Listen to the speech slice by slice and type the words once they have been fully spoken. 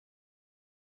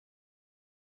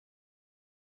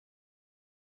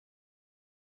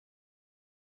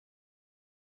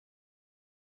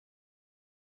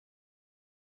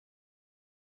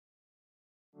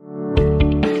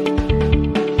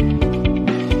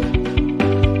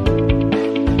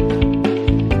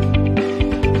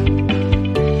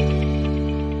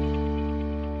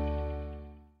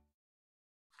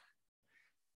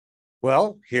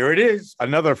Well, here it is,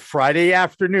 another Friday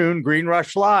afternoon Green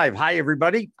Rush Live. Hi,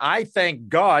 everybody. I thank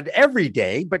God every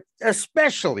day, but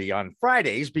especially on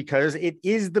Fridays because it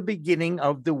is the beginning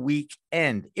of the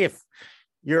weekend. If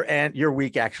your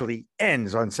week actually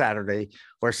ends on Saturday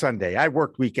or Sunday. I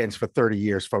worked weekends for 30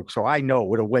 years, folks, so I know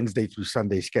what a Wednesday through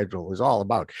Sunday schedule is all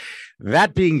about.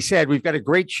 That being said, we've got a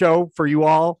great show for you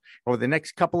all over the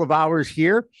next couple of hours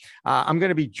here. I'm going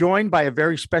to be joined by a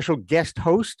very special guest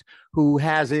host who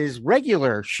has his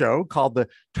regular show called The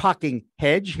Talking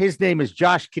Hedge. His name is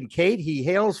Josh Kincaid. He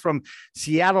hails from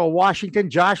Seattle,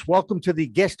 Washington. Josh, welcome to the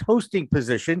guest hosting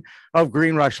position of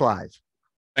Green Rush Live.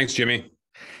 Thanks, Jimmy.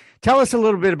 Tell us a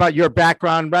little bit about your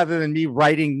background rather than me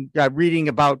reading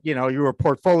about, you're a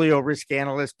portfolio risk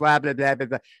analyst, blah, blah, blah, blah,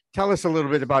 blah. Tell us a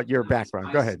little bit about your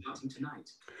background. Go ahead.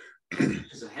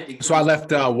 So I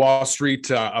left Wall Street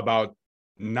about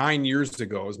 9 years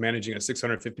ago. I was managing a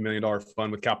 $650 million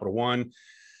fund with Capital One.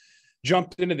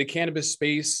 Jumped into the cannabis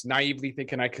space, naively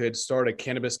thinking I could start a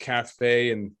cannabis cafe.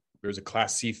 And there was a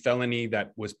Class C felony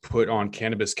that was put on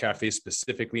cannabis cafes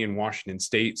specifically in Washington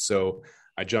State. So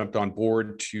I jumped on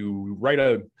board to write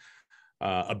a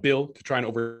bill to try and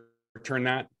overturn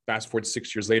that. Fast forward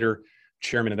 6 years later,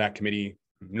 chairman of that committee,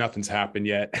 nothing's happened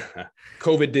yet.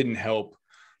 COVID didn't help,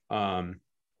 but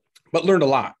learned a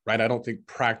lot, right? I don't think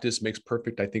practice makes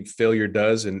perfect. I think failure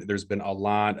does. And there's been a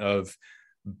lot of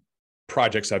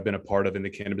projects I've been a part of in the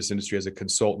cannabis industry as a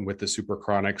consultant with the Super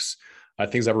Chronics,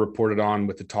 things I've reported on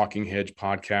with the Talking Hedge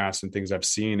podcast and things I've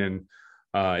seen. And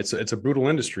it's a brutal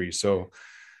industry. So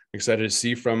excited to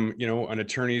see from, an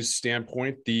attorney's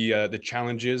standpoint, the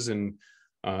challenges and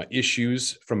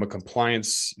issues from a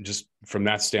compliance, just from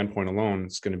that standpoint alone.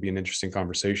 It's going to be an interesting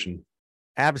conversation.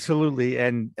 Absolutely.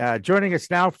 And joining us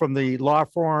now from the law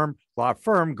firm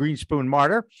Greenspoon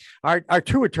Marder are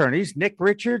two attorneys, Nick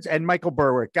Richards and Michael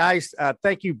Berwick. Guys,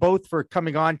 thank you both for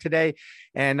coming on today.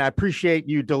 And I appreciate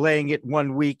you delaying it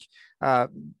 1 week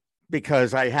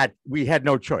because we had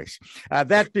no choice.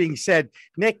 That being said,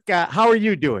 Nick, how are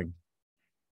you doing?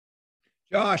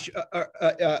 Josh,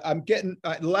 I'm getting,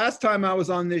 last time I was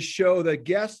on this show, the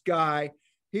guest guy,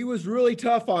 he was really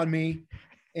tough on me.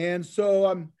 And so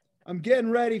I'm getting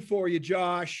ready for you,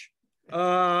 Josh.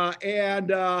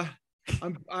 And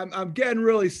I'm getting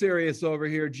really serious over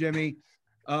here, Jimmy.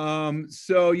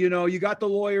 So, you got the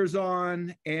lawyers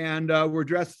on and we're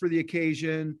dressed for the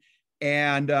occasion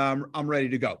and I'm ready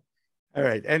to go. All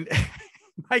right. And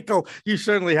Michael, you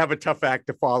certainly have a tough act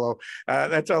to follow.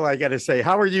 That's all I got to say.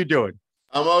 How are you doing?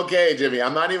 I'm okay, Jimmy.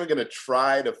 I'm not even going to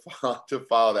try to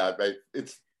follow that, but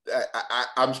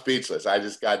I'm speechless. I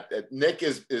just got Nick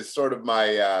is sort of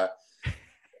my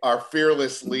our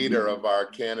fearless leader of our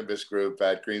cannabis group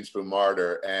at Greenspoon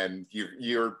Marder, and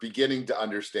you're beginning to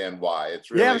understand why. It's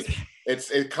really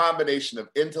it's a combination of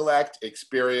intellect,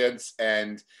 experience,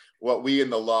 and what we in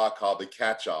the law call the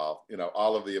catch-all.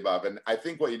 All of the above. And I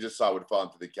think what you just saw would fall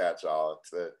into the catch-all.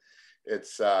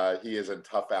 He is a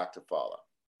tough act to follow.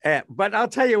 But I'll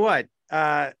tell you what,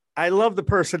 I love the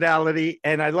personality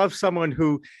and I love someone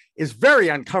who is very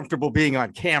uncomfortable being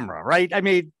on camera, right? I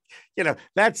mean,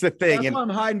 that's the thing. That's why I'm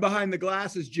hiding behind the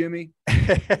glasses, Jimmy.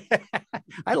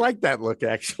 I like that look,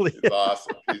 actually. He's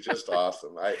awesome. He's just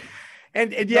awesome.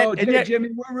 Jimmy,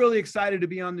 we're really excited to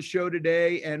be on the show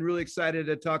today and really excited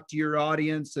to talk to your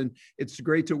audience. And it's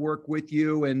great to work with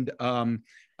you. And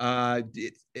are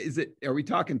we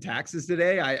talking taxes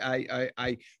today?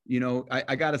 I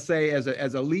got to say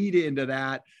as a lead into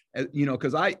that,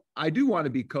 because I do want to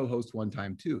be co-host one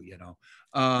time too,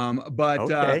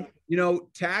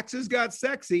 taxes got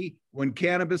sexy when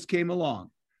cannabis came along.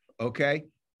 Okay.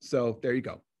 So there you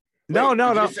go. No.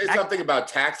 Did you say something about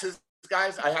taxes,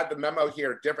 guys? I had the memo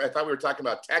here different. I thought we were talking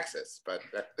about Texas, but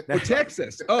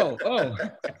Texas. Oh.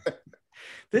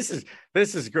 This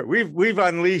is good. We've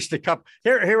unleashed a couple.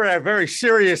 Here are very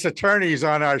serious attorneys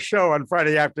on our show on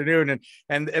Friday afternoon,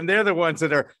 and they're the ones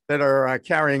that are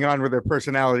carrying on with their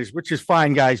personalities, which is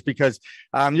fine, guys, because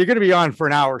you're going to be on for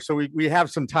an hour, so we have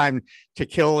some time to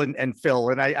kill and fill,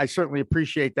 and I certainly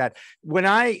appreciate that. When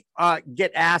I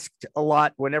get asked a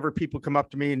lot, whenever people come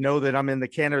up to me and know that I'm in the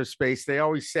cannabis space, they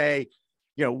always say,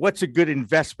 what's a good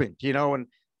investment, and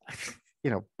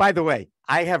by the way,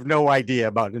 I have no idea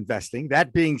about investing.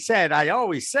 That being said, I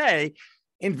always say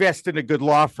invest in a good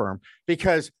law firm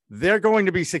because they're going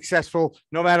to be successful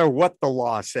no matter what the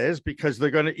law says, because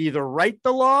they're going to either write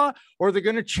the law or they're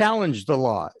going to challenge the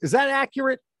law. Is that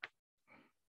accurate?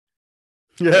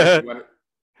 Yeah.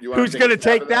 Who's going to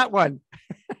take that one?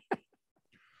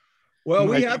 Well,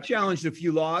 we Like- have challenged a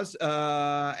few laws.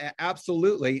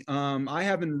 Absolutely. I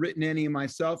haven't written any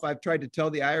myself. I've tried to tell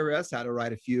the IRS how to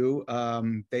write a few.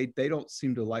 They don't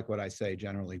seem to like what I say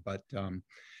generally, but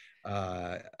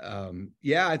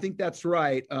yeah, I think that's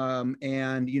right.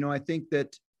 And I think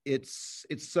that it's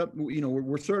something,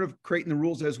 we're sort of creating the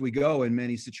rules as we go in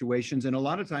many situations, and a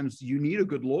lot of times you need a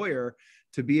good lawyer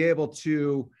to be able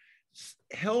to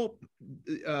help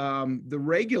the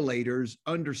regulators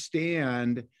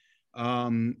understand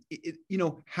how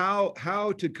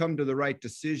to come to the right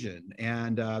decision.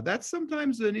 And that's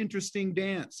sometimes an interesting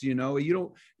dance.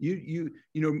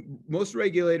 Most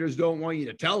regulators don't want you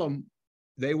to tell them.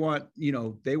 They want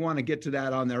to get to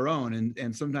that on their own,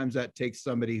 and sometimes that takes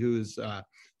somebody who's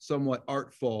somewhat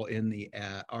artful in the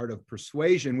art of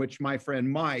persuasion, which my friend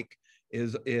Mike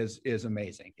is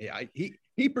amazing.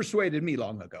 He persuaded me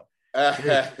long ago.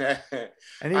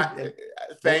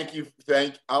 Thank you.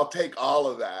 I'll take all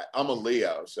of that. I'm a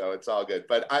Leo, so it's all good.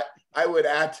 But I would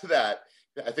add to that.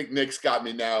 I think Nick's got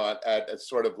me now at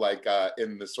sort of like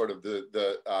in the sort of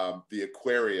the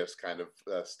Aquarius kind of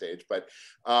stage. But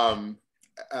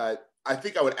I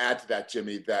think I would add to that,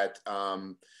 Jimmy, that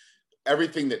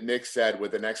everything that Nick said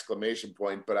with an exclamation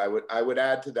point. But I would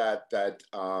add to that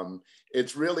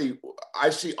it's really, I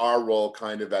see our role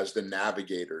kind of as the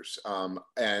navigators,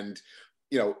 and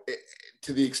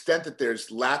to the extent that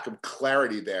there's lack of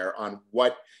clarity there on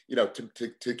what,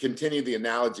 to continue the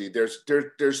analogy,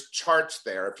 there's charts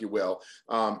there, if you will,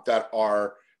 that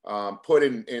are put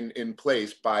in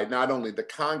place by not only the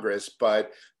Congress,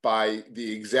 but by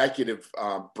the executive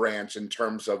branch in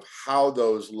terms of how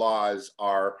those laws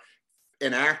are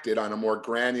enacted on a more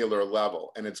granular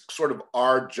level. And it's sort of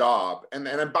our job, and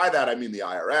by that I mean the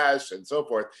IRS and so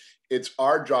forth, it's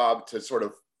our job to sort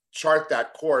of chart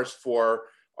that course for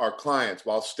our clients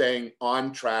while staying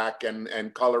on track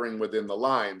and coloring within the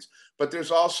lines. But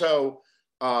there's also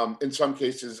in some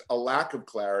cases a lack of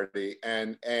clarity,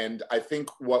 and I think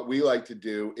what we like to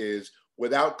do is,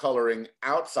 without coloring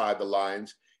outside the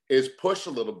lines, is push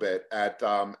a little bit at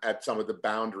some of the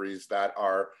boundaries that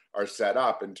are set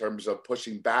up in terms of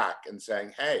pushing back and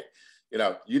saying, hey,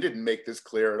 you didn't make this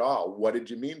clear at all. What did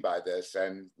you mean by this?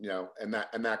 And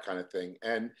that kind of thing.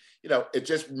 And it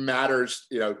just matters,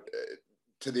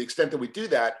 to the extent that we do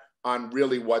that, on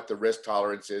really what the risk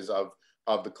tolerance is of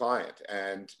the client.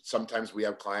 And sometimes we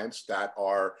have clients that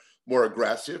are more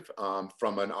aggressive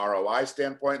from an ROI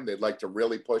standpoint, and they'd like to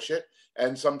really push it.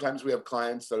 And sometimes we have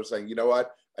clients that are saying, you know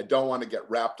what, I don't want to get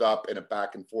wrapped up in a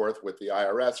back and forth with the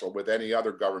IRS or with any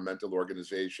other governmental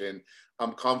organization.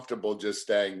 I'm comfortable just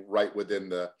staying right within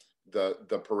the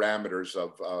parameters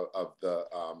of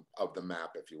the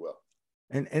map, if you will.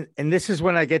 And this is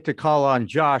when I get to call on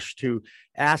Josh to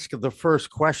ask the first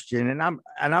question, and I'm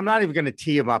not even going to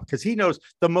tee him up, because he knows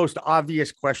the most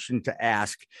obvious question to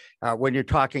ask when you're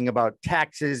talking about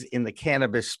taxes in the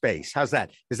cannabis space. How's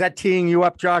that? Is that teeing you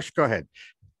up, Josh? Go ahead.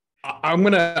 I'm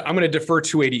gonna defer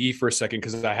 280E for a second,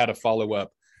 because I had a follow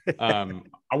up. I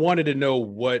wanted to know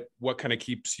what kind of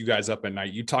keeps you guys up at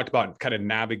night. You talked about kind of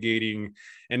navigating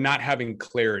and not having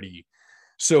clarity.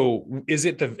 So is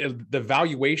it the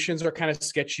valuations are kind of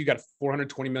sketchy? You got a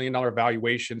 $420 million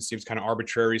valuation, seems kind of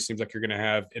arbitrary. Seems like you're going to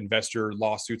have investor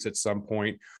lawsuits at some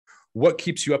point. What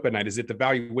keeps you up at night? Is it the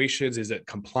valuations? Is it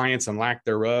compliance and lack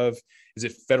thereof? Is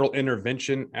it federal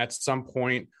intervention at some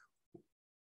point?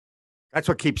 That's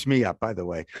what keeps me up, by the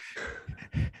way.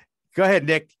 Go ahead,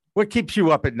 Nick. What keeps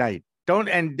you up at night? Don't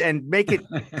and make it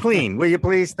clean, will you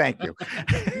please? Thank you.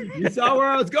 You saw where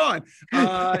I was going.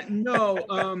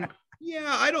 No.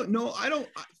 Yeah, I don't know.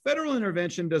 Federal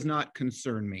intervention does not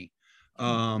concern me.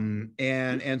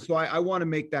 And so I want to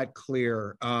make that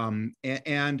clear. I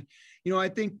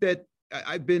think that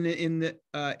I've been in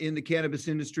the cannabis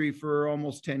industry for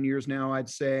almost 10 years now, I'd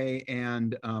say.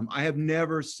 And I have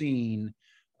never seen,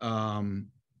 the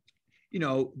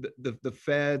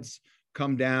feds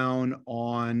come down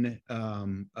on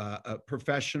a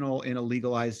professional in a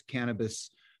legalized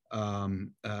cannabis,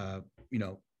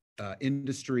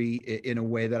 industry in a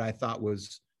way that I thought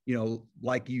was,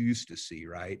 like you used to see,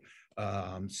 right?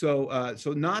 So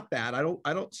not that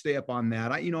I don't stay up on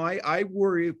that. I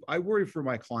worry for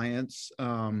my clients.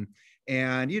 And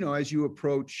as you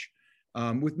approach,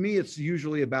 with me, it's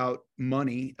usually about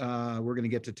money. We're going to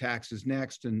get to taxes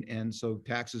next. And so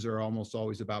taxes are almost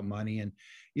always about money. And,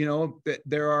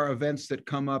 there are events that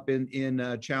come up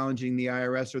in challenging the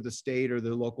IRS or the state or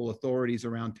the local authorities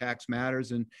around tax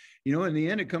matters. And, in the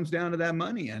end, it comes down to that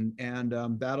money. And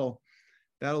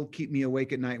that'll keep me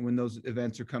awake at night when those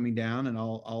events are coming down. And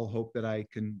I'll hope that I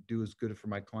can do as good for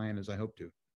my client as I hope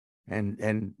to.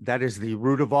 And that is the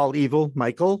root of all evil.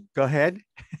 Michael, go ahead.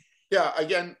 Yeah,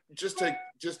 again, just to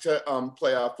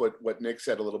play off what Nick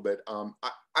said a little bit.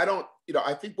 I don't,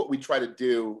 I think what we try to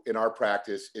do in our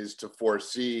practice is to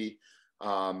foresee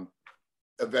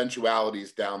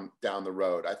eventualities down the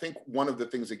road. I think one of the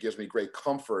things that gives me great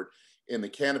comfort in the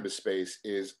cannabis space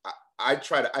is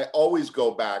I always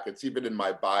go back. It's even in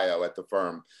my bio at the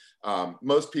firm.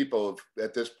 Most people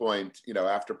at this point,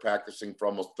 after practicing for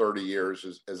almost 30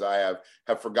 years, as I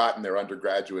have forgotten their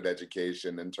undergraduate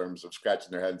education in terms of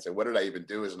scratching their head and saying, what did I even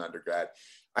do as an undergrad?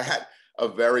 I had a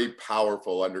very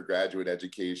powerful undergraduate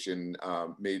education,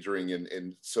 majoring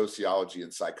in sociology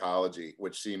and psychology,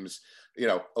 which seems,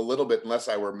 a little bit, unless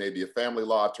I were maybe a family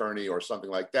law attorney or something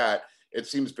like that, it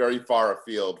seems very far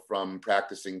afield from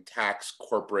practicing tax,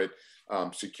 corporate,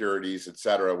 securities, et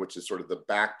cetera, which is sort of the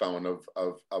backbone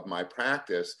of my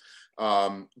practice.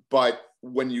 But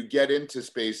when you get into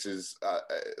spaces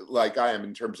like I am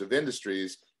in terms of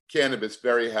industries, cannabis,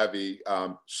 very heavy,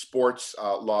 sports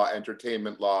law,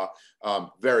 entertainment law,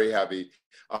 very heavy.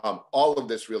 All of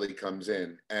this really comes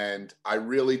in. And I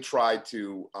really try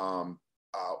to,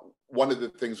 one of the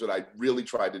things that I really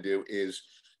try to do is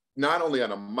not only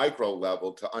on a micro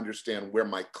level to understand where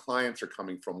my clients are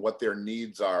coming from, what their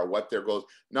needs are, what their goals,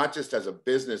 not just as a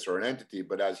business or an entity,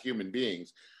 but as human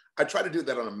beings. I try to do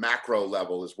that on a macro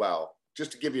level as well.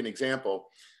 Just to give you an example,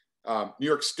 New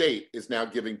York State is now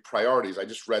giving priorities. I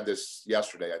just read this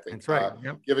yesterday, I think. That's right.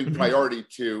 Yep. Giving priority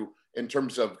to, in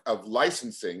terms of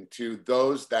licensing, to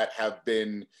those that have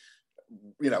been,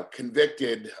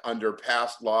 convicted under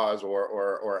past laws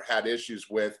or had issues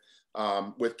with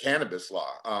cannabis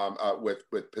law,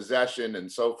 with possession and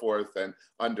so forth, and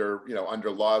under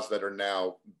laws that are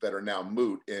now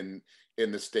moot in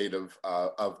the state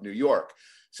of New York.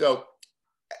 So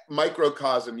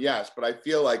microcosm, yes, but I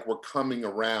feel like we're coming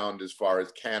around as far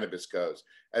as cannabis goes.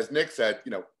 As Nick said,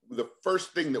 the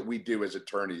first thing that we do as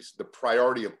attorneys, the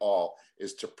priority of all,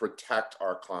 is to protect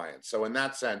our clients. So in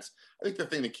that sense, I think the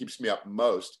thing that keeps me up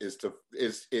most is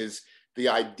the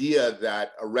idea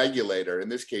that a regulator, in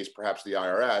this case, perhaps the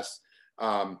IRS,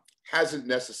 hasn't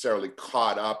necessarily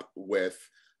caught up with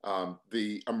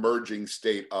the emerging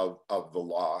state of the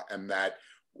law, and that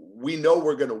we know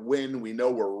we're going to win. We know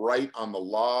we're right on the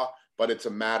law, but it's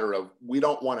a matter of we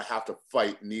don't want to have to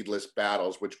fight needless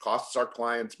battles, which costs our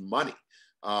clients money.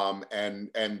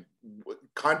 And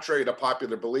contrary to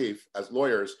popular belief, as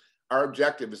lawyers, our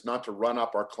objective is not to run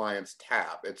up our clients'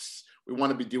 tab. We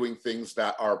want to be doing things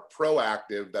that are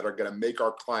proactive, that are going to make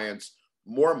our clients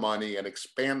more money and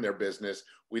expand their business.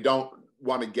 We don't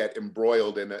want to get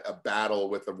embroiled in a battle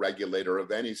with a regulator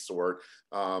of any sort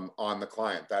on the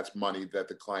client. That's money that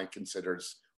the client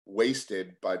considers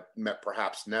wasted, but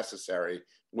perhaps necessary.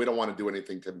 We don't want to do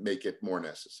anything to make it more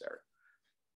necessary.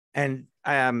 And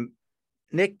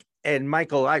Nick and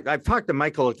Michael, I've talked to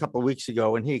Michael a couple of weeks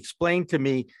ago, and he explained to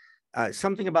me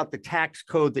something about the tax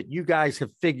code that you guys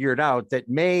have figured out that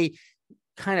may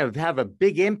kind of have a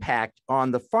big impact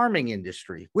on the farming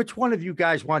industry. Which one of you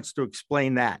guys wants to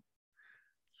explain that?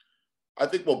 I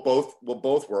think we'll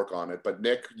both work on it, but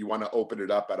Nick, you want to open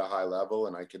it up at a high level,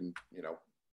 and I can,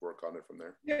 work on it from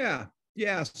there.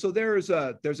 Yeah. So there's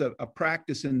a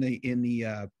practice in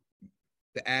the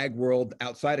ag world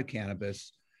outside of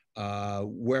cannabis,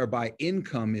 whereby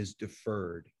income is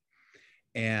deferred.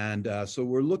 And so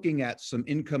we're looking at some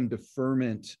income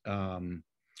deferment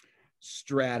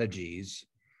strategies.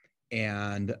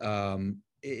 And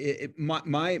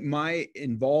my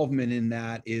involvement in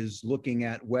that is looking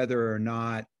at whether or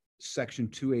not Section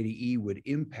 280E would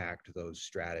impact those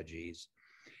strategies.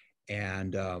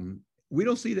 And we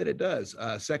don't see that it does.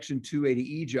 Section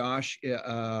 280E, Josh,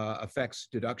 affects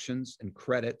deductions and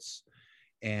credits.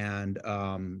 And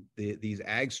these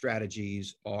ag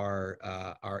strategies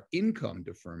are income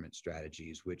deferment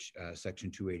strategies, which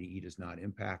Section 280E does not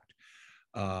impact.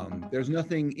 There's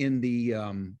nothing in the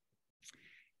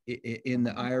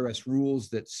IRS rules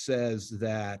that says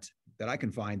that I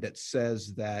can find that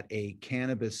says that a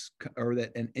cannabis or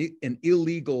that an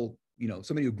illegal,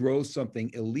 somebody who grows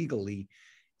something illegally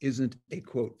isn't a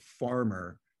quote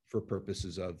farmer for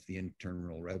purposes of the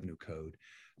Internal Revenue Code.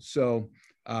 So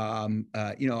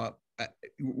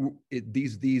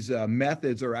these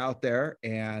methods are out there,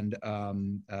 and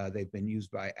they've been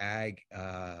used by ag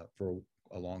for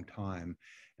a long time.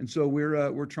 And so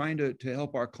we're trying to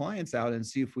help our clients out and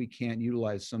see if we can't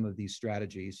utilize some of these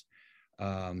strategies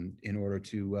in order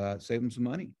to save them some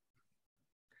money.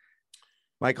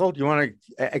 Michael, do you want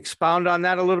to expound on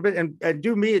that a little bit and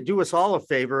do us all a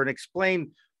favor and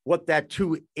explain what that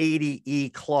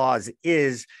 280E clause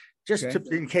is, just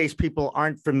in case people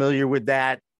aren't familiar with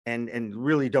that, and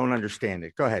really don't understand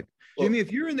it. Go ahead. Jimmy,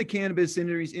 if you're in the cannabis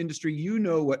industry, you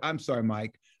know what, I'm sorry,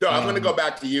 Mike. No, I'm going to go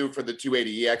back to you for the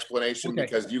 280E explanation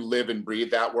because you live and breathe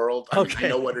that world. I mean, I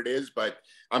know what it is, but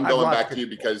I'm going back to you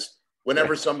because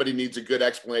whenever somebody needs a good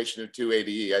explanation of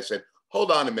 280E, I said,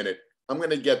 hold on a minute. I'm going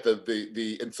to get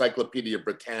the Encyclopedia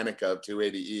Britannica of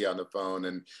 280E on the phone,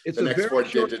 and it's the next 4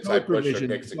 digits I push are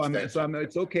Nick's extension.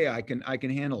 It's okay. I can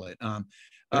handle it.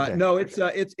 No,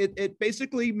 it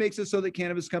basically makes it so that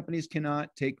cannabis companies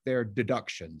cannot take their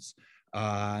deductions.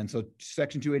 And so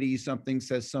Section 280E something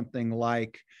says something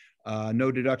like,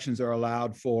 no deductions are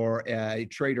allowed for a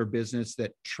trade or business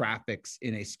that traffics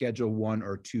in a Schedule 1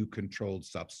 or 2 controlled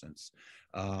substance.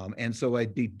 And so a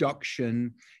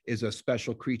deduction is a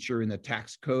special creature in the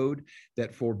tax code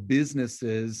that for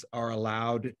businesses are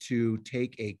allowed to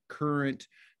take a current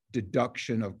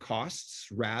deduction of costs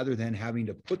rather than having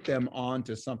to put them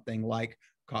onto something like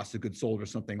cost of goods sold or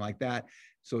something like that.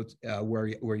 So it's where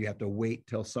you have to wait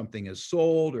till something is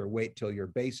sold or wait till your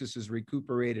basis is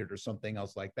recuperated or something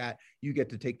else like that. You get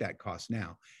to take that cost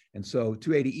now. And so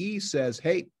 280E says,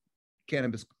 hey,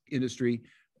 cannabis industry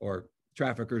or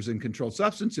traffickers in controlled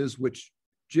substances, which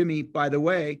Jimmy, by the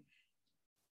way,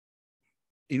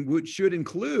 which should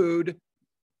include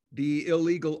the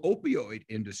illegal opioid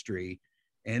industry.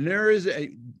 And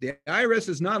the IRS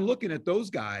is not looking at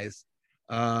those guys.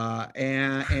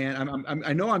 And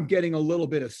I know I'm getting a little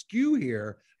bit askew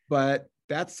here, but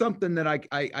that's something that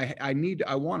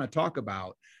I want to talk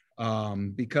about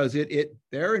because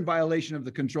they're in violation of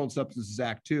the Controlled Substances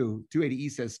Act too.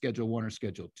 280E says Schedule 1 or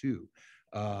Schedule 2.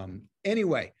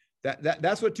 Anyway,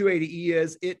 that's what 280E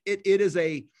is. It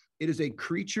is a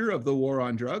creature of the war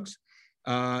on drugs.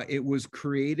 It was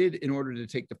created in order to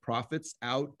take the profits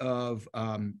out of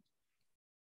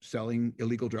selling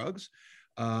illegal drugs.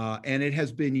 And it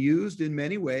has been used in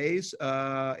many ways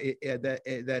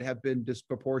that have been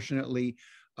disproportionately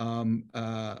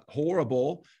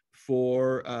horrible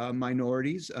for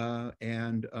minorities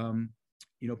and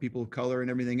people of color and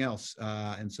everything else.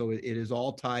 And so it is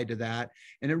all tied to that.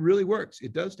 And it really works.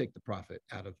 It does take the profit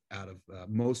out of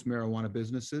most marijuana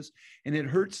businesses. And it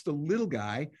hurts the little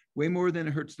guy way more than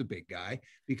it hurts the big guy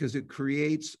because it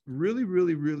creates really,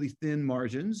 really, really thin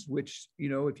margins, which,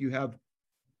 if you have,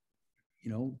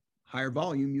 higher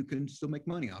volume, you can still make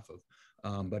money off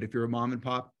of. But if you're a mom and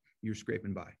pop, you're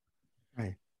scraping by.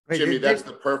 Right. Jimmy, that's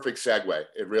the perfect segue.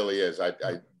 It really is.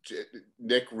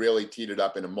 Nick really teed it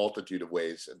up in a multitude of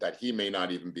ways that he may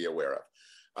not even be aware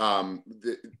of.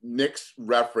 Nick's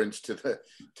reference to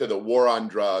the war on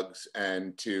drugs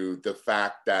and to the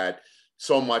fact that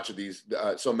so many of these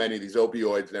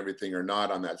opioids and everything are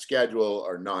not on that schedule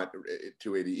or not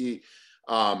 280E.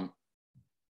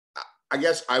 I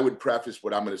guess I would preface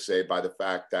what I'm going to say by the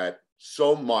fact that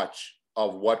so much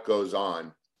of what goes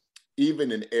on,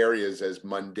 even in areas as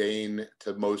mundane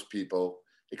to most people,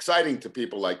 exciting to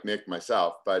people like Nick,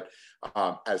 myself, but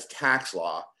as tax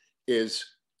law, is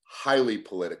highly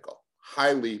political,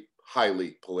 highly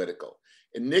political.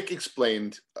 And Nick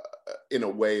explained in a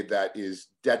way that is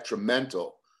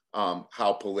detrimental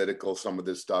how political some of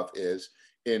this stuff is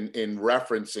in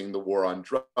referencing the war on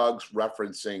drugs,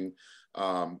 referencing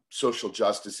social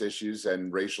justice issues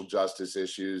and racial justice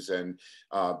issues and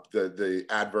the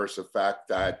adverse effect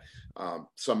that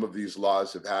some of these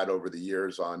laws have had over the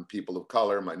years on people of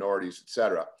color, minorities,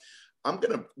 etc. I'm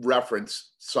going to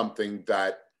reference something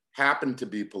that happened to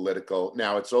be political.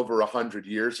 Now it's over 100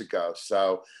 years ago,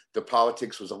 so the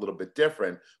politics was a little bit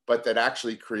different, but that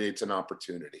actually creates an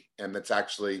opportunity. And that's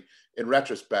actually, in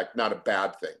retrospect, not a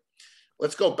bad thing.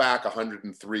 Let's go back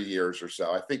 103 years or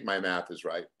so. I think my math is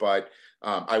right, but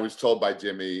I was told by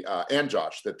Jimmy and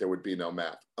Josh that there would be no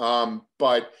math.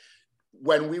 But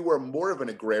when we were more of an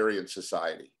agrarian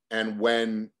society, and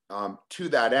when to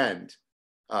that end,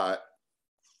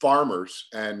 farmers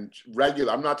and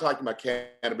I'm not talking about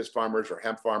cannabis farmers or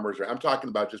hemp farmers, I'm talking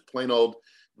about just plain old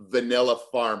vanilla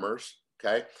farmers,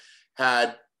 okay,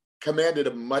 had commanded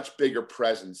a much bigger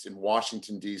presence in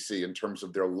Washington, D.C. in terms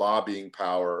of their lobbying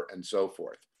power and so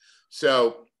forth.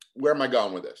 So where am I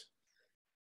going with this?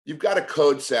 You've got a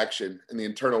code section in the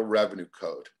Internal Revenue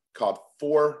Code called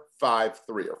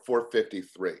 453 or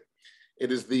 453.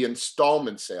 It is the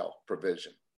installment sale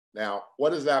provision. Now, what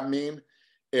does that mean?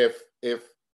 If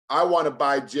I want to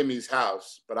buy Jimmy's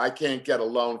house, but I can't get a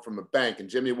loan from a bank and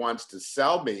Jimmy wants to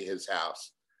sell me his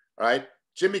house, all right?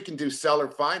 Jimmy can do seller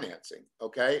financing,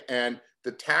 okay? And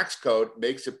the tax code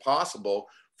makes it possible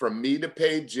for me to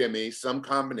pay Jimmy some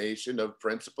combination of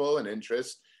principal and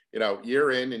interest,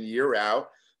 year in and year out,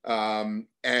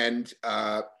 and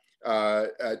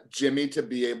Jimmy to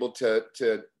be able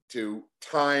to to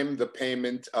time the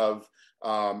payment of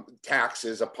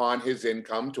taxes upon his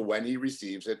income to when he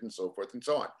receives it, and so forth and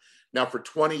so on. Now, for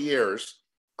 20 years,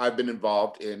 I've been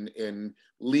involved in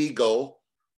legal,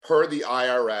 per the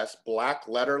IRS, black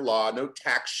letter law, no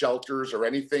tax shelters or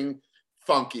anything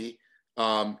funky,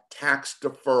 tax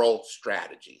deferral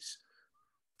strategies.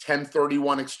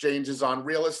 1031 exchanges on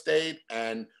real estate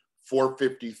and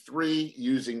 453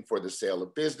 using for the sale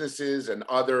of businesses and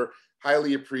other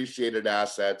highly appreciated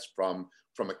assets from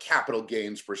a capital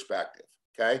gains perspective.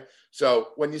 Okay. So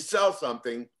when you sell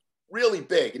something really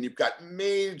big and you've got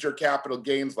major capital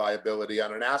gains liability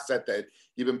on an asset that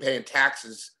you've been paying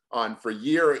taxes on for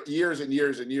years and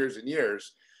years and years and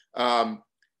years,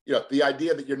 the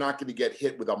idea that you're not going to get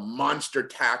hit with a monster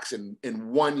tax in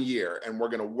 1 year, and we're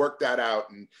going to work that out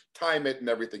and time it and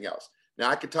everything else. Now,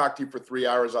 I could talk to you for 3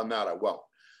 hours on that. I won't.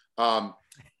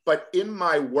 But in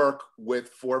my work with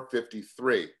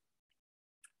 453,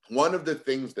 one of the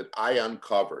things that I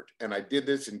uncovered, and I did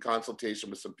this in consultation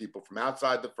with some people from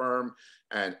outside the firm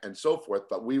and so forth,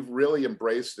 but we've really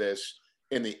embraced this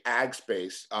in the ag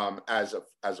space as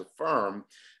a firm,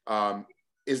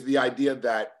 is the idea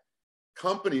that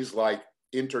companies like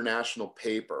International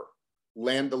Paper,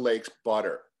 Land O'Lakes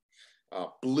Butter,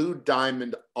 Blue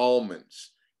Diamond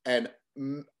Almonds, and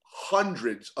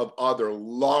hundreds of other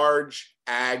large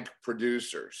ag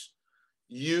producers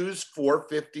use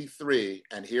 453,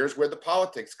 and here's where the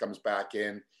politics comes back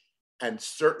in, and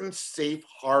certain safe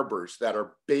harbors that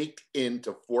are baked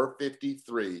into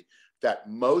 453 that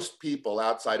most people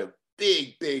outside of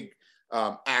big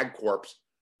ag corps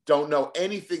don't know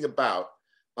anything about,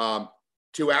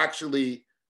 to actually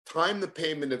time the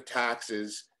payment of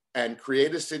taxes and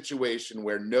create a situation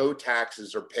where no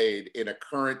taxes are paid in a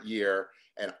current year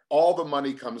and all the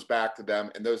money comes back to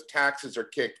them and those taxes are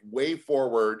kicked way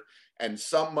forward and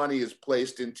some money is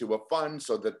placed into a fund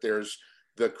so that there's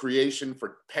the creation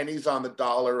for pennies on the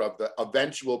dollar of the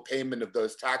eventual payment of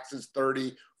those taxes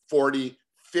 30, 40,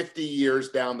 50 years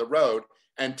down the road.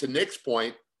 And to Nick's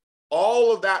point,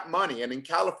 all of that money, and in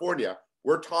California,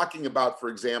 we're talking about, for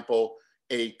example,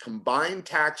 a combined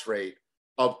tax rate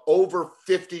of over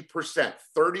 50%,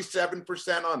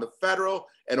 37% on the federal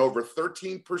and over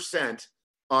 13%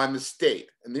 on the state.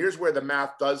 And here's where the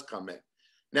math does come in.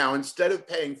 Now, instead of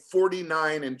paying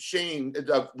 49 and change,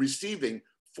 receiving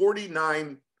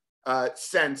 49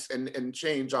 cents and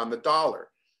change on the dollar,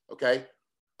 okay,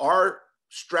 our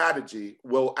strategy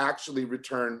will actually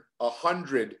return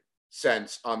 100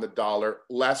 cents on the dollar,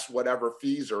 less whatever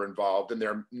fees are involved, and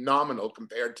they're nominal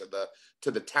compared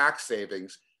to the tax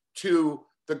savings to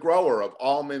the grower of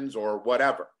almonds or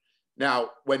whatever.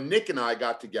 Now, when Nick and I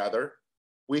got together,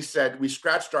 we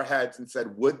scratched our heads and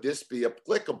said, would this be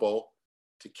applicable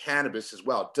to cannabis as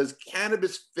well? Does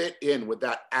cannabis fit in with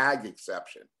that ag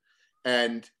exception?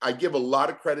 And I give a lot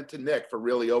of credit to Nick for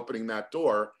really opening that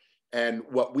door. And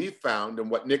what we found,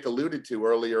 and what Nick alluded to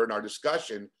earlier in our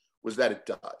discussion, was that it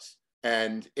does.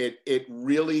 And it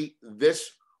really,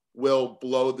 this will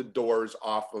blow the doors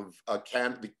off of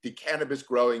the cannabis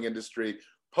growing industry,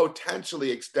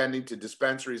 potentially extending to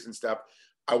dispensaries and stuff.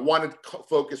 I want to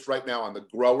focus right now on the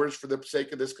growers for the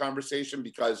sake of this conversation,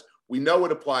 because we know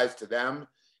it applies to them.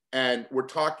 And we're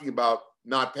talking about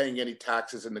not paying any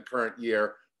taxes in the current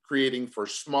year, creating for a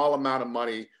small amount of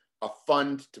money, a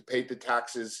fund to pay the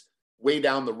taxes way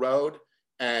down the road,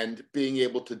 and being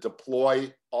able to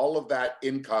deploy all of that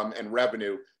income and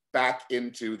revenue back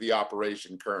into the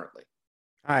operation currently.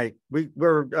 All right,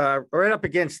 we're right up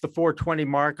against the 4:20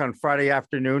 mark on Friday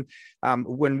afternoon.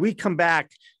 When we come back,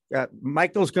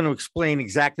 Michael's going to explain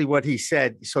exactly what he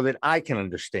said so that I can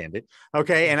understand it.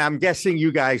 Okay, and I'm guessing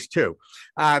you guys too.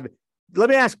 Let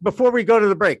me ask before we go to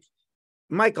the break,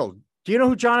 Michael, do you know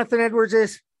who Jonathan Edwards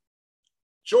is?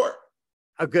 Sure.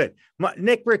 Oh, good.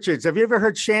 Nick Richards, have you ever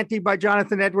heard Shanty by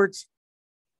Jonathan Edwards?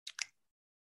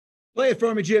 Play it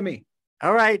for me, Jimmy.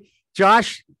 All right.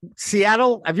 Josh,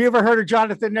 Seattle, have you ever heard of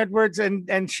Jonathan Edwards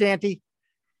and Shanty?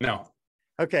 No.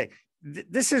 Okay.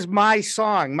 This is my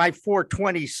song, my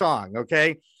 420 song,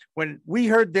 okay? When we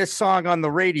heard this song on the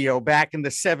radio back in the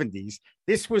 70s,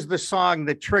 this was the song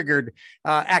that triggered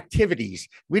activities.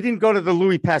 We didn't go to the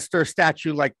Louis Pasteur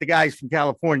statue like the guys from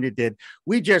California did.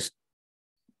 We just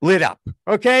lit up,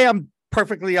 okay? I'm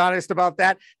perfectly honest about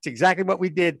that. It's exactly what we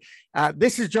did.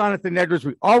 This is Jonathan Edwards.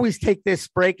 We always take this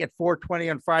break at 4:20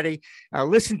 on Friday.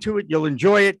 Listen to it. You'll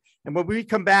enjoy it. And when we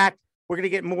come back, we're going to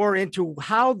get more into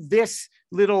how this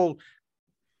little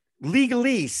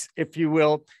legalese, if you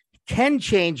will, can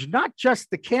change not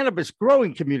just the cannabis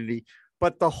growing community,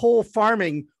 but the whole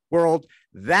farming world.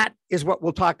 That is what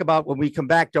we'll talk about when we come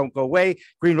back. Don't go away.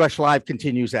 Green Rush Live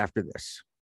continues after this.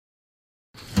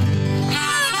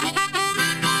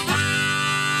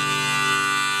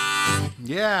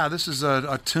 Yeah, this is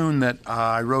a tune that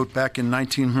I wrote back in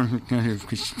 19...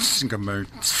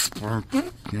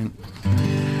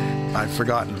 I've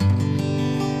forgotten.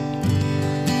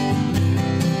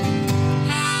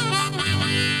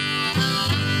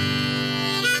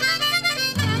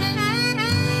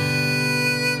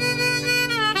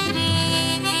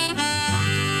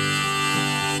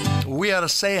 We had a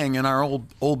saying in our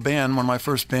old band, one of my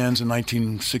first bands in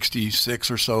 1966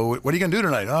 or so. What are you going to do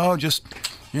tonight? Oh, just,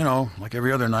 like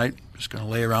every other night, just going to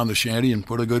lay around the shanty and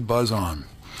put a good buzz on.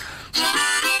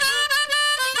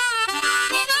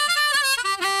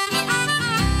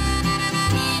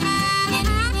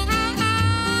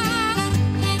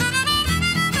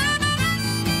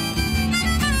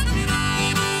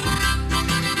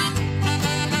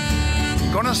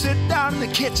 Gonna sit down in the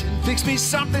kitchen, fix me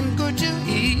something good to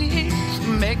eat.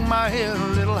 Make my head a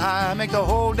little high, make the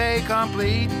whole day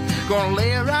complete. Gonna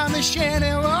lay around the shanty,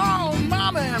 oh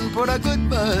mama, and put a good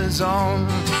buzz on.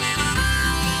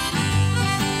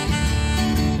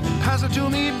 Pass it to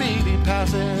me, baby,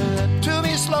 pass it to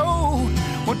me slow.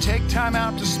 We'll take time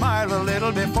out to smile a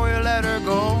little before you let her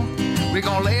go. We're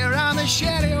gonna lay around the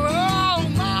shanty, oh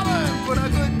mama, and put a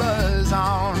good buzz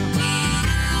on.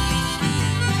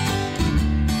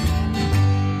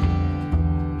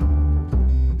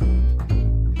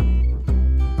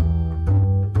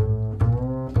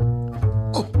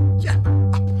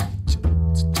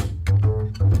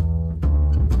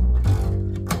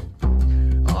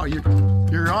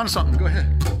 You're on something. Go ahead.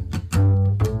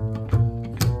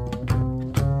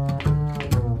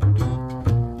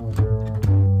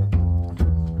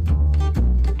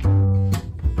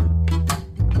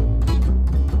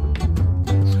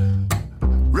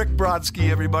 Rick Brodsky,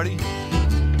 everybody.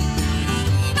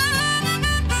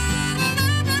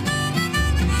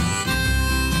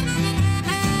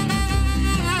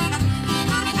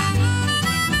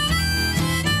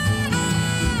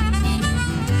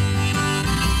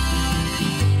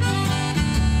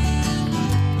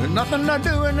 Nothing to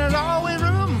do and there's always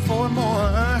room for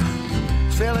more.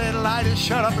 Fill it, light it,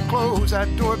 shut up and close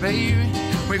that door, baby.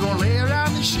 We're gonna lay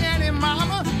around the shanty,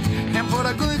 mama, and put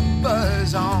a good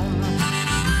buzz on.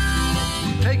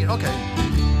 Take it, okay.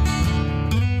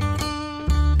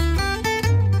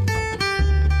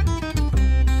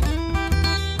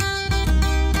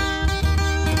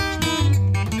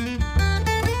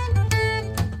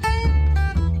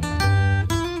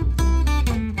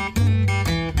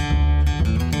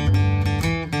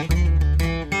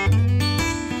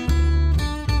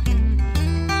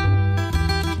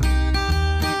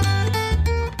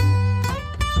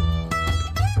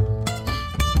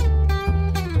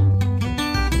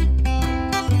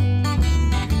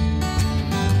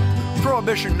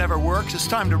 Prohibition never works, it's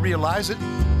time to realize it.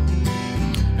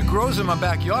 It grows in my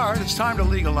backyard, it's time to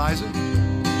legalize it.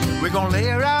 We're gonna lay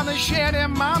around the shanty,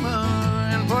 mama,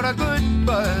 and put a good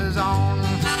buzz on.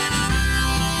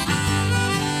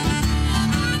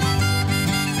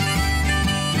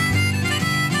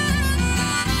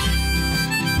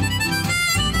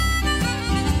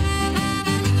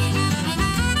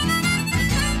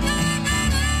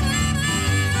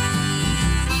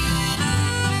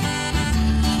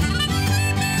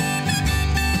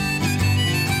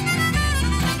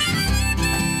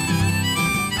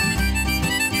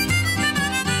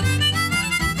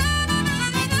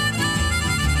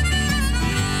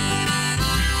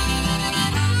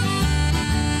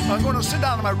 I'm gonna sit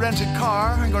down in my rented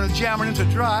car. I'm gonna jam it into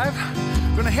drive.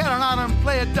 Gonna head on out and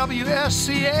play at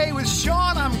WSCA with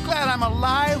Sean. I'm glad I'm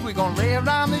alive. We're gonna lay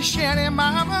around the shanty,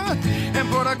 mama, and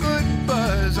put a good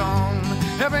buzz on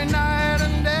every night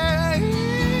and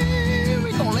day.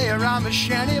 We're gonna lay around the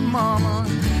shanty, mama,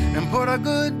 and put a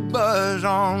good buzz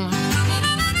on.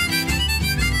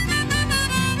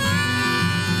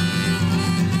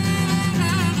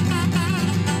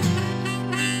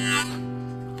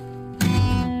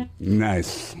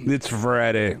 Nice. It's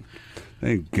Friday.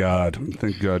 Thank God.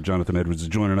 Thank God Jonathan Edwards is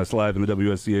joining us live in the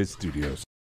WSCA studios.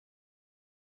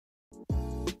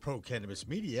 Pro Cannabis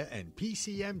Media and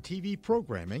PCM TV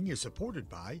programming is supported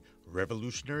by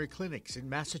Revolutionary Clinics in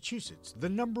Massachusetts, the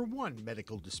 #1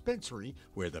 medical dispensary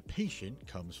where the patient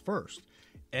comes first.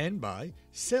 And by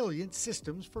Salient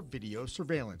Systems for Video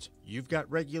Surveillance. You've got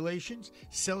regulations,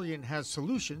 Salient has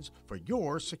solutions for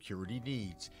your security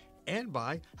needs. And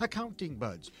by Accounting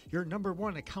Buds, your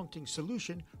 #1 accounting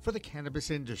solution for the cannabis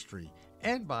industry.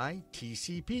 And by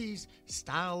TCP's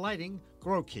Style Lighting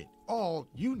Grow Kit, all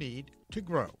you need to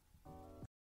grow.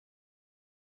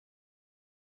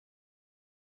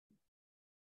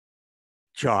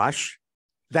 Josh,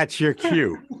 that's your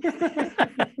cue.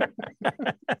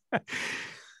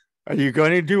 Are you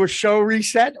going to do a show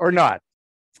reset or not?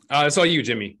 It's all you,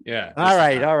 Jimmy. Yeah. All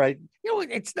right. All right. You know,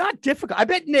 it's not difficult. I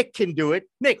bet Nick can do it.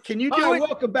 Nick, can you do Hi, it?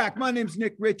 welcome back. My name's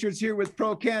Nick Richards here with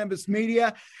Pro Cannabis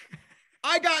Media.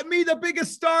 I got me the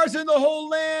biggest stars in the whole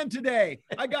land today.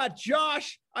 I got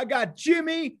Josh, I got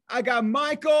Jimmy, I got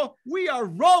Michael. We are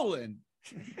rolling.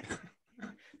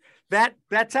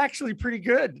 That's actually pretty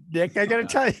good, Nick. I got to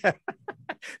tell you.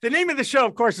 The name of the show,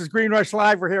 of course, is Green Rush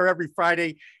Live. We're here every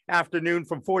Friday afternoon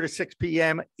from 4 to 6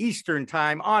 p.m. Eastern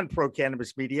Time on Pro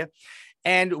Cannabis Media.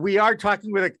 And we are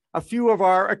talking with a few of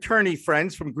our attorney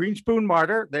friends from Greenspoon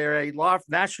Martyr. They're a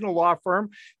national law firm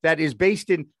that is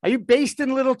based in, are you based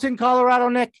in Littleton, Colorado,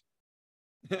 Nick?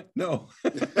 No.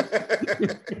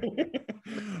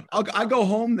 I go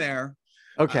home there.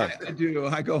 Okay. I do.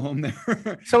 I go home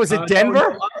there. So is it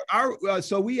Denver?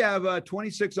 So we have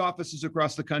 26 offices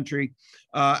across the country.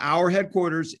 Our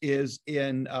headquarters is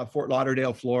in Fort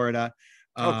Lauderdale, Florida.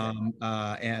 I'm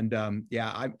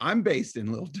based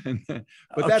in Littleton,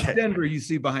 but that's Denver. You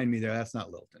see behind me there. That's not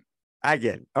Littleton. I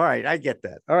get it. All right. I get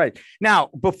that. All right. Now,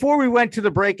 before we went to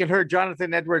the break and heard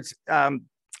Jonathan Edwards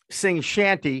sing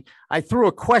Shanty, I threw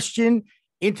a question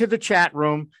into the chat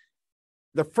room.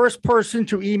 The first person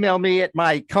to email me at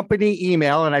my company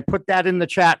email, and I put that in the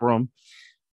chat room,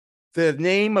 the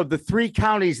name of the 3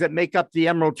 counties that make up the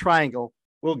Emerald Triangle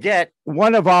will get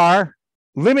one of our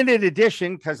limited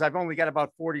edition, because I've only got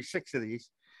about 46 of these,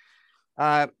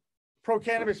 Pro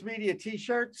Cannabis Media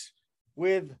t-shirts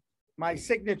with my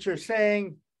signature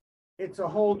saying, "It's a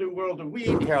whole new world of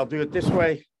weed." Here, I'll do it this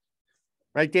way.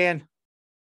 Right, Dan?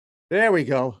 There we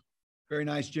go. Very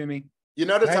nice, Jimmy. You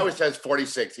notice how he says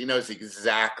 46. He knows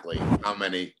exactly how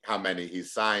many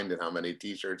he's signed and how many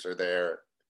t-shirts are there.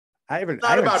 It's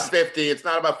not about 50. It's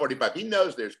not about 45. He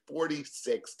knows there's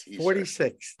 46 t-shirts.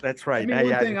 46. That's right. I mean,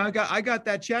 one thing, I got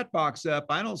that chat box up.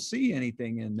 I don't see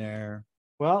anything in there.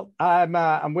 Well,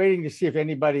 I'm waiting to see if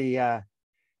anybody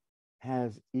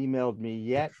has emailed me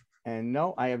yet. And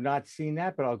no, I have not seen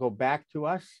that, but I'll go back to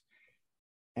us.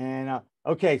 And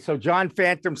okay, so John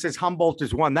Phantom says Humboldt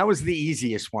is one. That was the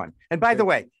easiest one. And by the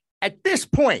way, at this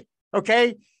point,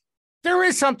 okay, there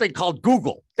is something called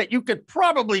Google that you could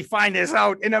probably find this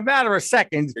out in a matter of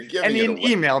seconds, and you can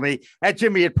email me at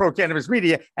Jimmy at Pro Cannabis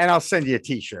Media, and I'll send you a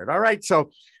t-shirt. All right.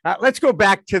 So let's go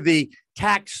back to the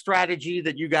tax strategy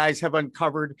that you guys have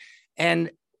uncovered, and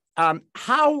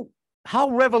how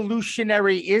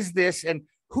revolutionary is this, and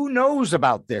who knows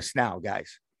about this now,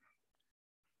 guys?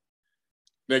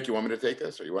 Nick, you want me to take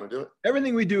this, or you want to do it?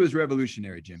 Everything we do is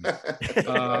revolutionary, Jimmy.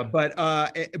 But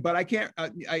I can't.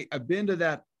 I've been to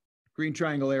that Green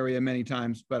Triangle area many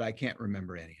times, but I can't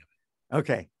remember any of it.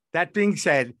 Okay. That being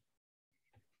said,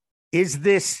 is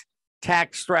this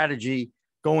tax strategy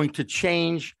going to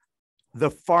change the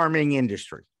farming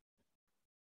industry?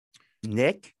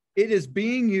 Nick? It is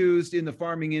being used in the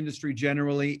farming industry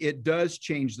generally. It does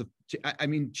change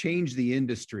change the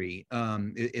industry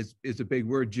is a big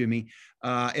word, Jimmy.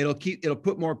 It'll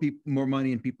put more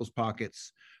money in people's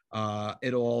pockets.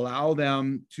 It'll allow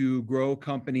them to grow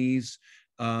companies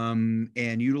and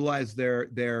utilize their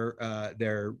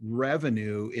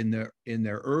revenue in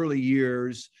their early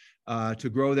years to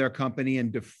grow their company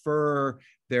and defer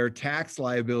their tax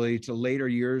liability to later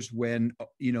years when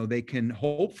they can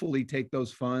hopefully take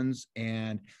those funds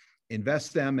and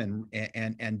invest them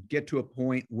and get to a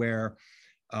point where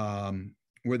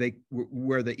the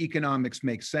economics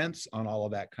make sense on all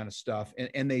of that kind of stuff,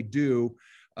 and they do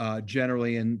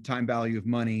generally in time value of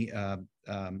money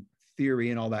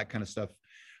theory and all that kind of stuff.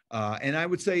 And I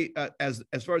would say, as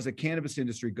far as the cannabis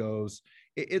industry goes,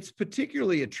 it's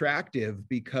particularly attractive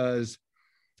because,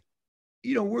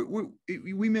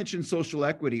 we mentioned social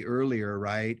equity earlier,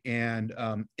 right? And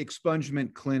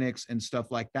expungement clinics and stuff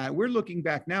like that. We're looking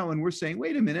back now and we're saying,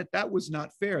 wait a minute, that was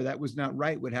not fair. That was not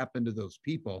right. What happened to those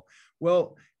people?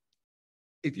 Well,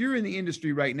 if you're in the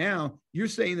industry right now, you're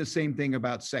saying the same thing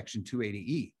about Section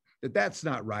 280E, that's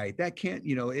not right. That can't,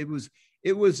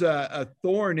 it was a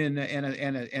thorn and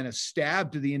a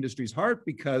stab to the industry's heart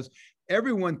because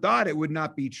everyone thought it would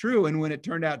not be true. And when it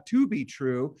turned out to be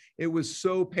true, it was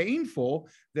so painful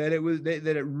that it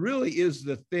really is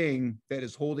the thing that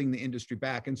is holding the industry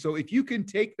back. And so if you can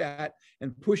take that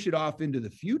and push it off into the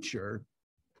future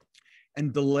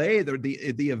and delay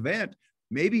the event,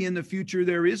 maybe in the future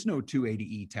there is no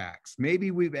 280E tax.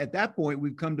 Maybe at that point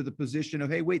we've come to the position of,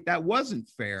 hey, wait, that wasn't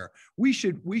fair. We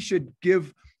should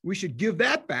give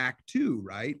that back too,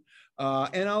 right?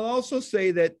 And I'll also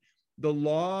say that the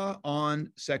law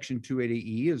on Section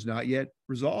 280E is not yet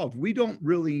resolved. We don't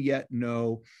really yet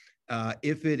know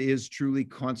if it is truly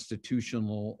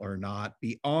constitutional or not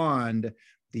beyond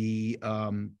the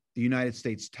United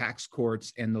States tax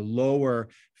courts and the lower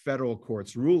federal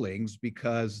court's rulings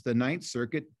because the Ninth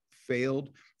Circuit failed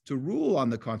to rule on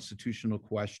the constitutional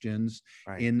questions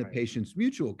in the Patients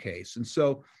Mutual case. And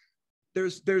so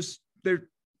that's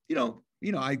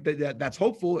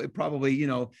hopeful. It probably,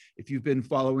 if you've been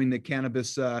following the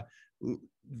cannabis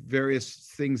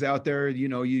various things out there,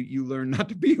 you learn not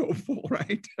to be hopeful,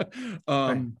 right?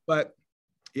 But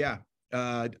yeah,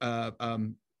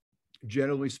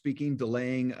 generally speaking,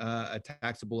 delaying a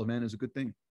taxable event is a good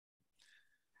thing.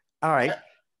 All right.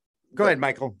 Go ahead,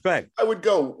 Michael. Go ahead. I'd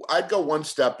go one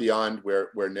step beyond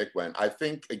where Nick went. I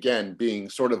think, again, being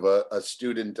sort of a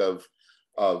student of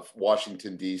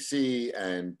Washington, D.C.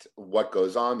 and what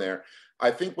goes on there, I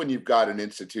think when you've got an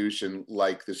institution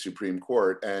like the Supreme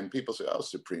Court and people say, oh,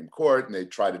 Supreme Court, and they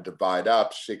try to divide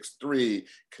up 6-3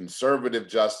 conservative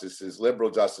justices,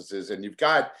 liberal justices, and you've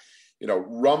got,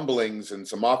 rumblings and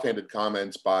some offhanded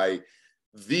comments by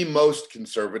the most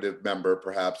conservative member,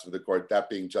 perhaps, of the court, that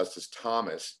being Justice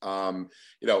Thomas,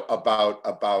 about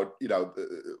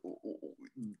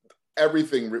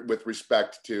everything with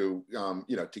respect to,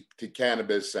 to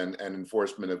cannabis and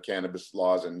enforcement of cannabis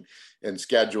laws and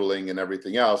scheduling and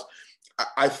everything else.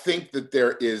 I think that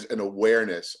there is an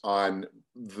awareness on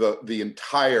the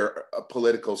entire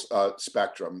political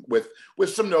spectrum, with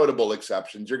some notable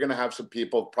exceptions. You're going to have some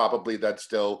people probably that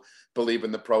still believe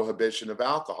in the prohibition of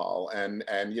alcohol, and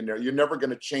you're never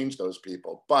going to change those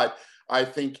people. But I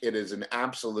think it is an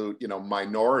absolute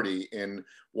minority in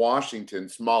Washington,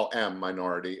 small m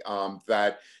minority,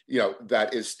 that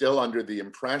is still under the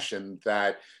impression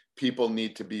that people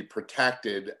need to be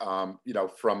protected,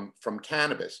 from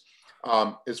cannabis.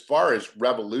 As far as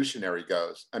revolutionary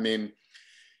goes, I mean,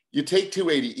 you take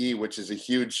 280E, which is a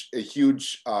huge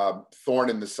thorn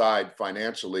in the side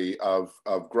financially of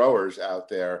growers out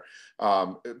there.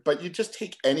 But you just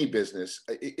take any business.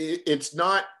 It's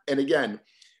not, and again,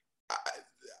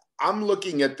 I'm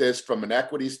looking at this from an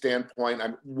equity standpoint.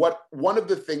 One of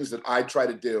the things that I try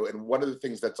to do, and one of the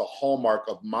things that's a hallmark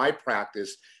of my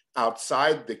practice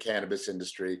outside the cannabis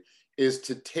industry, is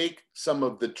to take some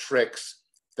of the tricks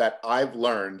that I've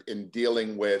learned in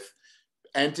dealing with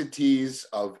entities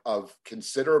of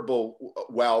considerable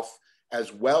wealth,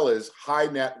 as well as high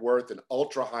net worth and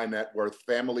ultra high net worth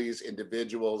families,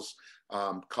 individuals,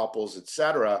 couples,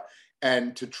 etc.,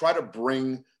 and to try to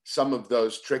bring some of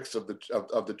those tricks of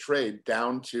the trade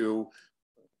down to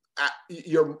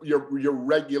your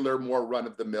regular, more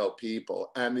run-of-the-mill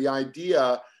people. And the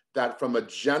idea that from a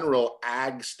general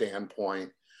ag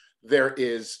standpoint, there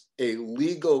is a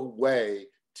legal way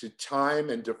to time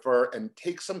and defer and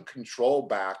take some control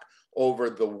back over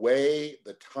the way,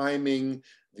 the timing,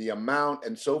 the amount,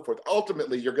 and so forth.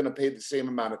 Ultimately, you're going to pay the same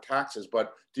amount of taxes,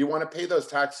 but do you want to pay those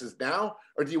taxes now,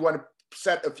 or do you want to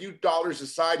set a few dollars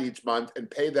aside each month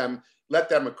and pay them, let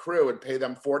them accrue and pay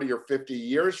them 40 or 50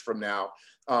 years from now?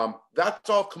 That's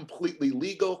all completely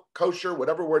legal, kosher,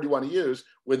 whatever word you want to use,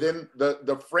 within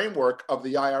the framework of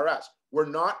the IRS. We're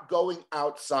not going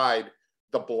outside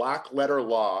the black letter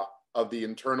law of the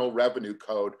Internal Revenue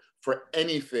Code for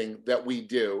anything that we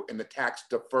do in the tax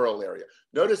deferral area.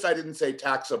 Notice I didn't say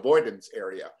tax avoidance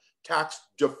area, tax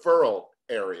deferral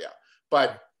area.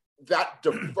 But that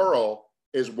deferral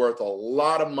is worth a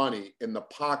lot of money in the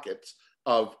pockets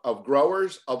of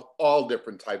growers of all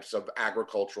different types of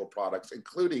agricultural products,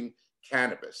 including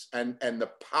cannabis, and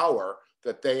the power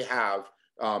that they have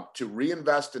to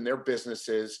reinvest in their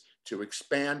businesses, to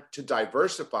expand, to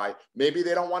diversify. Maybe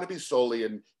they don't want to be solely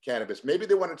in cannabis. Maybe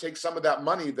they want to take some of that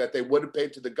money that they would have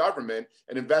paid to the government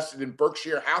and invest it in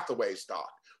Berkshire Hathaway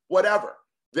stock. Whatever,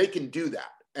 they can do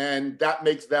that, and that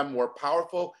makes them more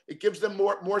powerful. It gives them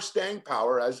more staying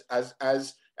power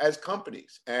as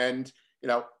companies, and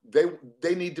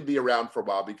they need to be around for a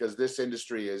while, because this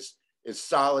industry is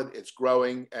solid, it's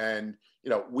growing, and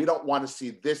we don't want to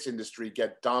see this industry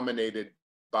get dominated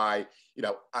by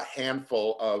a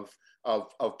handful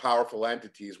of powerful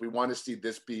entities. We want to see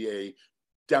this be a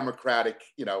democratic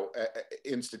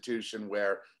institution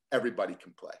where everybody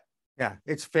can play. Yeah,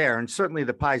 it's fair, and certainly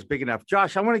the pie is big enough.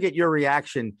 Josh, I want to get your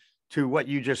reaction to what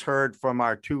you just heard from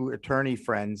our two attorney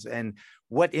friends, and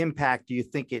what impact do you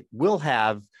think it will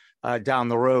have down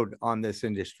the road on this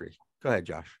industry? Go ahead,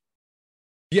 Josh.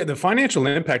 Yeah, the financial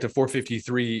impact of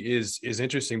 453 is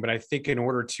interesting, but I think in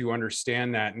order to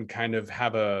understand that and kind of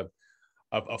have a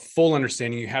full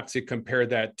understanding, you have to compare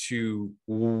that to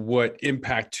what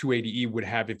impact 280E would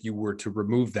have if you were to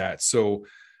remove that. So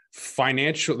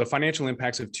the financial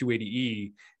impacts of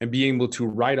 280E and being able to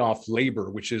write off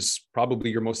labor, which is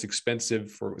probably your most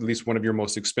expensive, or at least one of your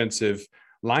most expensive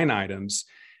line items,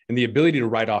 And the ability to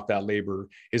write off that labor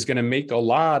is going to make a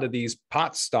lot of these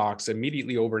pot stocks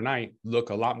immediately overnight look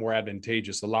a lot more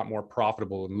advantageous, a lot more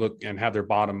profitable, and have their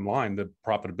bottom line, the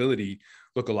profitability,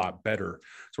 look a lot better.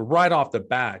 So right off the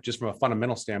bat, just from a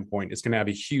fundamental standpoint, it's going to have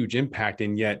a huge impact.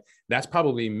 And yet that's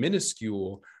probably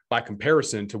minuscule by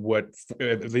comparison to what,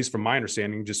 at least from my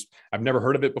understanding, just I've never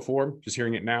heard of it before, just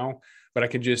hearing it now, but I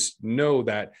can just know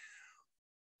that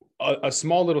a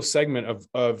small little segment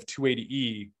of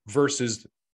 280E versus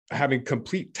having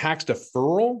complete tax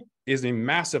deferral is a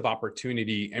massive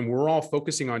opportunity. And we're all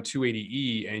focusing on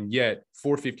 280E, and yet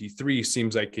 453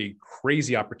 seems like a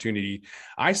crazy opportunity.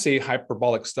 I say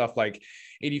hyperbolic stuff like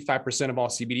 85% of all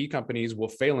CBD companies will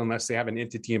fail unless they have an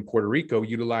entity in Puerto Rico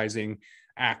utilizing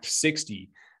Act 60,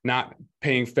 not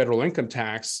paying federal income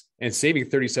tax and saving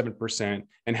 37%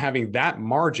 and having that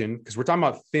margin, because we're talking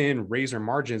about thin razor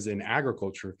margins in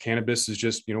agriculture. Cannabis is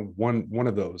just, one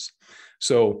of those.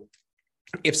 So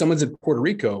if someone's in Puerto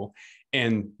Rico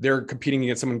and they're competing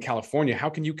against someone in California, how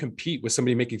can you compete with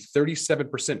somebody making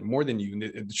 37% more than you?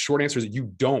 And the short answer is that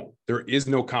you don't. There is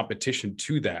no competition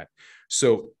to that.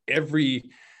 So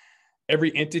every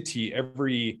entity,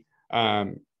 every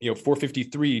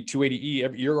 453,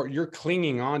 280E, you're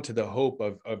clinging on to the hope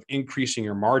of increasing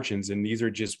your margins. And these are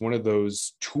just one of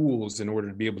those tools in order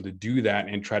to be able to do that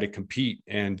and try to compete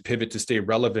and pivot to stay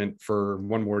relevant for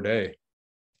one more day.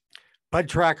 Bud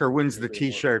Tracker wins the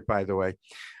t-shirt, by the way.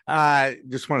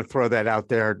 Just want to throw that out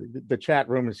there. The chat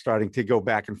room is starting to go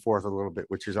back and forth a little bit,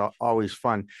 which is always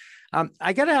fun.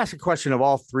 I got to ask a question of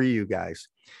all three of you guys.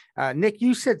 Nick,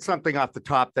 you said something off the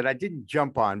top that I didn't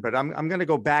jump on, but I'm going to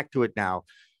go back to it now.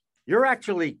 You're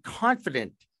actually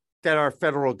confident that our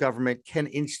federal government can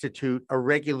institute a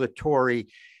regulatory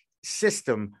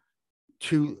system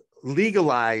to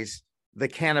legalize the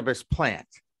cannabis plant.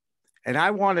 And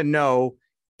I want to know,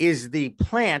 is the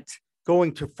plant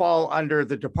going to fall under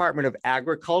the Department of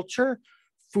Agriculture,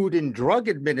 Food and Drug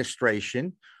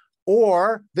Administration,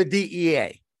 or the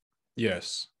DEA?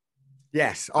 Yes.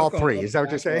 Yes, all three. Is that what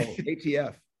you're saying?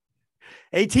 ATF.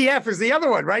 ATF is the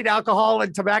other one, right? Alcohol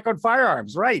and tobacco and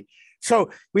firearms, right? So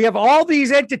we have all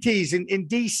these entities in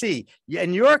DC,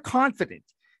 and you're confident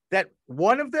that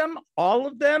one of them, all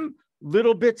of them,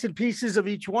 little bits and pieces of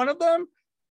each one of them.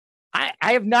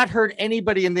 I have not heard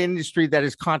anybody in the industry that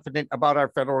is confident about our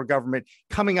federal government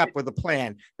coming up with a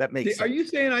plan that makes sense. Are you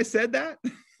saying I said that?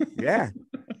 Yeah,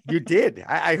 you did.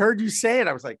 I heard you say it.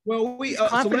 I was like, well,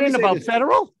 confident about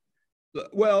federal?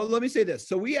 Well, let me say this.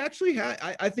 So we actually had,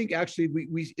 I think actually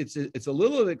it's a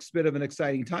little bit of an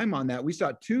exciting time on that. We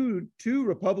saw two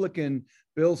Republican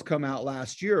bills come out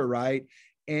last year, right?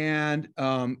 And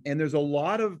there's a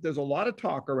lot of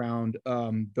talk around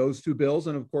those two bills,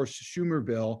 and of course Schumer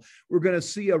bill. We're going to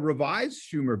see a revised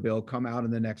Schumer bill come out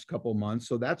in the next couple of months,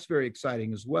 so that's very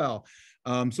exciting as well.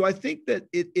 So I think that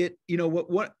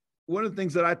one of the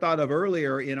things that I thought of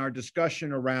earlier in our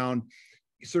discussion around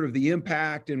sort of the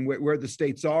impact and where the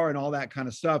states are and all that kind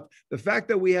of stuff. The fact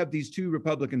that we have these two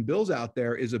Republican bills out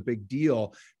there is a big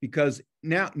deal, because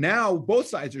now both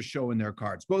sides are showing their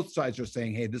cards. Both sides are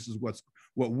saying, hey, this is what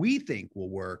we think will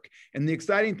work. And the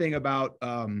exciting thing about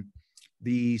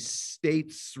the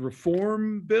states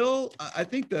reform bill, I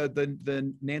think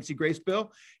the Nancy Grace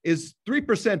bill is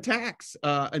 3% tax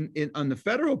on the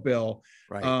federal bill.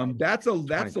 Right. That's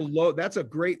a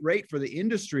great rate for the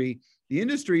industry. The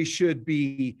industry should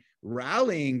be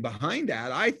rallying behind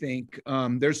that. I think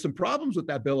there's some problems with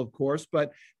that bill, of course,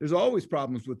 but there's always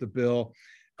problems with the bill.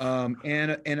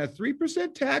 And a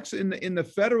 3% tax in the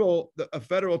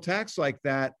federal tax like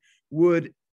that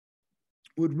would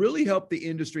really help the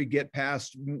industry get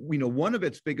past, one of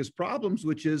its biggest problems,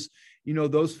 which is,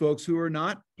 those folks who are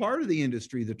not part of the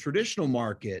industry, the traditional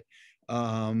market.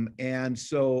 And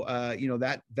so,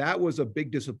 that was a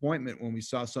big disappointment when we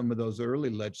saw some of those early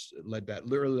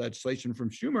legislation from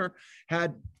Schumer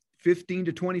had 15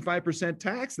 to 25%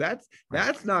 tax.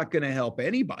 That's not going to help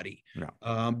anybody.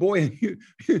 No. Boy,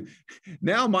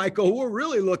 now, Michael, we're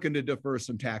really looking to defer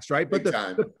some tax, right? But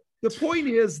the point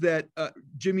is that,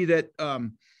 Jimmy, that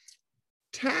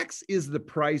tax is the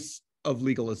price of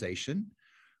legalization,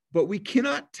 but we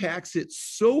cannot tax it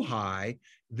so high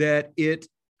that it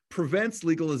prevents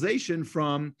legalization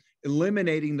from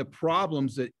eliminating the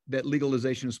problems that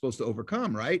legalization is supposed to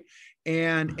overcome, right? But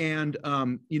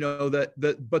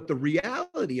the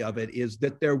reality of it is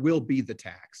that there will be the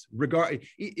tax.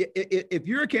 If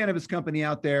you're a cannabis company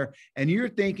out there and you're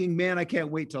thinking, man, I can't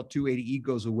wait till 280E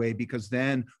goes away because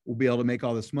then we'll be able to make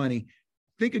all this money.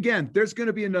 Think again, there's going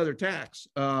to be another tax.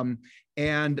 And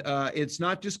and it's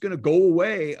not just going to go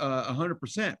away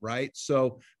 100%, right?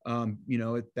 So,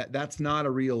 that's not a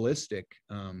realistic,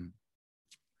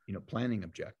 planning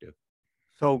objective.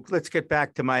 So let's get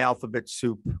back to my alphabet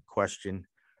soup question.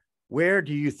 Where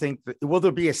do you think will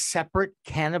there be a separate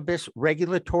cannabis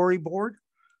regulatory board?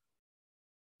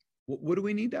 What do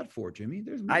we need that for, Jimmy?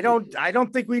 I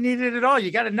don't think we need it at all. You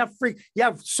got enough you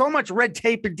have so much red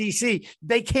tape in DC.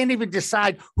 They can't even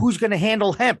decide who's going to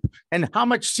handle hemp and how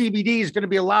much CBD is going to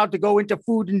be allowed to go into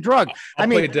food and drug. I'll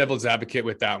play devil's advocate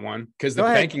with that one, because the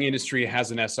banking industry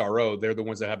has an SRO. They're the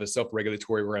ones that have a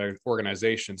self-regulatory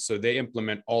organization. So they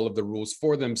implement all of the rules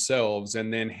for themselves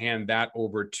and then hand that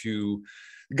over to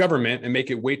the government and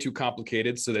make it way too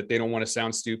complicated so that they don't want to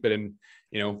sound stupid and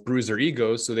bruise their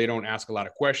egos, so they don't ask a lot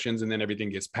of questions and then everything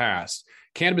gets passed.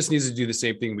 Cannabis needs to do the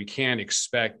same thing. We can't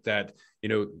expect that,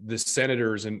 the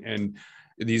senators and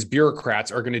these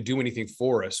bureaucrats are going to do anything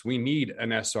for us. We need an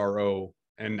SRO.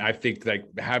 And I think like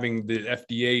having the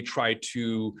FDA try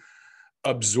to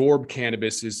absorb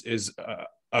cannabis is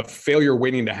a failure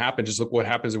waiting to happen. Just look what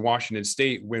happens in Washington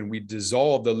State when we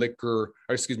dissolve the liquor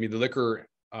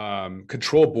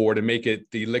control board and make it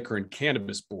the liquor and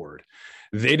cannabis board.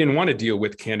 They didn't want to deal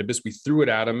with cannabis. We threw it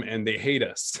at them and they hate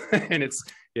us. And it's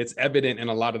evident in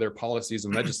a lot of their policies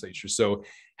and legislature. So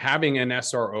having an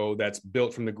SRO that's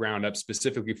built from the ground up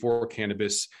specifically for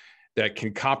cannabis that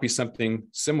can copy something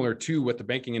similar to what the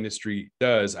banking industry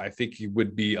does, I think it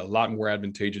would be a lot more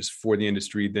advantageous for the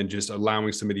industry than just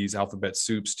allowing some of these alphabet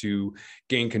soups to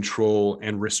gain control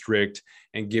and restrict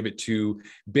and give it to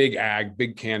big ag,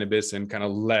 big cannabis, and kind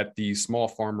of let these small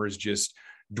farmers just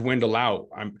dwindle out.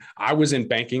 I was in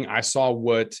banking. I saw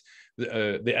what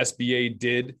the SBA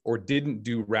did or didn't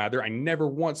do, rather. I never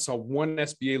once saw one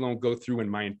SBA loan go through in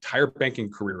my entire banking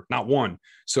career, not one.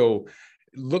 So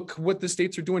look what the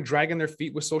states are doing, dragging their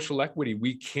feet with social equity.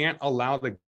 We can't allow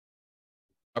the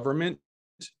government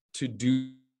to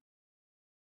do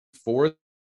for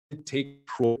take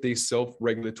control of a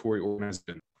self-regulatory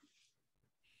organization.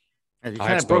 And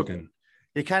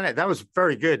that was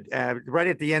very good. Right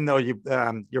at the end, though, your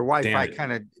Wi-Fi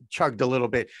kind of chugged a little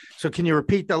bit. So can you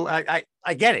repeat I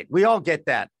get it. We all get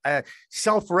that.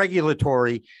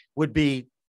 Self-regulatory would be,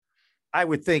 I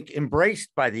would think, embraced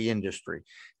by the industry.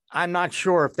 I'm not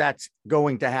sure if that's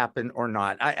going to happen or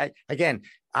not. I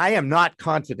am not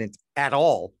confident at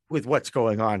all with what's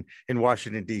going on in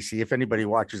Washington, D.C. If anybody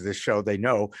watches this show, they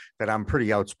know that I'm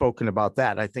pretty outspoken about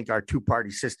that. I think our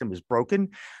two-party system is broken.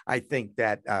 I think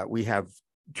that we have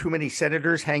too many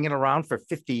senators hanging around for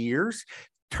 50 years.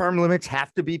 Term limits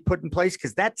have to be put in place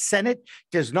because that Senate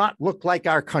does not look like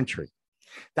our country.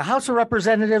 The House of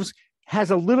Representatives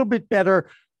has a little bit better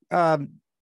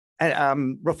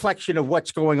reflection of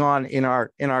what's going on in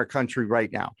our country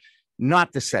right now,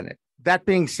 not the Senate. That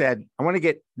being said, I want to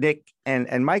get Nick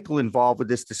and Michael involved with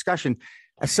this discussion.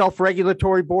 A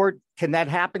self-regulatory board, can that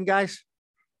happen, guys?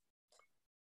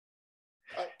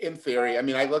 In theory, I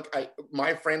mean,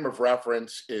 my frame of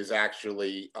reference is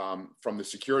actually from the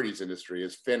securities industry,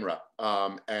 is FINRA.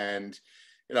 And,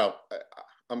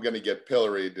 I'm going to get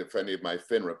pilloried if any of my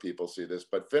FINRA people see this,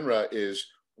 but FINRA is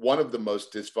one of the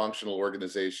most dysfunctional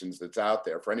organizations that's out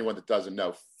there. For anyone that doesn't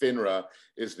know, FINRA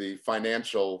is the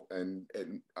financial and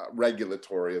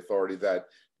regulatory authority that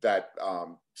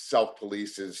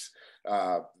self-polices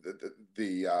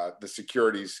the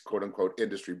securities, quote unquote,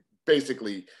 industry.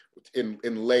 Basically, in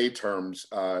lay terms,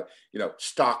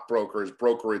 stockbrokers,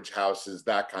 brokerage houses,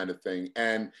 that kind of thing.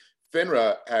 And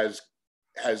FINRA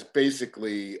has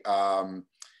basically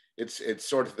it's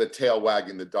sort of the tail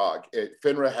wagging the dog.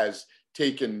 FINRA has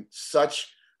taken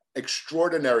such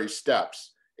extraordinary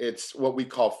steps. It's what we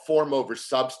call form over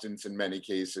substance in many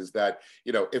cases, that,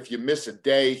 if you miss a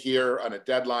day here on a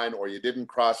deadline, or you didn't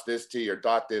cross this T or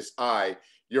dot this I,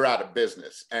 you're out of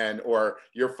business, or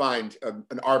you're fined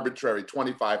an arbitrary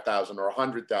 $25,000 or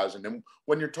 $100,000. And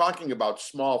when you're talking about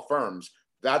small firms,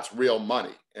 that's real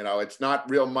money. It's not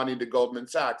real money to Goldman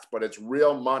Sachs, but it's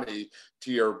real money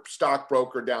to your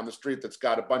stockbroker down the street that's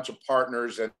got a bunch of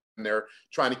partners and they're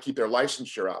trying to keep their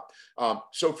licensure up.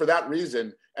 So for that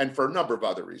reason, and for a number of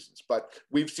other reasons, but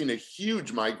we've seen a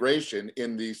huge migration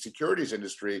in the securities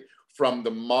industry from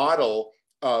the model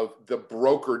of the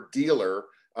broker dealer,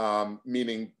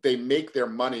 meaning they make their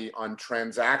money on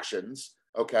transactions,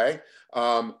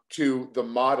 to the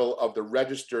model of the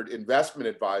registered investment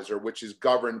advisor, which is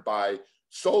governed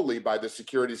solely by the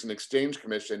Securities and Exchange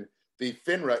Commission. The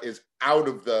FINRA is out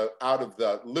of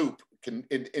the loop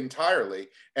entirely,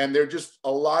 and there are just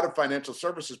a lot of financial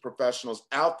services professionals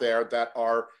out there that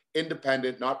are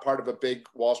independent, not part of a big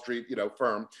Wall Street,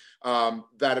 firm,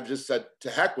 that have just said, to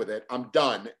heck with it, I'm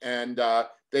done. And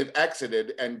they've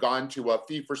exited and gone to a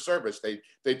fee for service.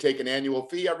 They take an annual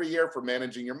fee every year for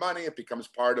managing your money. It becomes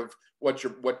part of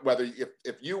whether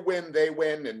if you win, they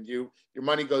win, and your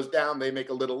money goes down, they make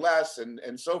a little less,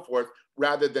 and so forth,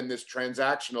 rather than this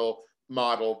transactional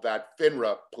model that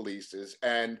FINRA polices.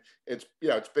 And it's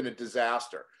been a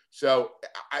disaster. So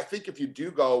I think if you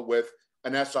do go with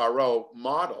an SRO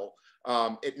model,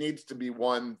 it needs to be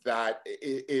one that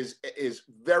is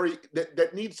very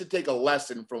that needs to take a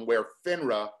lesson from where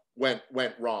FINRA went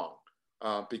wrong,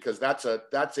 because that's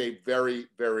a very,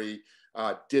 very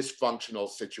dysfunctional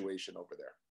situation over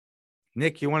there.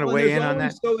 Nick, you want to weigh in on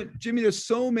that? So, Jimmy, there's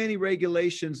so many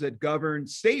regulations that govern,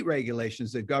 state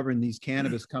regulations that govern these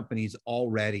cannabis companies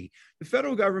already. The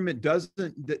federal government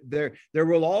doesn't, there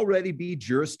will already be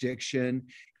jurisdiction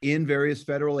in various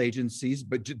federal agencies,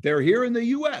 but they're here in the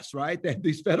US, right?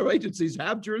 These federal agencies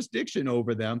have jurisdiction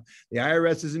over them. The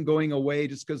IRS isn't going away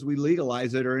just because we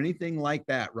legalize it or anything like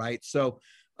that, right? So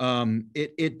to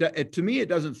me, it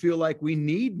doesn't feel like we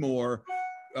need more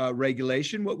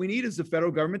regulation. What we need is the federal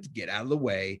government to get out of the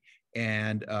way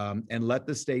and let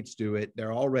the states do it.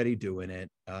 They're already doing it,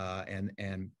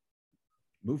 and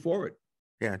move forward.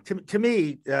 Yeah, to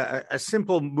me, a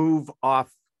simple move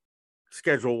off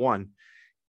Schedule 1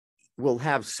 will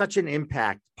have such an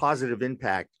impact, positive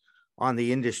impact on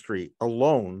the industry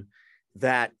alone,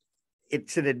 that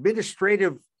it's an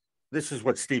administrative. This is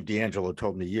what Steve D'Angelo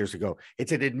told me years ago.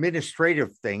 It's an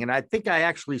administrative thing, and I think I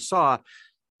actually saw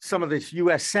some of the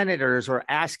U.S. senators are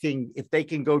asking if they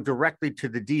can go directly to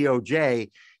the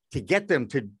DOJ to get them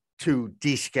to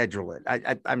deschedule it.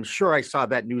 I'm sure I saw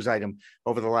that news item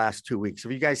over the last 2 weeks.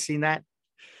 Have you guys seen that?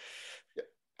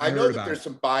 I know that there's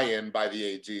some buy-in by the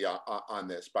AG on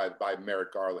this, by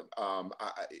Merrick Garland.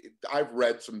 I've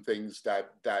read some things that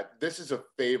this is a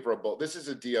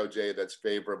DOJ that's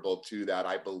favorable to that,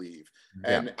 I believe.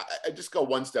 Yeah. And I just go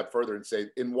one step further and say,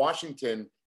 in Washington,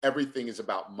 everything is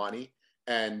about money.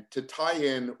 And to tie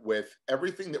in with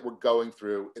everything that we're going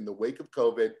through in the wake of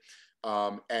COVID,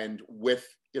 and with,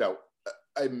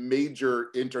 a major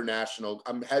international,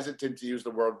 I'm hesitant to use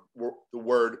the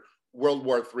word World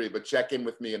War III, but check in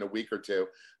with me in a week or two.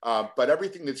 But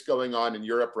everything that's going on in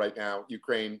Europe right now,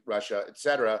 Ukraine, Russia, et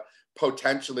cetera,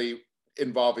 potentially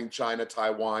involving China,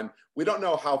 Taiwan, we don't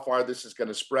know how far this is going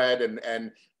to spread.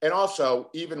 And also,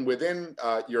 even within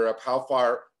Europe,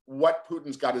 what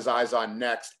Putin's got his eyes on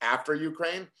next after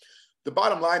Ukraine. The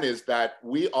bottom line is that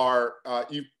we are,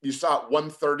 you saw at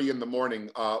 1:30 in the morning,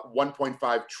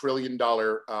 $1.5 trillion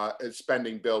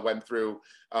spending bill went through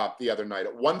the other night.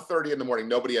 At 1:30 in the morning,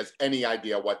 nobody has any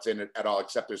idea what's in it at all,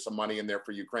 except there's some money in there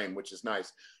for Ukraine, which is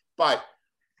nice. But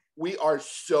we are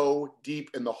so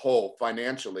deep in the hole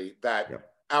financially that,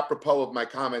 apropos of my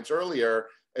comments earlier,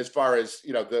 as far as,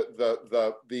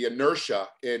 the inertia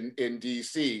in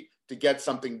DC, to get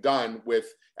something done with,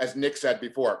 as Nick said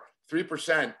before,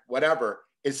 3%, whatever,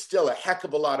 is still a heck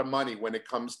of a lot of money when it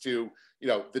comes to,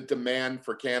 the demand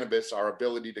for cannabis, our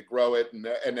ability to grow it,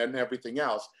 and everything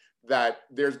else. That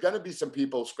there's going to be some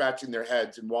people scratching their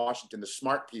heads in Washington, the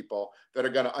smart people, that are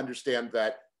going to understand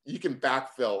that you can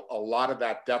backfill a lot of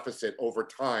that deficit over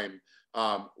time,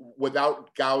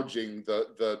 without gouging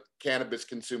the cannabis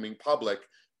consuming public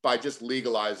by just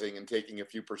legalizing and taking a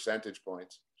few percentage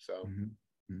points. So. Mm-hmm.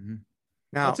 Mm-hmm.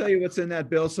 Now I'll tell you what's in that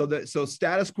bill. So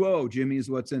status quo, Jimmy, is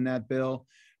what's in that bill.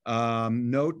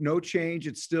 No change.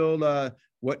 It's still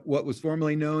what was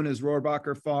formerly known as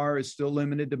Rohrabacher-Farr is still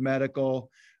limited to medical.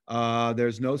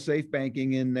 There's no safe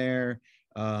banking in there.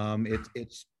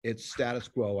 It's status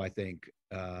quo, I think.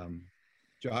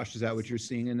 Josh, is that what you're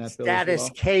seeing in that bill? Status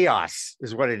chaos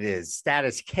is what it is.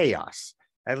 Status chaos.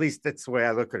 At least that's the way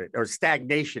I look at it, or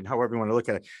stagnation, however you want to look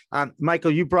at it.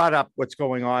 Michael, you brought up what's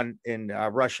going on in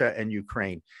Russia and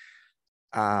Ukraine.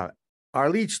 Our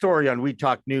lead story on We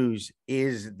Talk News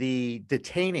is the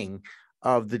detaining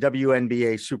of the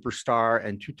WNBA superstar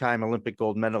and two-time Olympic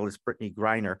gold medalist Brittany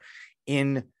Griner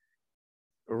in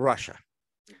Russia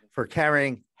for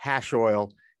carrying hash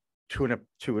oil to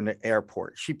an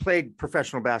airport. She played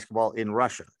professional basketball in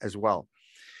Russia as well.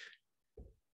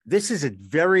 This is a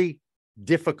very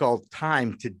difficult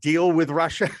time to deal with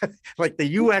Russia. Like, the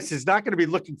U.S. is not going to be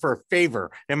looking for a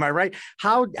favor. Am I right?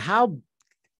 How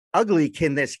ugly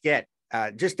can this get?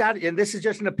 And this is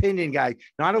just an opinion, guy,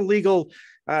 not legal,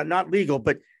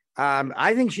 but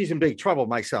I think she's in big trouble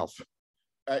myself.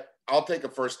 I'll take a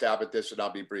first stab at this, and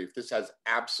I'll be brief. This has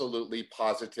absolutely,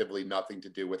 positively nothing to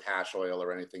do with hash oil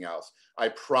or anything else. I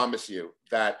promise you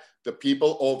that the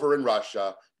people over in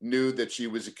Russia knew that she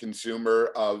was a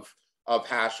consumer of of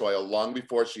hash oil long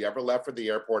before she ever left for the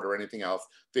airport or anything else.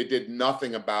 They did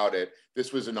nothing about it.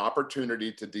 This was an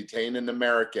opportunity to detain an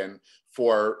American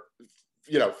for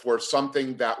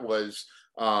something that was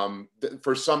on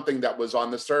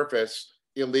the surface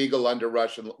illegal under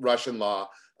Russian law,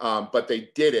 but they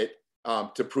did it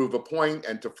to prove a point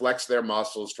and to flex their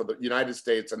muscles for the United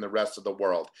States and the rest of the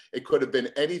world. It could have been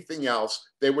anything else.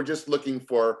 They were just looking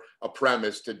for a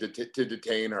premise to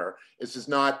detain her. This is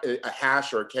not a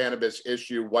hash or a cannabis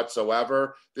issue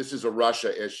whatsoever. This is a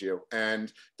Russia issue.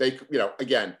 And they,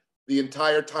 again, the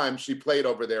entire time she played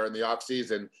over there in the off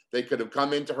season, they could have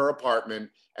come into her apartment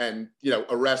and,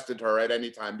 arrested her at any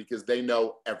time because they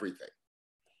know everything.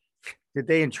 Did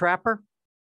they entrap her?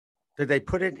 Did they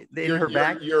put it in her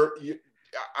bag?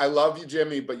 I love you,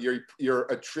 Jimmy, but you're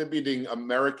attributing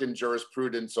American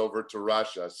jurisprudence over to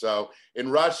Russia. So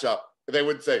in Russia, they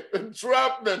would say,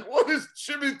 entrapment. What is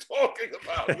Jimmy talking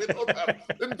about? We don't have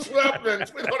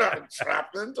entrapment. We don't have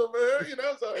entrapment over here,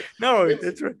 So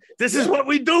this is what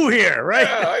we do here, right?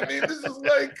 Yeah, I mean, this is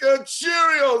like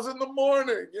Cheerios in the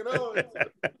morning,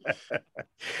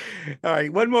 All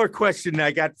right, one more question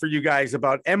I got for you guys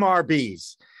about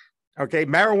MRBs. Okay,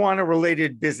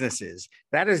 marijuana-related businesses.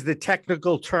 That is the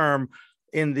technical term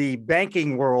in the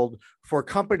banking world for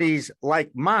companies like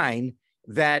mine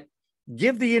that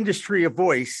give the industry a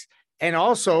voice and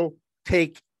also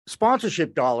take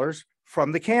sponsorship dollars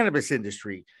from the cannabis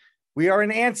industry. We are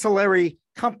an ancillary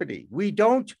company. We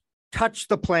don't touch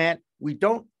the plant. We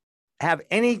don't have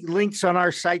any links on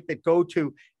our site that go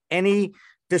to any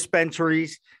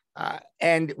dispensaries.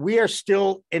 And we are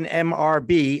still an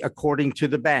MRB according to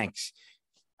the banks.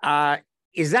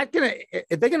 Is that are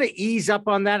they going to ease up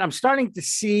on that? I'm starting to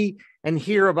see and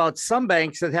hear about some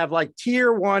banks that have like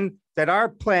tier 1 that are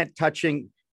plant touching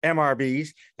MRBs,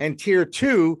 and tier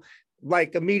 2,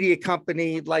 like a media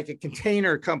company, like a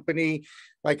container company,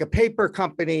 like a paper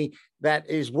company that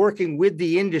is working with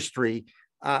the industry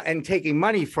and taking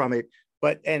money from it.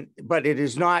 But it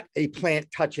is not a plant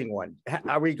touching one.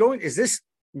 Is this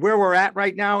where we're at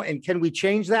right now? And can we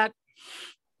change that?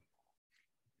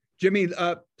 Jimmy,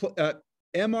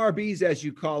 MRBs, as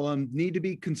you call them, need to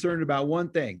be concerned about one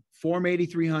thing: Form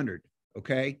 8300.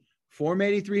 Okay, Form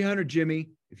 8300, Jimmy.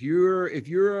 If you're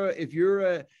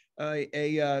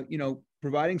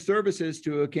providing services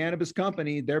to a cannabis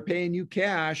company, they're paying you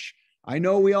cash. I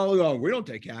know we all go, we don't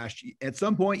take cash. At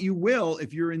some point, you will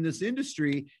if you're in this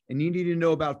industry, and you need to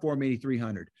know about Form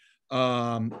 8300.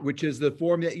 Which is the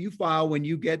form that you file when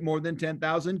you get more than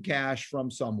 10,000 cash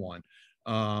from someone.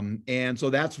 And so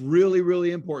that's really,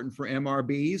 really important for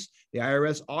MRBs. The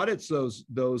IRS audits those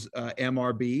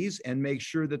MRBs and makes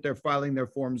sure that they're filing their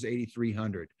forms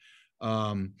 8300.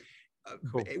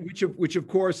 Cool. Which of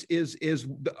course is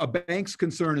a bank's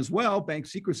concern as well. Bank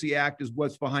Secrecy Act is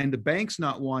what's behind the banks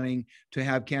not wanting to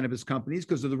have cannabis companies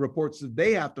because of the reports that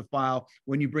they have to file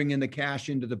when you bring in the cash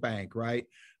into the bank, right?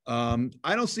 I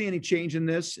don't see any change in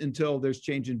this until there's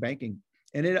change in banking.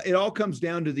 And it all comes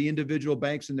down to the individual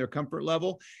banks and their comfort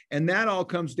level. And that all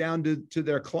comes down to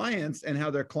their clients and how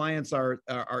their clients are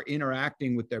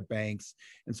interacting with their banks.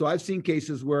 And so I've seen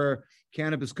cases where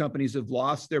cannabis companies have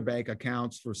lost their bank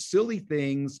accounts for silly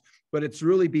things, but it's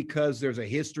really because there's a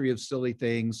history of silly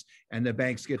things. And the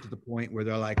banks get to the point where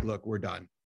they're like, look, we're done.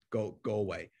 Go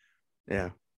away. Yeah.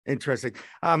 Interesting.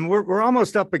 We're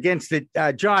almost up against it.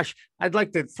 Josh, I'd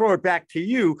like to throw it back to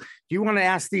you. Do you want to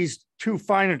ask these two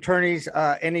fine attorneys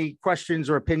any questions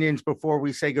or opinions before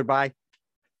we say goodbye?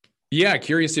 Yeah,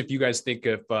 curious if you guys think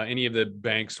if any of the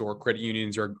banks or credit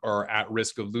unions are at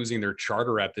risk of losing their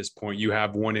charter at this point. You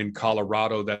have one in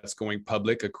Colorado that's going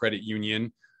public, a credit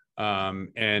union,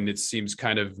 and it seems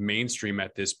kind of mainstream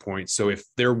at this point. So if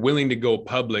they're willing to go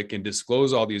public and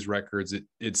disclose all these records,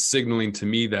 it's signaling to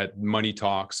me that money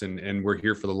talks and we're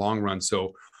here for the long run.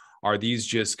 So are these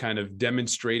just kind of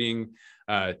demonstrating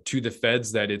to the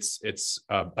feds that it's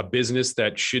a business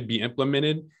that should be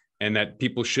implemented and that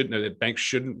that banks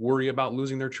shouldn't worry about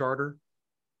losing their charter?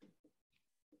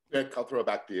 Nick, I'll throw it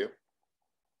back to you.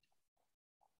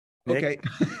 Okay.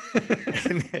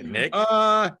 Nick?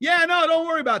 Yeah, no, don't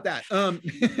worry about that.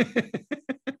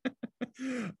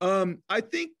 I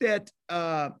think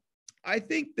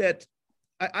that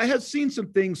I have seen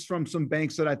some things from some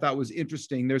banks that I thought was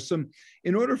interesting.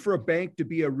 In order for a bank to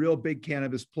be a real big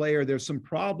cannabis player, there's some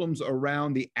problems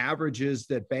around the averages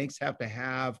that banks have to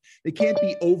have. They can't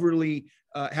be overly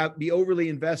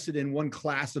invested in one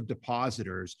class of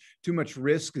depositors. Too much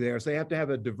risk there. So they have to have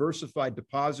a diversified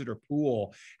depositor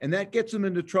pool. And that gets them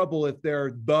into trouble if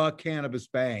they're the cannabis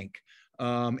bank.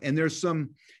 And there's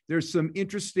some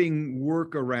interesting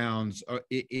workarounds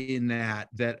in that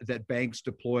banks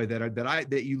deploy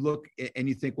that you look and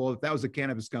you think, well, if that was a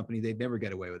cannabis company, they'd never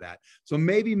get away with that. So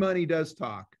maybe money does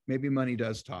talk. Maybe money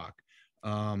does talk.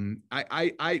 I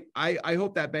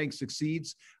hope that bank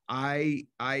succeeds. I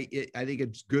think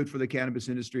it's good for the cannabis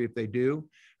industry if they do.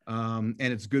 And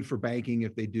it's good for banking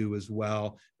if they do as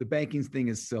well. The banking thing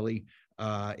is silly.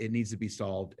 It needs to be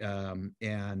solved.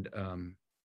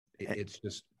 It's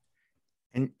just.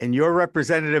 And your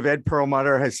representative, Ed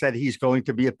Perlmutter, has said he's going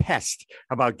to be a pest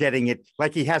about getting it,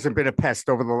 like he hasn't been a pest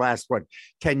over the last,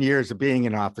 10 years of being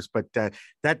in office, but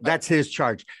that's his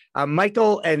charge.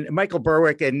 Michael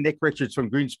Berwick and Nick Richards from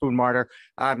Greenspoon Martyr.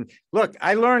 Look,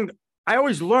 I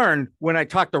always learn when I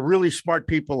talk to really smart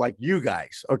people like you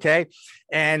guys, okay?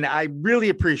 And I really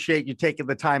appreciate you taking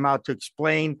the time out to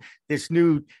explain this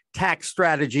new tax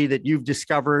strategy that you've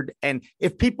discovered. And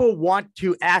if people want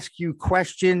to ask you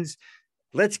questions,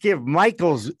 let's give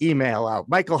Michael's email out.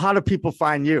 Michael, how do people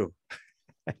find you?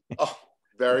 Oh,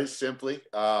 very simply.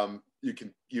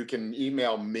 You can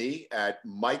email me at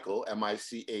Michael, Michael,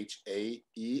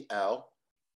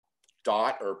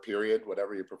 dot or period,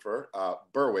 whatever you prefer,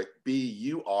 Berwick, Burwick,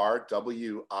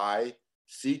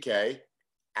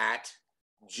 at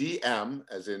GM,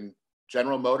 as in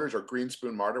General Motors or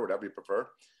Greenspoon Martyr, whatever you prefer,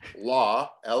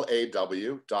 law.com.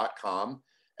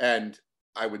 And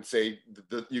I would say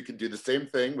you can do the same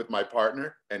thing with my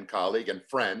partner and colleague and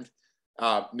friend,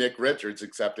 Nick Richards,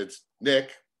 except it's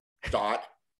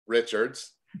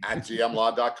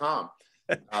nick.richards@gmlaw.com.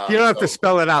 You don't have to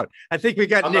spell it out. I think we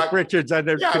got Nick Richards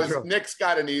under control. Nick's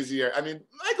got an easier. I mean,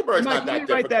 Michael Berwick's not that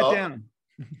write difficult. That down.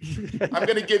 I'm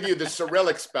going to give you the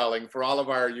Cyrillic spelling for all of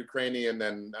our Ukrainian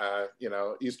and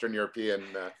Eastern European.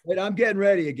 Wait, I'm getting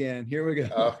ready again. Here we go.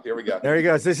 Oh, here we go. There he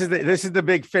goes. This is the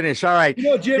big finish. All right,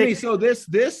 Jimmy. Nick, so this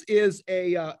is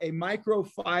a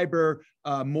microfiber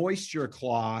moisture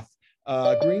cloth.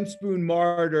 Greenspoon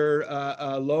Martyr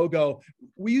logo.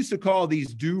 We used to call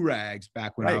these do-rags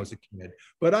back when I was a kid,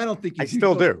 but I don't think I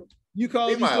still do. You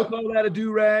still call that a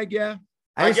do-rag? Yeah.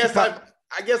 I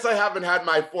guess I haven't had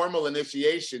my formal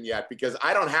initiation yet because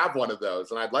I don't have one of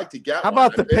those, and I'd like to get. How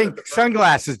about the pink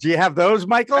sunglasses? Do you have those,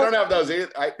 Michael? I don't have those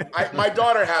either. My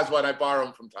daughter has one. I borrow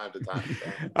them from time to time. So.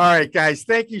 All right, guys.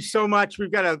 Thank you so much. We've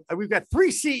got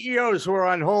 3 CEOs who are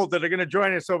on hold that are going to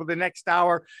join us over the next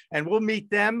hour, and we'll meet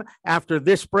them after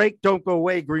this break. Don't go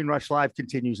away. Green Rush Live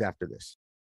continues after this.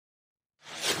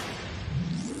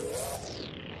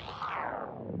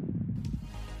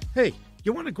 Hey,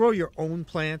 you want to grow your own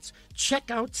plants? Check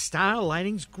out Style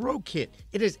Lighting's Grow Kit.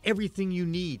 It is everything you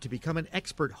need to become an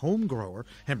expert home grower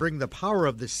and bring the power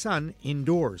of the sun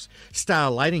indoors.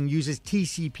 Style Lighting uses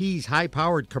TCP's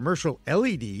high-powered commercial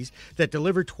LEDs that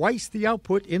deliver twice the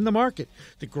output in the market.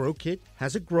 The Grow Kit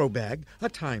has a grow bag, a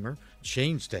timer,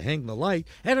 chains to hang the light,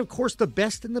 and of course the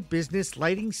best in the business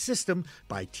lighting system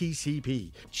by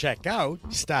TCP. Check out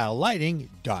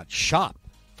stylelighting.shop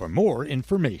for more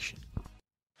information.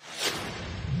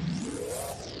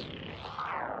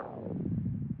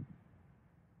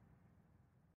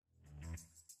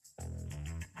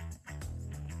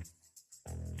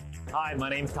 Hi, my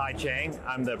name's Tai Chang.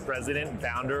 I'm the president and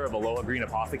founder of Aloha Green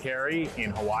Apothecary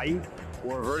in Hawaii.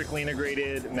 We're a vertically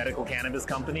integrated medical cannabis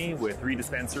company with 3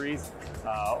 dispensaries,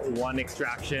 1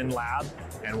 extraction lab,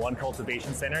 and 1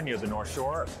 cultivation center near the North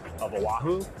Shore of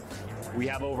Oahu. We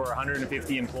have over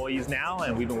 150 employees now,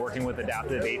 and we've been working with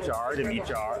Adaptive HR to meet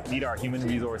our human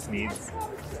resource needs.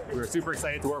 We're super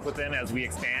excited to work with them as we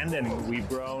expand, and we've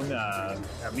grown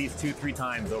at least 2-3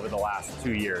 times over the last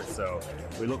 2 years. So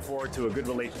we look forward to a good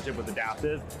relationship with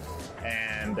Adaptive,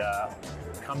 and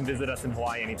come visit us in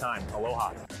Hawaii anytime.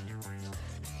 Aloha.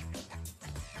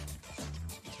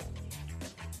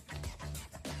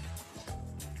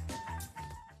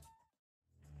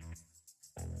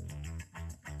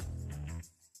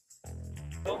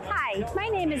 Hi, my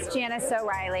name is Janice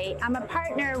O'Reilly. I'm a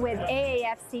partner with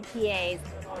AAF CPAs,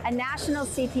 a national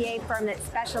CPA firm that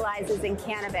specializes in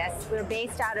cannabis. We're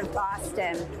based out of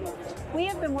Boston. We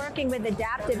have been working with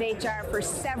Adaptive HR for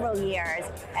several years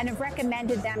and have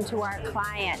recommended them to our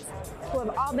clients, who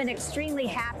have all been extremely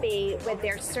happy with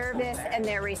their service and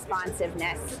their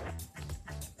responsiveness.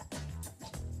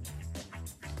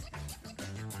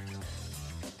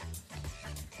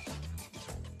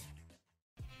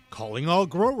 Calling All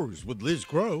Growers with Liz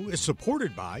Grow is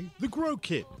supported by The Grow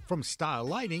Kit from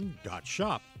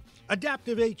stylelighting.shop.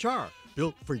 Adaptive HR,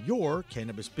 built for your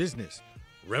cannabis business.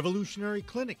 Revolutionary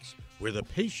Clinics, where the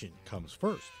patient comes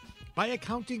first. By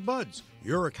Accounting Buds,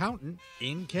 your accountant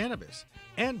in cannabis.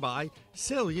 And by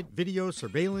Salient Video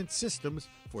Surveillance Systems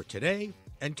for today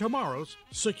and tomorrow's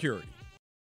security.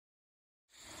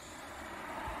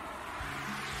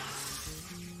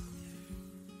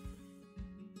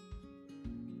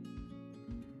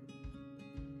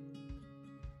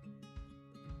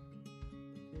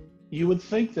 You would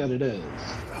think that it is.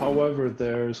 However,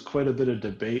 there's quite a bit of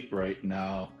debate right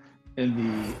now in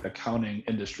the accounting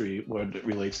industry when it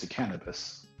relates to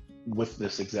cannabis with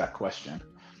this exact question.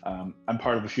 I'm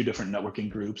part of a few different networking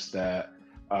groups that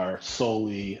are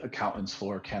solely accountants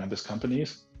for cannabis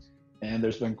companies. And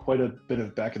there's been quite a bit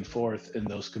of back and forth in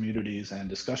those communities and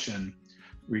discussion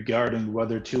regarding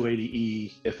whether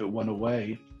 280E, if it went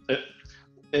away,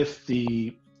 if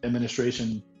the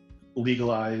administration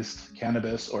legalized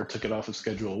cannabis or took it off of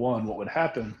Schedule 1, what would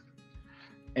happen?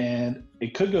 And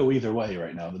it could go either way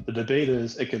right now. The debate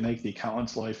is it could make the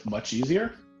accountant's life much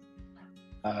easier.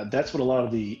 That's what a lot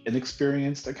of the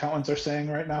inexperienced accountants are saying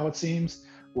right now, it seems.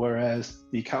 Whereas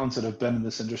the accountants that have been in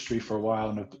this industry for a while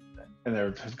and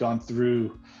have gone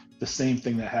through the same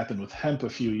thing that happened with hemp a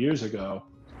few years ago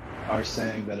are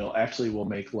saying that it actually will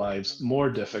make lives more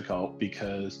difficult,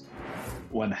 because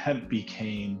when hemp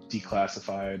became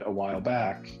declassified a while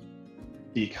back,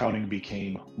 the accounting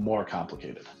became more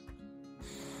complicated.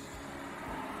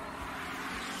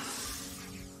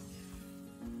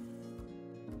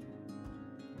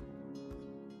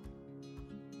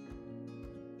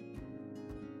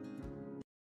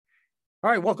 All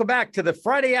right, welcome back to the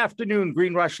Friday afternoon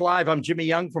Green Rush Live. I'm Jimmy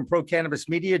Young from Pro Cannabis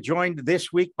Media, joined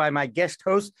this week by my guest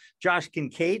host, Josh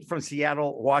Kincaid from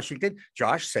Seattle, Washington.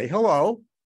 Josh, say hello.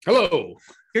 Hello.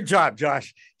 Good job,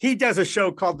 Josh. He does a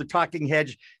show called The Talking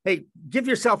Hedge. Hey, give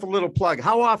yourself a little plug.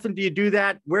 How often do you do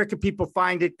that? Where can people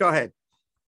find it? Go ahead.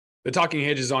 The Talking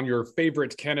Hedge is on your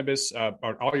favorite cannabis,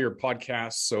 on all your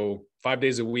podcasts. So 5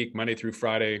 days a week, Monday through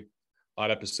Friday, odd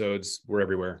episodes. We're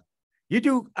everywhere. You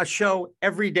do a show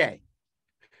every day.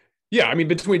 Yeah, I mean,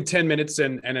 between 10 minutes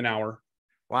and an hour.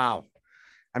 Wow.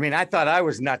 I mean, I thought I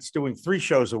was nuts doing 3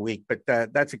 shows a week, but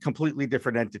that's a completely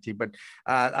different entity. But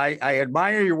I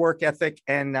admire your work ethic,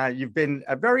 and you've been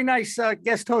a very nice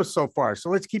guest host so far. So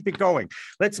let's keep it going.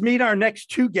 Let's meet our next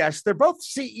 2 guests. They're both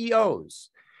CEOs.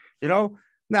 You know,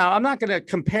 now I'm not going to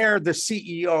compare the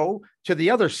CEO to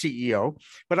the other CEO,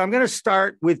 but I'm going to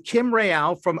start with Kim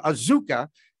Real from Azuca.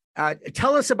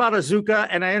 Tell us about Azuca,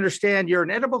 and I understand you're an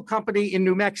edible company in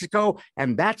New Mexico,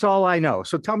 and that's all I know.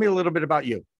 So tell me a little bit about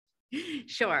you.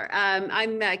 Sure.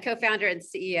 I'm a co-founder and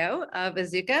CEO of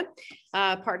Azuca,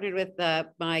 partnered with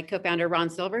my co-founder, Ron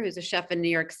Silver, who's a chef in New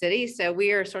York City. So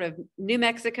we are sort of New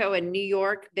Mexico and New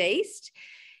York based,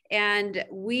 and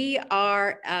we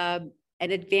are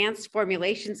an advanced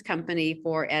formulations company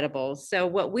for edibles. So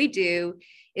what we do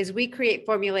is we create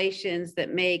formulations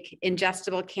that make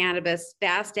ingestible cannabis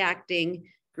fast acting,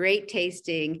 great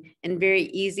tasting, and very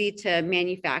easy to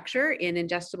manufacture in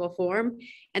ingestible form.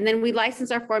 And then we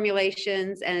license our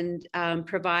formulations and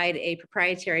provide a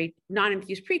proprietary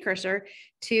non-infused precursor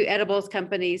to edibles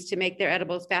companies to make their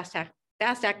edibles fast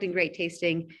acting, great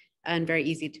tasting, and very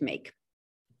easy to make.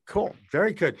 Cool.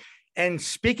 Very good. And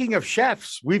speaking of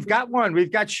chefs, we've got one.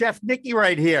 We've got Chef Nikki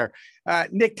right here.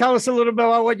 Nick, tell us a little bit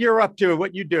about what you're up to,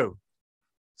 what you do.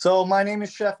 So my name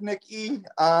is Chef Nick E.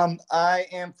 I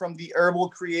am from the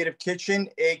Herbal Creative Kitchen,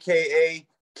 AKA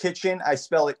Kitchen. I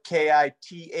spell it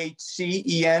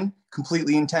K-I-T-H-C-E-N,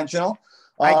 completely intentional.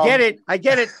 I get it.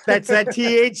 That's that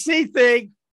THC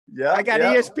thing. Yeah. I got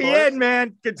ESPN,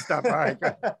 man. Good stuff. All right.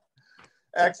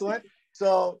 Excellent.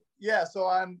 So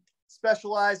I'm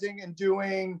specializing in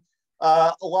doing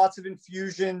lots of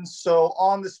infusions. So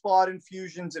on the spot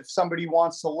infusions, if somebody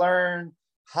wants to learn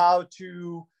how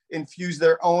to infuse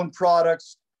their own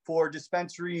products for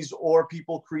dispensaries or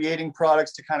people creating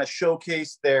products to kind of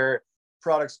showcase their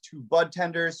products to bud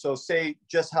tenders. So say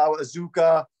just how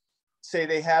Azuca, say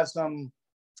they have some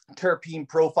terpene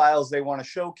profiles they want to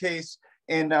showcase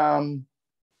and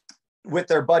with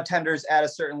their bud tenders at a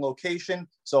certain location.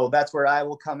 So that's where I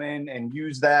will come in and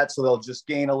use that. So they'll just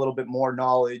gain a little bit more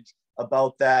knowledge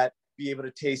about that, be able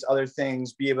to taste other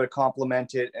things, be able to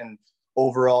complement it, and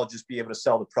overall just be able to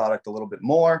sell the product a little bit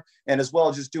more. And as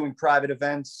well, just doing private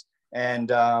events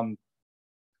and,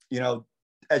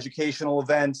 educational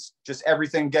events, just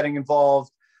everything, getting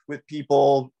involved with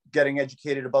people, getting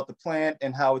educated about the plant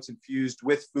and how it's infused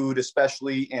with food,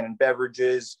 especially and in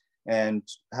beverages, and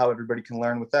how everybody can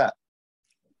learn with that.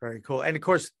 Very cool. And of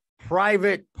course,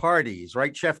 private parties,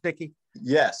 right, Chef Nikki?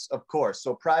 Yes, of course.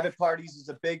 So private parties is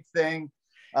a big thing,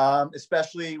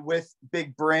 especially with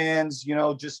big brands,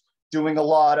 just doing a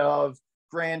lot of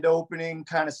grand opening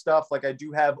kind of stuff. Like I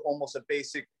do have almost a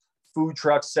basic food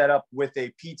truck set up with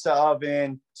a pizza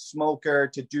oven, smoker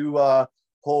to do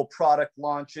whole product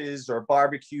launches or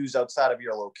barbecues outside of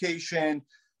your location,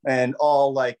 and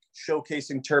all like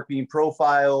showcasing terpene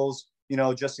profiles, you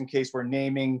know, just in case we're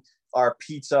naming our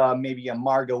pizza, maybe a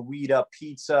margarita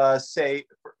pizza, say,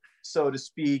 so to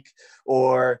speak,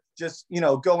 or just, you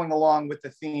know, going along with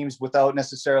the themes without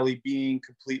necessarily being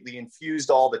completely infused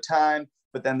all the time.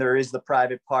 But then there is the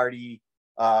private party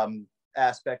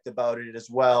aspect about it as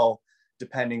well,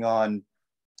 depending on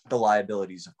the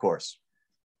liabilities, of course.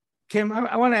 Kim,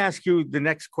 I want to ask you the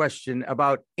next question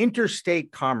about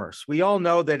interstate commerce. We all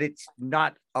know that it's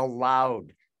not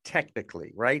allowed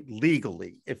technically, right?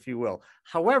 Legally, if you will.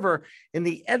 However, in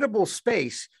the edible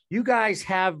space, you guys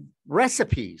have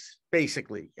recipes,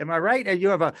 basically. Am I right? You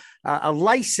have a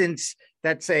license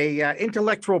that's a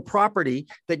intellectual property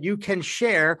that you can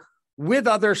share with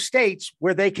other states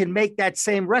where they can make that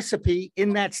same recipe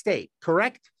in that state,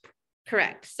 correct?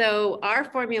 Correct. So our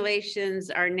formulations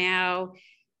are now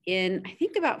in, I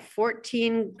think, about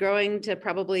 14, growing to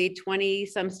probably 20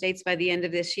 some states by the end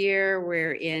of this year.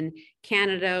 We're in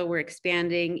Canada, we're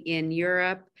expanding in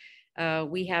Europe.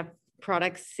 We have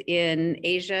products in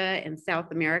Asia and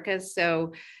South America.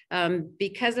 So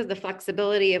because of the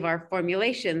flexibility of our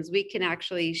formulations, we can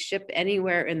actually ship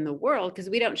anywhere in the world because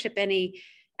we don't ship any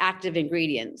active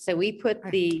ingredients. So we put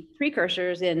the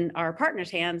precursors in our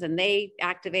partners' hands and they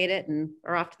activate it and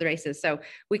are off to the races. So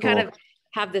we kind of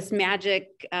have this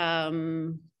magic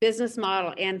business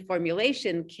model and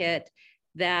formulation kit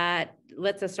that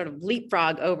lets us sort of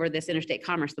leapfrog over this interstate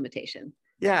commerce limitation.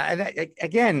 Yeah. And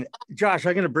again, Josh,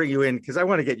 I'm going to bring you in because I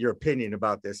want to get your opinion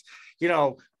about this. You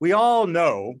know, we all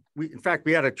know, in fact,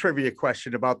 we had a trivia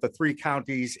question about the 3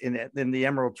 counties in the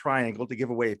Emerald Triangle to give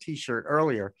away a t-shirt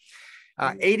earlier.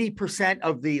 80%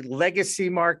 of the legacy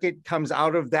market comes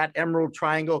out of that Emerald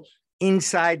Triangle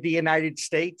inside the United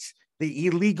States. The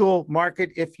illegal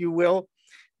market, if you will,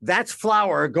 that's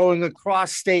flour going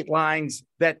across state lines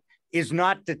that is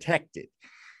not detected.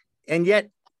 And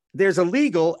yet there's a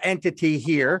legal entity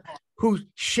here who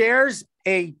shares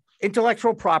a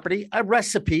intellectual property, a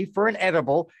recipe for an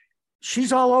edible.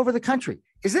 She's all over the country.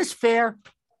 Is this fair?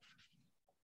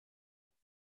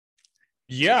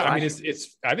 Yeah, I mean,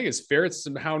 I think it's fair. It's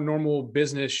how normal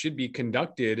business should be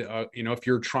conducted. You know, if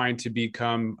you're trying to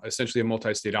become essentially a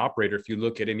multi-state operator, if you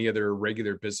look at any other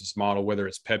regular business model, whether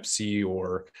it's Pepsi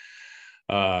or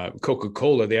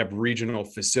Coca-Cola, they have regional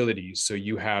facilities. So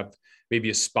you have maybe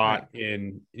a spot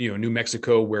in, you know, New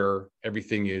Mexico where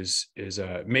everything is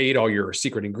made, all your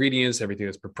secret ingredients, everything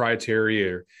that's proprietary,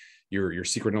 or your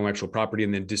secret intellectual property,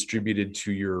 and then distributed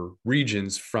to your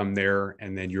regions from there.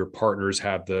 And then your partners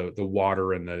have the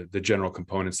water and the general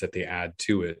components that they add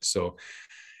to it. So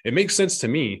it makes sense to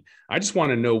me. I just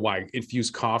want to know why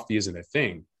infused coffee isn't a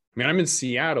thing. I mean, I'm in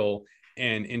Seattle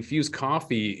and infused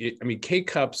coffee,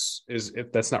 K-Cups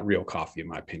that's not real coffee, in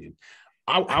my opinion.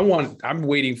 I'm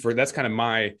waiting for, that's kind of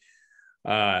my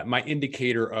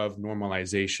indicator of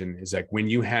normalization is like when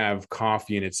you have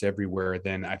coffee and it's everywhere,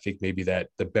 then I think maybe that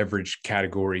the beverage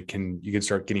category you can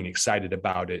start getting excited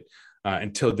about it.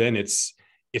 Until then it's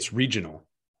regional.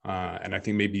 And I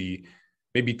think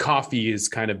maybe coffee is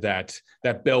kind of that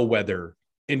bellwether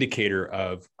indicator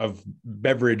of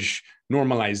beverage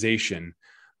normalization.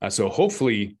 So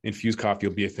hopefully infused coffee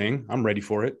will be a thing. I'm ready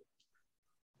for it.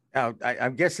 Now,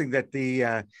 I'm guessing that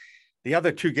the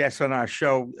other 2 guests on our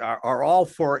show are all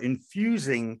for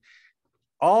infusing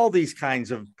all these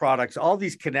kinds of products, all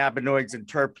these cannabinoids and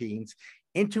terpenes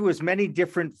into as many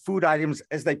different food items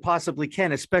as they possibly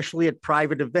can, especially at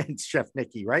private events, Chef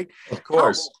Nikki, right? Of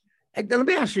course. Let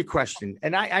me ask you a question.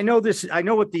 And I know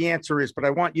what the answer is, but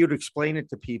I want you to explain it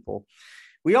to people.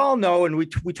 We all know, and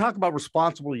we talk about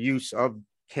responsible use of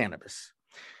cannabis.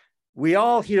 We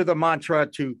all hear the mantra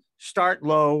to start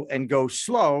low and go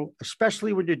slow,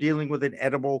 especially when you're dealing with an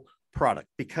edible product,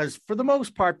 because for the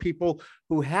most part, people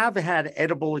who have had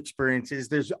edible experiences,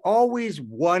 there's always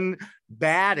one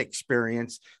bad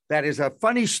experience that is a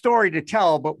funny story to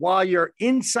tell, but while you're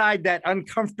inside that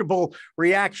uncomfortable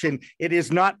reaction, it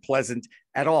is not pleasant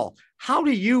at all. How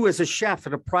do you, as a chef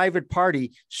at a private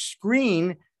party,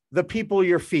 screen the people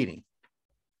you're feeding?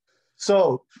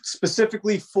 So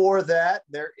specifically for that,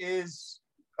 there is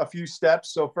a few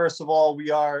steps. So first of all, we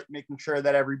are making sure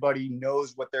that everybody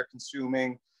knows what they're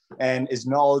consuming and is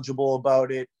knowledgeable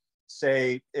about it.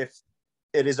 Say if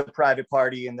it is a private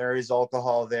party and there is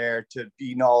alcohol there, to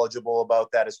be knowledgeable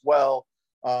about that as well.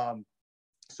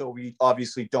 So we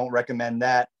obviously don't recommend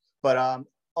that, but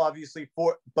obviously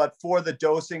for the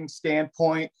dosing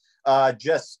standpoint,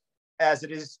 just as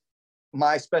it is,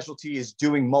 my specialty is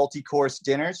doing multi-course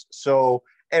dinners. So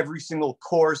every single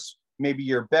course maybe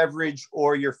your beverage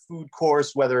or your food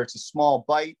course, whether it's a small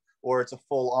bite or it's a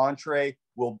full entree,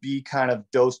 will be kind of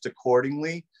dosed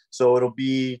accordingly. So it'll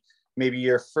be maybe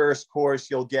your first course,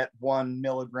 you'll get 1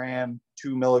 milligram,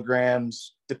 2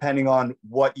 milligrams, depending on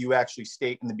what you actually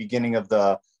state in the beginning of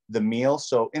the meal.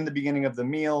 So in the beginning of the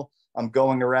meal, I'm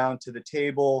going around to the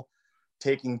table,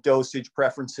 taking dosage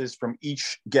preferences from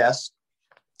each guest,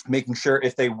 making sure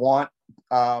if they want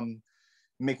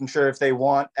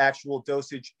actual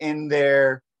dosage in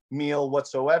their meal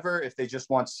whatsoever, if they just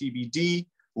want CBD,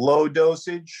 low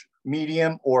dosage,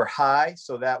 medium, or high.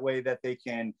 So that way that they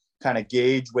can kind of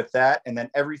gauge with that. And then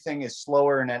everything is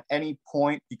slower. And at any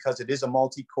point, because it is a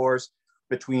multi-course,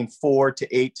 between 4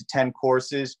 to 8 to 10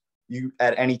 courses, you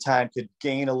at any time could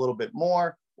gain a little bit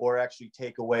more or actually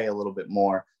take away a little bit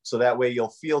more. So that way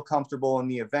you'll feel comfortable in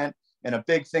the event. And a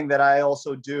big thing that I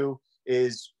also do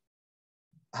is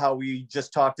how we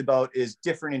just talked about is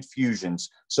different infusions.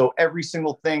 So every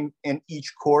single thing in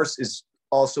each course is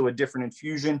also a different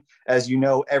infusion. As you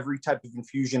know, every type of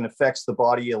infusion affects the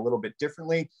body a little bit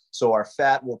differently. So our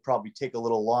fat will probably take a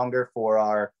little longer for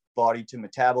our body to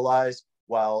metabolize,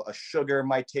 while a sugar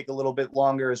might take a little bit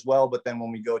longer as well. But then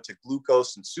when we go to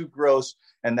glucose and sucrose,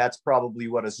 and that's probably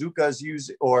what Azuka is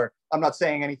using, or I'm not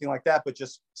saying anything like that, but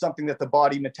just something that the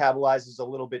body metabolizes a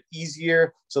little bit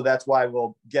easier. So that's why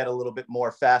we'll get a little bit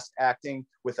more fast acting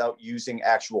without using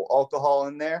actual alcohol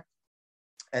in there.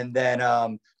 And then,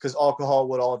 because alcohol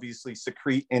would obviously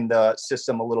secrete in the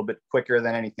system a little bit quicker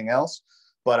than anything else.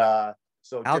 But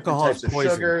so alcohol different types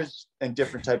of sugars and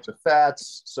different types of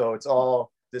fats. So it's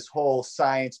all this whole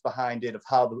science behind it of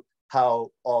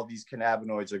how all these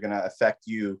cannabinoids are going to affect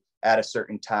you at a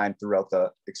certain time throughout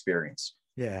the experience.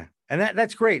 Yeah. And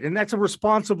that's great. And that's a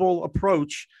responsible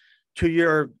approach to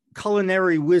your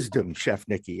culinary wisdom, Chef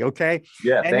Nicky. Okay.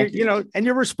 Yeah. And thank you. You know, and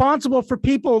you're responsible for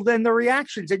people, then the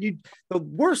reactions. And the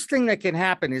worst thing that can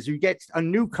happen is you get a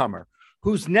newcomer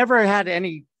who's never had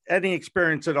any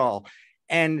experience at all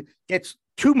and gets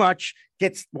too much,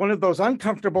 gets one of those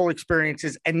uncomfortable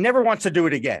experiences and never wants to do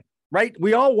it again. Right.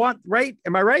 We all want, right?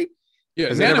 Am I right?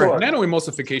 Yeah, nano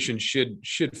emulsification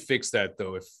should fix that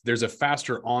though. If there's a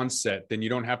faster onset, then you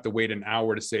don't have to wait an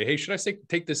hour to say, hey, should I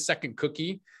take this second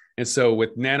cookie? And so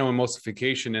with nano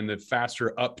emulsification and the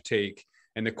faster uptake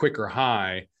and the quicker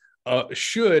high,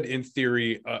 should in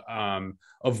theory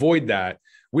avoid that,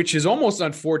 which is almost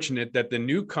unfortunate that the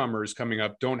newcomers coming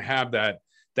up don't have that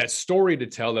story to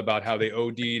tell about how they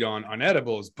OD'd on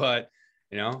edibles. But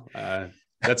you know,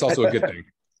 that's also a good thing.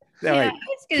 Yeah, right.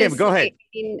 Kim, go ahead.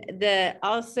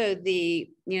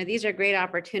 These are great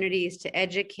opportunities to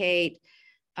educate,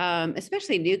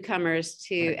 especially newcomers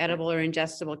to edible or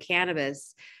ingestible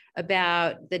cannabis,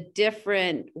 about the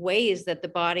different ways that the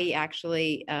body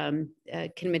actually can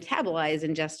metabolize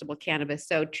ingestible cannabis.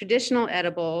 So traditional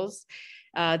edibles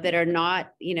that are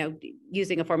not,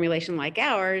 using a formulation like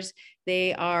ours,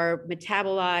 they are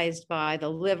metabolized by the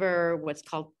liver, what's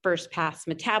called first pass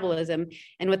metabolism.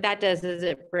 And what that does is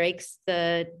it breaks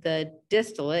the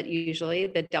distillate, usually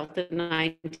the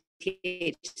delta-9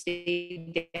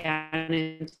 THC, down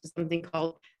into something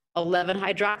called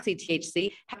 11-hydroxy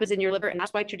THC, happens in your liver. And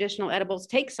that's why traditional edibles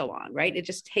take so long, right? It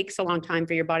just takes a long time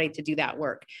for your body to do that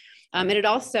work. And it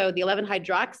also, the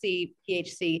 11-hydroxy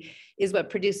THC is what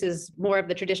produces more of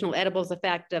the traditional edibles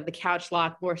effect of the couch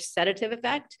lock, more sedative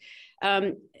effect.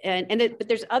 But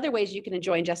there's other ways you can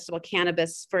enjoy ingestible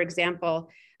cannabis. For example,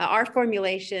 our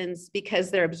formulations,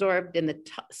 because they're absorbed in the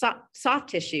soft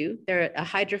tissue, they're a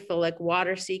hydrophilic,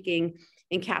 water-seeking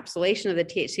encapsulation of the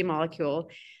THC molecule.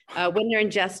 When they're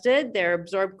ingested, they're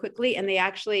absorbed quickly, and they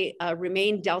actually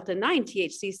remain delta-9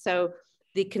 THC. So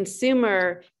the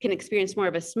consumer can experience more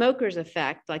of a smoker's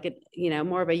effect,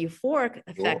 more of a euphoric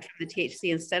effect from the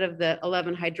THC instead of the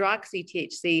 11-hydroxy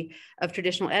THC of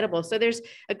traditional edibles. So there's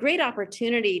a great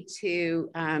opportunity to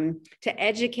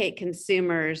educate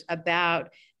consumers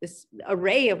about this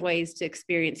array of ways to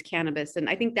experience cannabis. And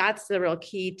I think that's the real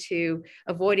key to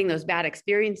avoiding those bad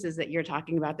experiences that you're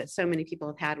talking about that so many people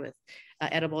have had with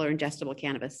edible or ingestible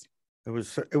cannabis.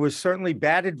 It was certainly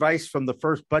bad advice from the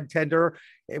first bud tender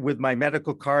with my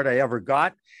medical card I ever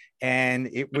got. And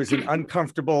it was an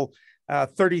uncomfortable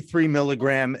 33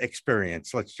 milligram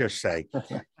experience, let's just say.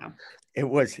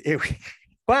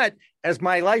 But as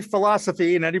my life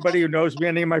philosophy, and anybody who knows me,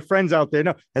 any of my friends out there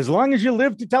know, as long as you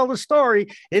live to tell the story,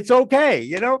 it's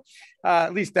okay.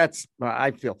 At least that's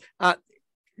I feel.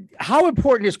 How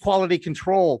important is quality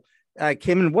control,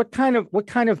 Kim? And what kind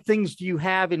of things do you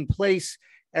have in place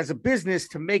as a business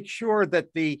to make sure that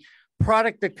the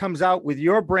product that comes out with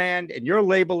your brand and your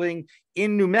labeling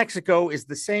in New Mexico is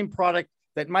the same product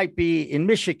that might be in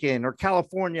Michigan or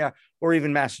California or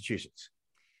even Massachusetts?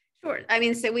 Sure. I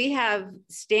mean, so we have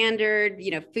standard,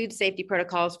 food safety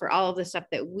protocols for all of the stuff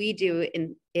that we do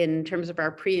in terms of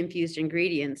our pre-infused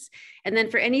ingredients. And then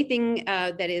for anything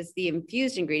that is the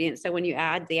infused ingredient, so when you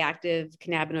add the active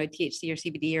cannabinoid, THC or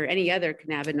CBD or any other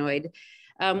cannabinoid,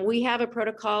 we have a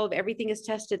protocol of everything is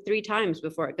tested 3 times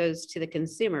before it goes to the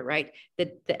consumer, right?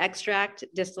 The extract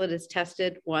distillate is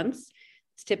tested once.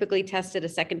 It's typically tested a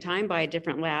second time by a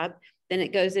different lab. Then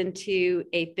it goes into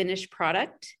a finished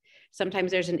product.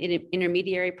 Sometimes there's an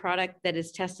intermediary product that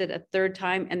is tested a 3rd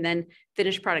time, and then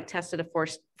finished product tested a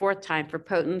 4th time for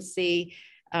potency,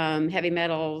 heavy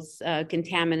metals,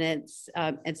 contaminants,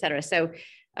 et cetera. So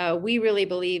we really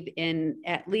believe in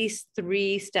at least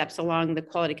 3 steps along the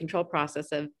quality control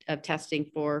process of testing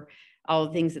for all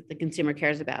the things that the consumer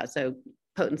cares about. So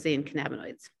potency and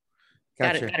cannabinoids.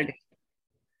 Gotcha.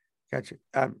 Gotcha.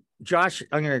 Josh,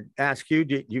 I'm going to ask you,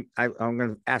 I'm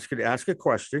going to ask you to ask a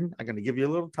question. I'm going to give you a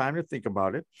little time to think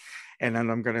about it, and then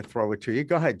I'm going to throw it to you.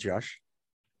 Go ahead, Josh.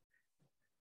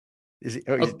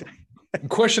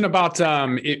 Question about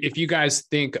if you guys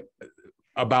think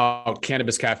about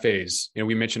cannabis cafes.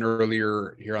 We mentioned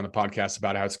earlier here on the podcast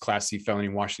about how it's Class C felony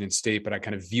in Washington State, but I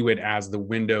kind of view it as the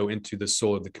window into the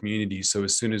soul of the community. So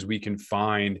as soon as we can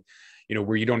find,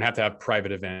 where you don't have to have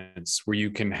private events, where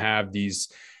you can have these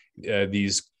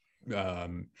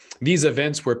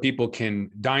events where people can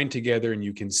dine together and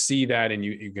you can see that and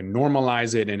you can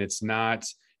normalize it, and it's not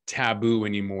taboo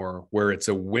anymore, where it's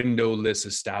a windowless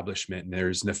establishment and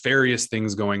there's nefarious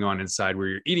things going on inside where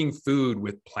you're eating food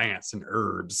with plants and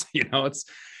herbs.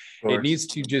 It needs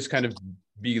to just kind of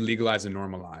be legalized and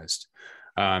normalized.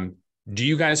 Do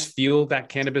you guys feel that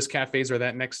cannabis cafes are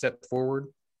that next step forward?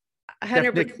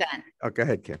 100%. Oh, go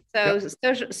ahead, Kim. So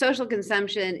social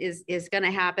consumption is going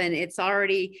to happen. It's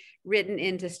already written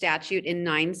into statute in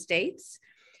 9 states,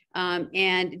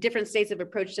 and different states have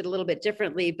approached it a little bit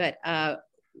differently. But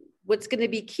what's going to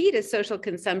be key to social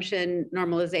consumption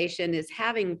normalization is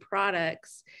having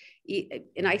products.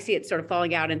 And I see it sort of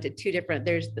falling out into 2 different,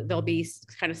 there'll be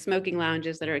kind of smoking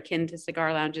lounges that are akin to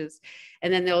cigar lounges.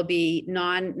 And then there'll be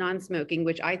non-smoking,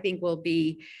 which I think will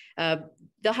be,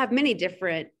 they'll have many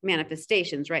different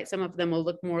manifestations, right? Some of them will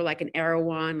look more like an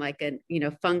Erewhon, like a,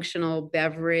 functional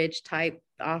beverage type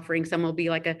offering. Some will be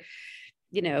like a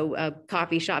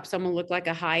coffee shop. Some will look like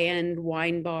a high-end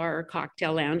wine bar or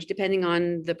cocktail lounge, depending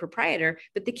on the proprietor.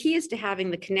 But the key is to having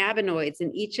the cannabinoids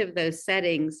in each of those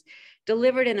settings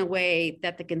delivered in a way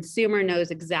that the consumer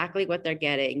knows exactly what they're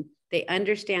getting. They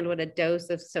understand what a dose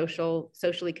of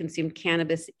socially consumed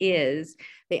cannabis is.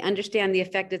 They understand the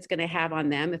effect it's going to have on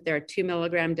them if they're a 2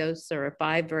 milligram dose or a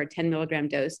 5 or a 10 milligram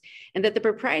dose, and that the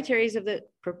proprietors of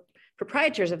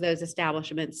those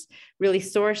establishments really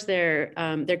source their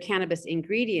cannabis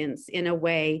ingredients in a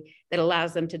way that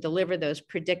allows them to deliver those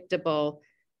predictable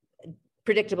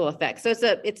effects. So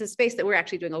it's a space that we're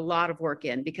actually doing a lot of work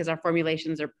in, because our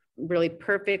formulations are really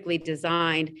perfectly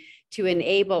designed to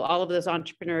enable all of those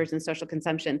entrepreneurs in social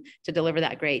consumption to deliver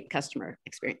that great customer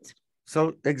experience.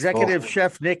 So Executive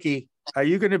Chef Nikki, are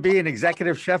you going to be an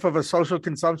executive chef of a social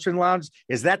consumption lounge?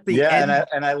 Is that the end?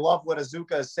 And I love what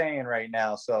Azuka is saying right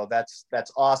now. So that's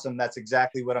awesome. That's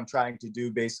exactly what I'm trying to do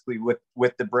basically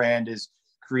with the brand, is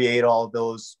create all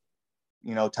those,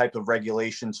 type of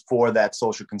regulations for that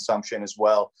social consumption as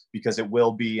well, because it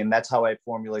will be, and that's how I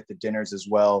formulate the dinners as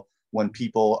well when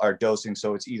people are dosing.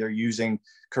 So it's either using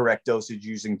correct dosage,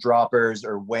 using droppers,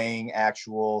 or weighing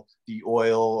the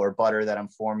oil or butter that I'm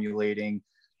formulating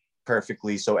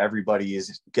perfectly, so everybody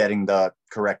is getting the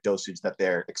correct dosage that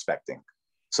they're expecting.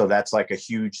 So that's like a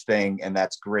huge thing, and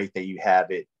that's great that you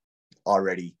have it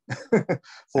already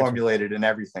formulated and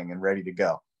everything and ready to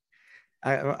go.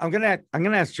 I'm gonna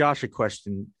ask Josh a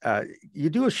question. You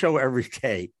do a show every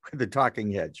day with the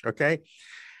Talking Hedge, okay?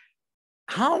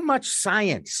 How much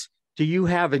science do you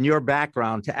have in your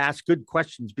background to ask good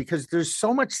questions? Because there's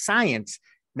so much science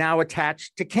now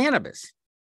attached to cannabis.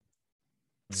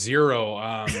 0.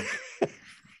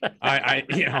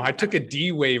 I took a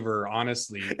D waiver,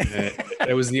 honestly.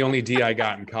 It was the only D I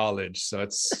got in college. So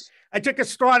I took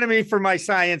astronomy for my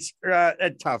science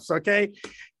at Tufts, okay?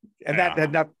 And that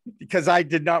had not, because I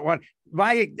did not want,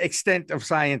 my extent of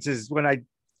science is when I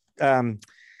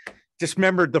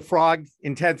dismembered the frog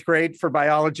in 10th grade for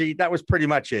biology. That was pretty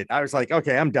much it. I was like,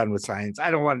 okay, I'm done with science. I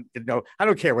don't want to know. I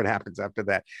don't care what happens after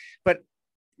that. But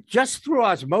just through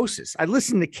osmosis, I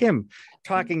listened to Kim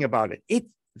talking about it.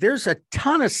 There's a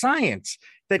ton of science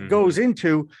that goes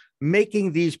into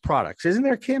making these products. Isn't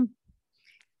there, Kim?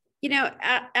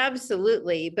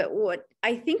 Absolutely. But what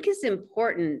I think is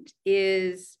important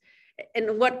is,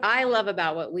 and what I love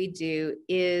about what we do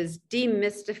is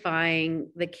demystifying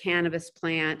the cannabis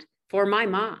plant for my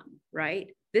mom, right?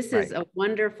 This is a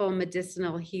wonderful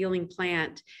medicinal healing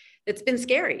plant that's been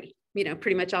scary,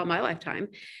 pretty much all my lifetime.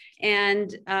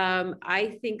 And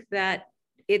I think that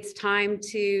it's time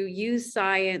to use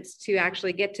science to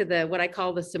actually get to what I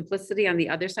call the simplicity on the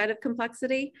other side of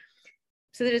complexity.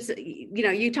 So that it's,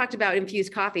 you talked about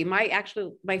infused coffee.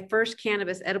 My first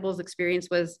cannabis edibles experience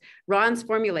was Ron's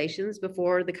formulations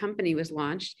before the company was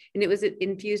launched, and it was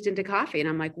infused into coffee. And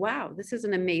I'm like, wow, this is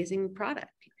an amazing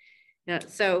product.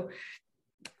 So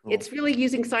cool. It's really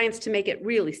using science to make it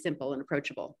really simple and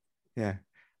approachable. Yeah.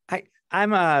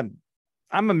 I'm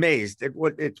amazed at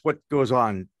what goes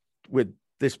on with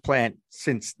this plant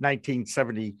since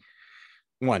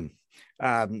 1971.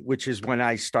 Which is when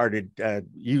I started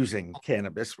using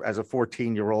cannabis as a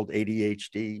 14-year-old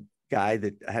ADHD guy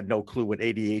that had no clue what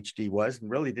ADHD was and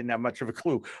really didn't have much of a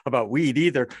clue about weed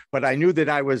either. But I knew that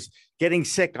I was getting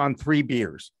sick on 3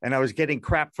 beers and I was getting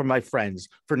crap from my friends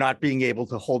for not being able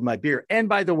to hold my beer. And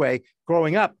by the way,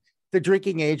 growing up, the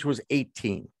drinking age was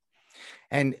 18.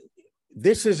 And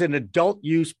this is an adult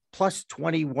use plus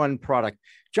 21 product.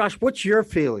 Josh, what's your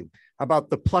feeling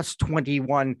about the plus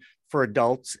 21 for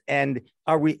adults? And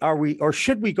or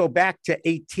should we go back to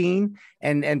 18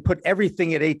 and put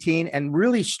everything at 18 and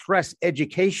really stress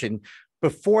education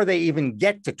before they even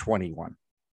get to 21?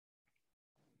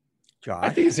 Josh? I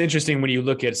think it's interesting when you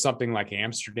look at something like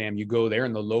Amsterdam, you go there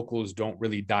and the locals don't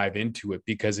really dive into it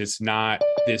because it's not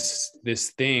this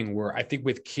thing where I think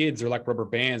with kids, they're like rubber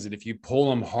bands, and if you pull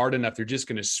them hard enough, they're just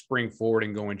going to spring forward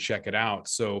and go and check it out.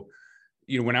 So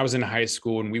when I was in high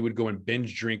school and we would go and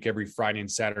binge drink every Friday and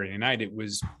Saturday night, it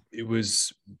was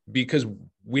because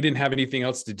we didn't have anything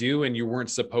else to do and you weren't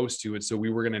supposed to. And so we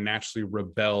were going to naturally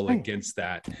rebel against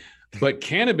that. But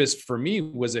cannabis for me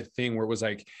was a thing where it was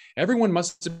like, everyone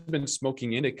must have been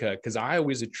smoking indica because I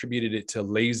always attributed it to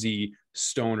lazy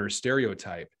stoner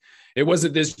stereotype. It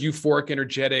wasn't this euphoric,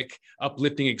 energetic,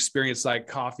 uplifting experience like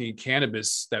coffee and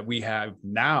cannabis that we have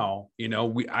now.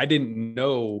 I didn't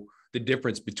know the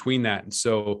difference between that. And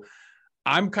so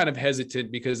I'm kind of hesitant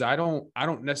because I don't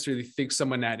necessarily think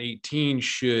someone at 18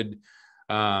 should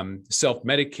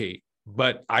self-medicate,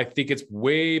 but I think it's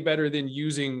way better than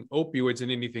using opioids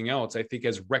and anything else. I think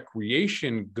as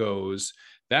recreation goes,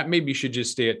 that maybe should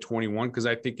just stay at 21 because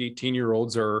I think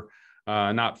 18-year-olds are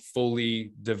not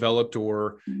fully developed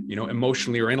or,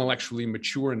 emotionally or intellectually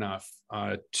mature enough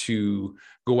to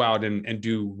go out and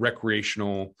do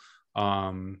recreational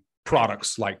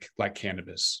products like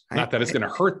cannabis. Not that it's going to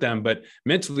hurt them, but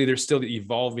mentally they're still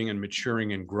evolving and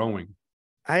maturing and growing.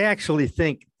 I actually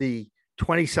think the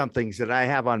 20-somethings that I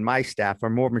have on my staff are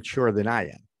more mature than I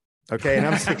am. Okay. And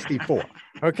I'm 64.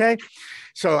 Okay.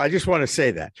 So I just want to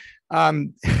say that.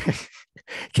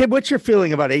 Kim, what's your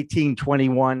feeling about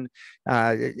 1821,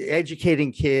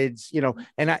 educating kids,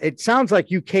 and it sounds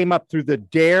like you came up through the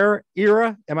DARE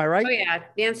era. Am I right? Oh yeah.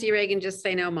 Nancy Reagan, just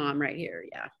say no, mom, right here.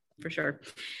 Yeah. For sure.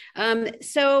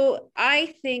 So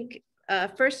I think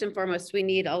first and foremost, we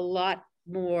need a lot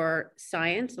more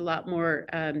science, a lot more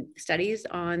studies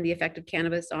on the effect of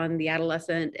cannabis on the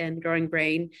adolescent and growing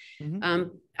brain. Mm-hmm.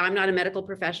 I'm not a medical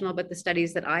professional, but the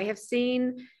studies that I have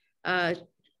seen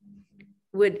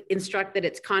would instruct that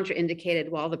it's contraindicated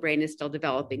while the brain is still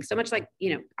developing. So much like,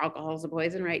 alcohol is a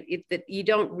poison, right? That you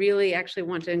don't really actually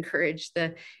want to encourage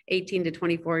the 18 to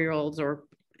 24-year-olds or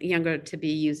younger to be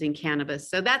using cannabis.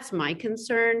 So that's my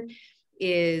concern,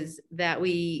 is that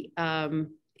we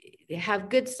have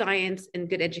good science and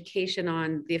good education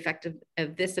on the effect of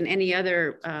this and any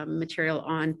other material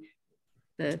on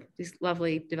these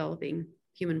lovely developing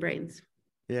human brains.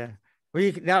 Yeah. Well,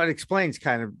 now it explains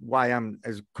kind of why I'm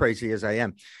as crazy as I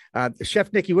am.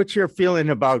 Chef Nikki, what's your feeling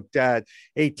about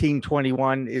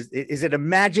 1821? Is it a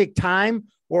magic time,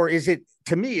 or is it,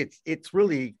 to me, it's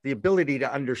really the ability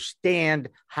to understand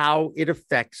how it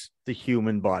affects the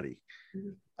human body?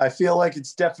 I feel like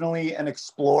it's definitely an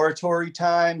exploratory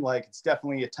time. Like it's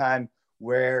definitely a time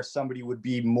where somebody would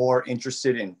be more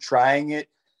interested in trying it,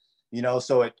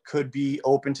 so it could be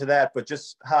open to that. But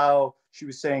just how she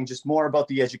was saying, just more about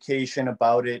the education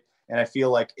about it. And I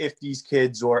feel like if these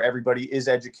kids or everybody is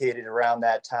educated around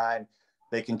that time,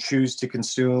 they can choose to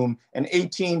consume. And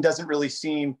 18 doesn't really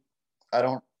seem, I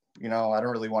don't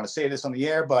really want to say this on the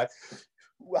air, but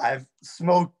I've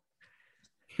smoked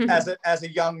as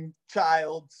a young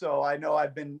child. So I know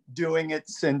I've been doing it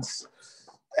since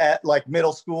at like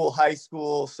middle school, high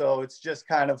school. So it's just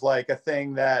kind of like a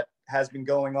thing that has been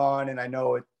going on. And I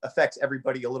know it affects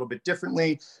everybody a little bit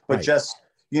differently, but right. Just,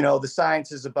 the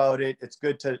science is about it. It's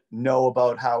good to know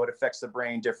about how it affects the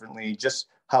brain differently, just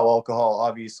how alcohol,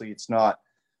 obviously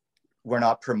we're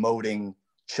not promoting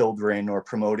children or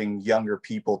promoting younger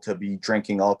people to be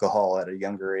drinking alcohol at a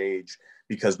younger age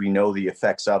because we know the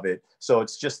effects of it. So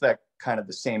it's just that kind of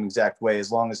the same exact way.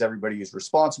 As long as everybody is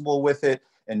responsible with it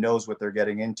and knows what they're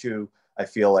getting into, I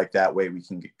feel like that way we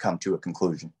can come to a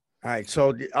conclusion. All right.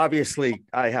 So obviously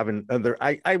I have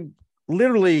I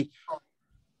literally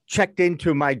checked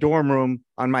into my dorm room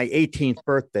on my 18th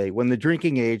birthday when the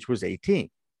drinking age was 18.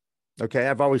 Okay.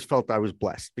 I've always felt I was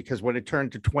blessed because when it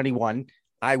turned to 21,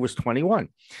 I was 21.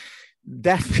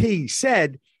 That being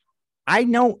said, I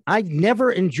know I've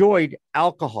never enjoyed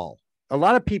alcohol. A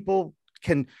lot of people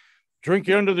can drink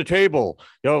you under the table,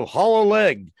 hollow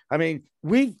leg. I mean,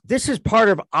 this is part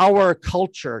of our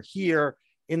culture here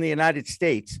in the United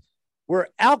States where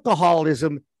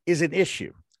alcoholism is an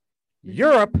issue.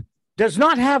 Europe does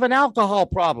not have an alcohol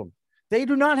problem. They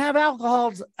do not have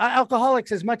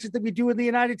alcoholics as much as we do in the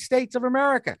United States of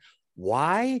America.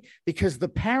 Why? Because the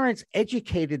parents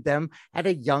educated them at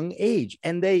a young age,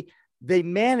 and they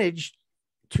managed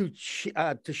to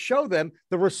show them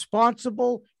the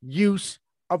responsible use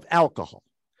of alcohol.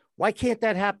 Why can't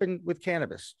that happen with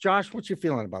cannabis? Josh, what's your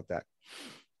feeling about that?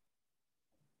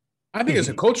 I think it's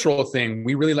a cultural thing.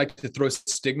 We really like to throw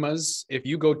stigmas. If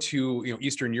you go to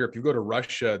Eastern Europe, you go to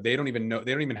Russia, they don't even know.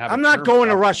 They don't even have. I'm not going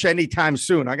to Russia anytime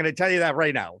soon. I'm going to tell you that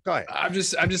right now. Go ahead. I'm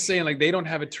just saying, like, they don't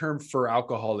have a term for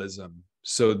alcoholism,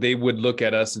 so they would look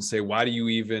at us and say, "Why do you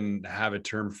even have a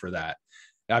term for that?"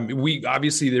 I mean, we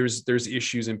obviously there's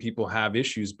issues and people have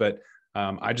issues, but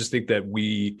I just think that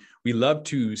we love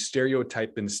to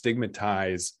stereotype and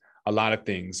stigmatize a lot of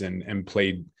things and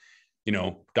play.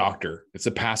 Doctor. It's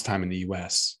a pastime in the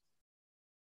U.S.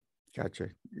 Gotcha.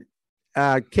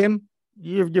 Kim,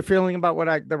 you're feeling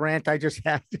about the rant I just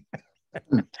had?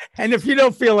 And if you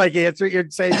don't feel like answering,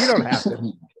 you'd say you don't have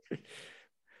to.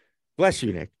 Bless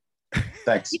you, Nick.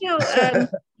 Thanks.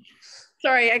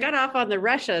 Sorry, I got off on the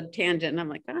Russia tangent, and I'm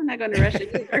like, I'm not going to Russia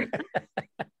either.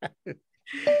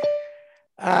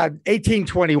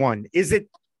 1821. Is it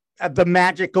the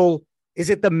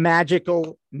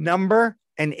magical number?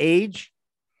 An age?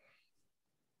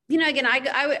 Again,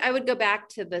 I would go back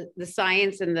to the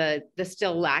science and the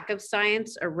still lack of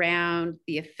science around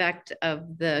the effect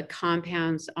of the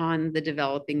compounds on the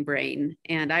developing brain.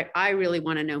 And I really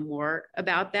want to know more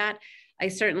about that. I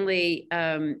certainly,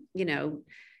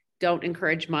 don't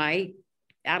encourage my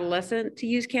adolescent to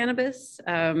use cannabis.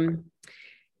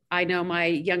 I know my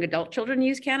young adult children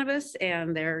use cannabis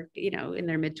and they're, in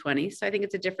their mid-20s. So I think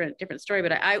it's a different story,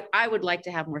 but I would like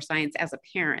to have more science as a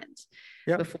parent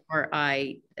before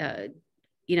I, said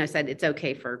it's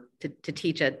okay to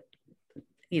teach a,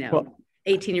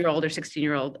 18-year-old or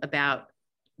 16-year-old about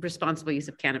responsible use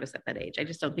of cannabis at that age. I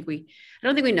don't think we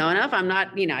know enough. I'm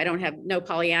not, I don't have no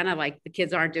Pollyanna, like the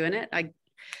kids aren't doing it.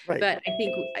 But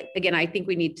I think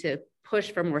we need to push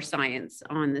for more science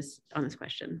on this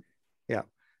question. Yeah.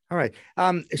 All right.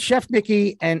 Chef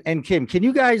Nikki and Kim, can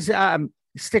you guys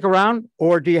stick around,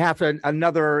 or do you have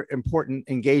another important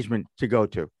engagement to go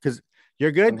to? Because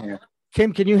you're good. Yeah.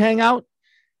 Kim, can you hang out?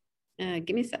 Give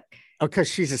me a sec. Because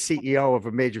she's a CEO of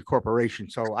a major corporation.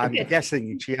 So I'm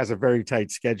guessing she has a very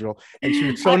tight schedule. And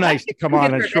she was so nice to come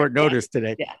on short notice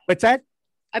today. Yeah. What's that?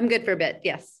 I'm good for a bit.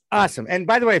 Yes. Awesome. And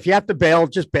by the way, if you have to bail,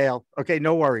 just bail. Okay.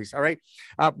 No worries. All right.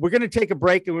 We're going to take a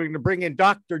break and we're going to bring in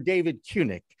Dr. David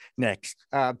Kunick next.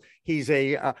 He's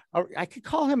I could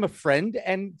call him a friend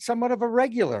and somewhat of a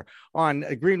regular on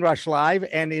Green Rush Live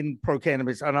and in Pro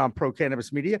Cannabis and on Pro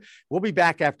Cannabis Media. We'll be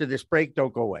back after this break.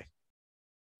 Don't go away.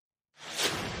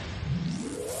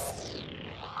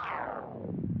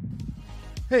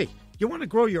 Hey, you want to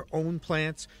grow your own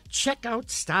plants? Check out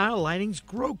Style Lighting's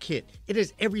Grow Kit. It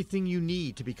has everything you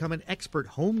need to become an expert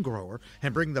home grower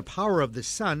and bring the power of the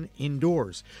sun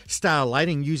indoors. Style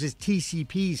Lighting uses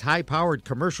TCP's high-powered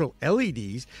commercial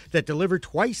LEDs that deliver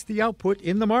twice the output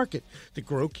in the market. The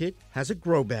Grow Kit has a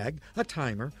grow bag, a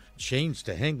timer, chains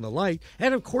to hang the light,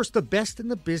 and of course the best in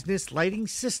the business lighting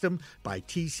system by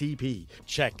TCP.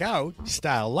 Check out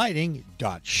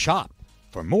stylelighting.shop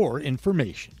for more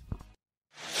information.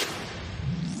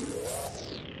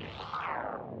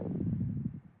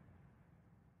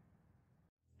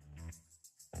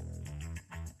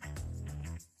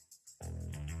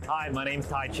 Hi, my name's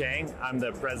Tai Chang. I'm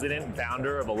the president and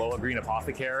founder of Aloha Green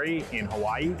Apothecary in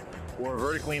Hawaii. We're a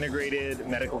vertically integrated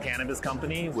medical cannabis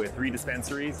company with 3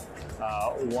 dispensaries,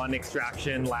 1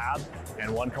 extraction lab,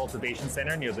 and 1 cultivation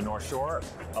center near the North Shore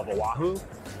of Oahu.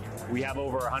 We have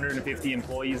over 150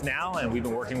 employees now, and we've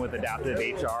been working with Adaptive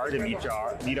HR to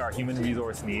meet our human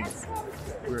resource needs.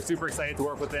 We're super excited to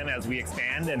work with them as we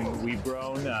expand, and we've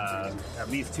grown at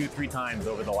least 2-3 times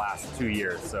over the last 2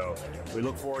 years. So we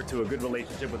look forward to a good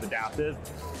relationship with Adaptive,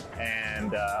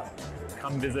 and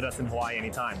come visit us in Hawaii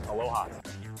anytime. Aloha.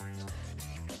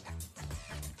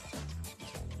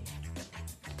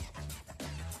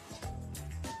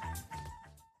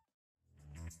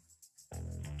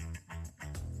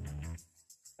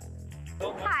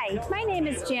 Hi, my name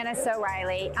is Janice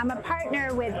O'Reilly. I'm a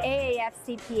partner with AAF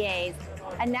CPAs,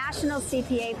 a national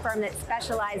CPA firm that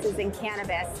specializes in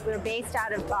cannabis. We're based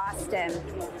out of Boston.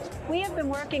 We have been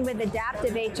working with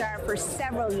Adaptive HR for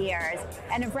several years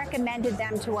and have recommended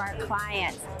them to our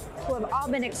clients, who have all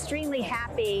been extremely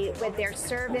happy with their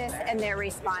service and their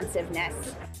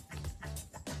responsiveness.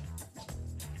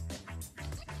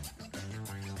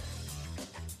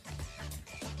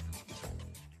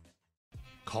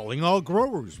 Calling All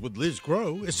Growers with Liz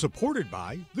Grow is supported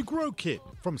by The Grow Kit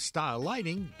from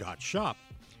StyleLighting.shop,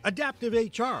 Adaptive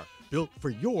HR, built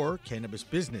for your cannabis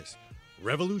business,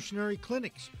 Revolutionary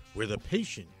Clinics, where the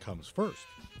patient comes first,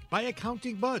 by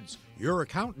Accounting Buds, your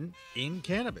accountant in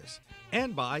cannabis,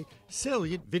 and by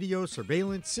Salient Video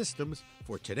Surveillance Systems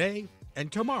for today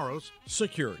and tomorrow's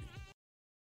security.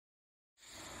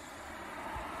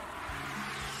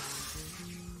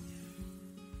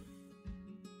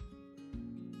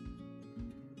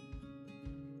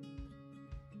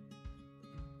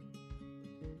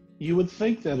 You would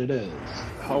think that it is.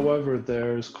 However,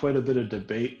 there's quite a bit of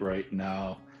debate right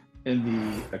now in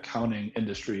the accounting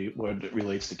industry when it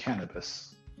relates to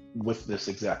cannabis with this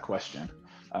exact question.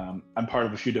 I'm part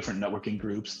of a few different networking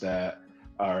groups that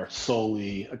are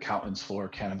solely accountants for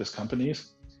cannabis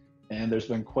companies. And there's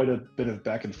been quite a bit of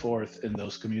back and forth in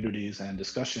those communities and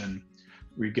discussion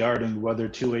regarding whether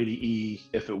 280E,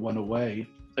 if it went away,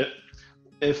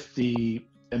 if the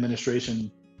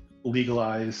administration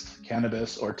legalized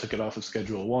cannabis or took it off of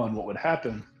Schedule 1, what would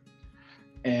happen?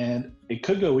 And it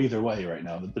could go either way right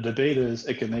now. The debate is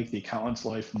it can make the accountant's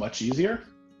life much easier.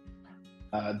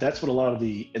 That's what a lot of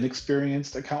the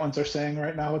inexperienced accountants are saying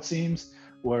right now, it seems,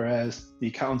 whereas the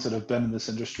accountants that have been in this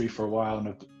industry for a while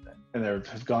and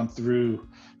have gone through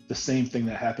the same thing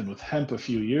that happened with hemp a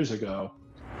few years ago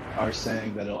are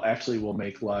saying that will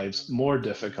make lives more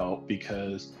difficult,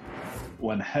 because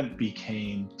when hemp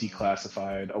became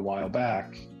declassified a while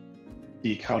back,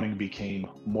 the accounting became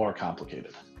more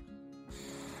complicated.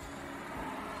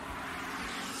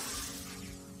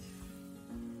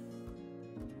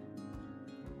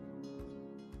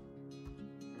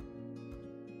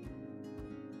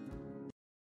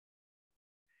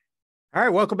 All right,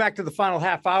 welcome back to the final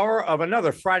half hour of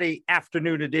another Friday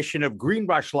afternoon edition of Green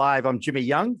Rush Live. I'm Jimmy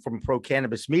Young from Pro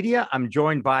Cannabis Media. I'm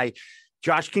joined by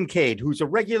Josh Kincaid, who's a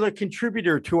regular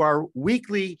contributor to our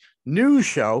weekly news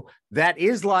show that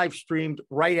is live streamed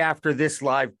right after this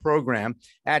live program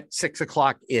at 6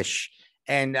 o'clock-ish.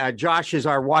 And Josh is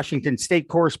our Washington state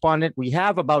correspondent. We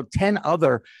have about 10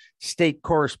 other state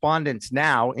correspondents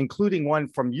now, including one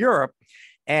from Europe.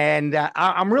 And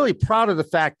I'm really proud of the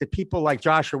fact that people like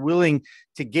Josh are willing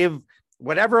to give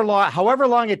however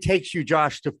long it takes you,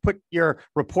 Josh, to put your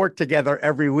report together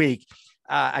every week.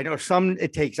 I know some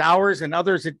it takes hours and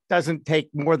others it doesn't take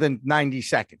more than 90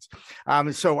 seconds.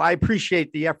 So I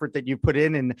appreciate the effort that you put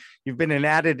in, and you've been an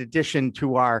added addition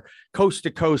to our coast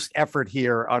to coast effort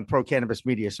here on Pro Cannabis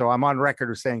Media. So I'm on record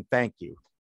of saying thank you.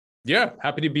 Yeah,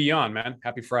 happy to be on, man.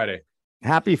 Happy Friday.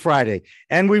 Happy Friday.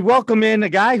 And we welcome in a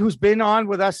guy who's been on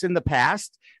with us in the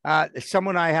past,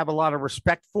 someone I have a lot of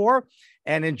respect for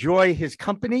and enjoy his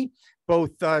company,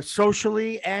 both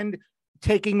socially and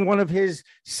taking one of his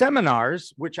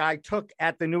seminars, which I took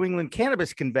at the New England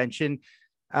Cannabis Convention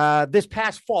this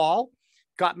past fall.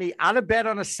 Got me out of bed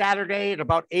on a Saturday at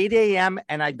about 8 a.m.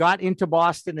 and I got into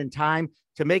Boston in time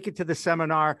to make it to the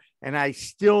seminar. And I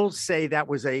still say that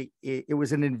it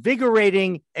was an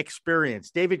invigorating experience.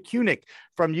 David Kunick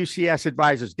from UCS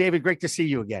Advisors. David, great to see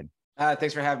you again.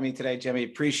 Thanks for having me today, Jimmy.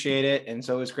 Appreciate it. And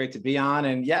so it was great to be on.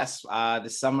 And yes, the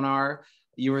seminar,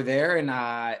 you were there, and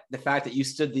the fact that you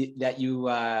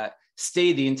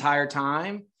stayed the entire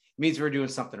time means we're doing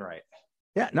something right.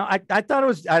 Yeah, no, I thought it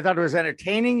was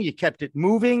entertaining. You kept it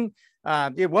moving.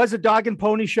 It was a dog and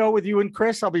pony show with you and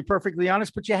Chris. I'll be perfectly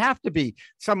honest, but you have to be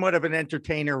somewhat of an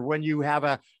entertainer when you have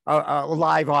a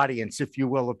live audience, if you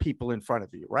will, of people in front of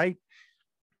you, right?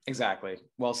 Exactly.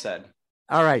 Well said.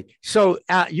 All right. So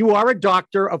you are a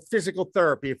doctor of physical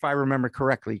therapy, if I remember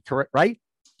correctly, right?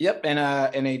 Yep,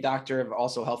 and a doctor of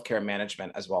also healthcare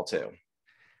management as well too.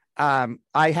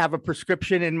 I have a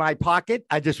prescription in my pocket.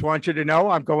 I just want you to know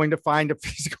I'm going to find a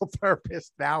physical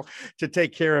therapist now to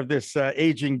take care of this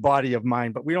aging body of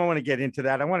mine. But we don't want to get into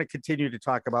that. I want to continue to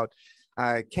talk about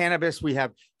cannabis. We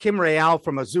have Kim Real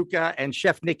from Azuca and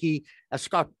Chef Nikki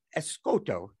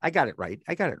Escoto. I got it right.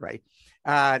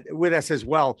 With us as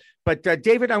well. But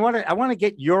David, I want to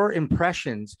get your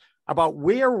impressions about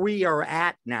where we are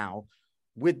at now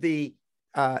with the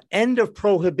end of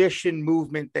prohibition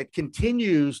movement that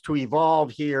continues to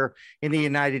evolve here in the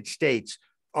United States.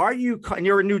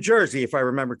 You're in New Jersey, if I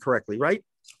remember correctly, right?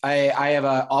 I have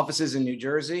offices in New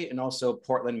Jersey and also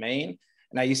Portland, Maine.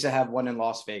 And I used to have one in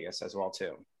Las Vegas as well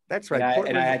too. That's right.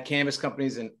 And I had cannabis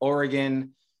companies in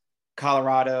Oregon,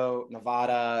 Colorado,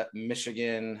 Nevada,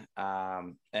 Michigan,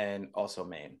 and also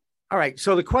Maine. All right.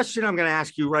 So the question I'm going to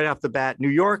ask you right off the bat, New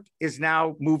York is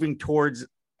now moving towards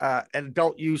an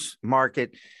adult use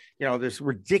market. You know, there's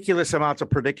ridiculous amounts of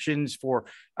predictions for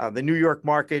the New York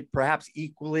market, perhaps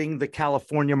equaling the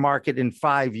California market in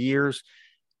 5 years.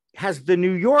 Has the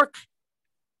New York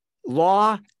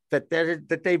law that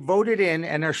they voted in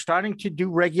and are starting to do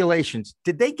regulations,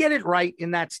 did they get it right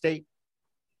in that state?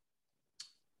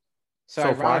 So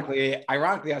ironically, I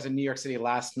was in New York City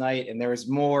last night, and there was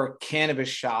more cannabis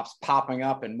shops popping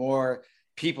up and more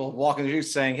people walking the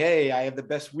streets saying, "Hey, I have the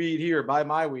best weed here. Buy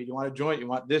my weed. You want a joint? You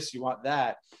want this? You want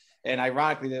that?" And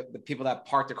ironically, the people that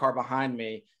parked the car behind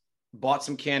me bought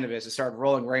some cannabis and started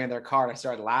rolling right in their car. And I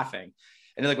started laughing.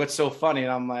 And they're like, "What's so funny?"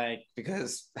 And I'm like,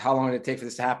 "Because how long did it take for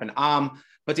this to happen?"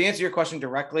 But to answer your question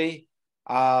directly,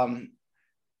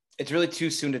 it's really too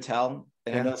soon to tell.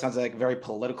 And I know it sounds like a very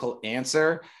political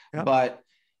answer, but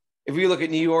if we look at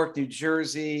New York, New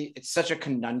Jersey, it's such a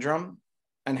conundrum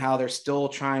and how they're still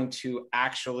trying to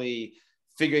actually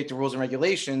figure out the rules and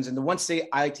regulations. And the one state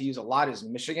I like to use a lot is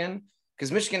Michigan,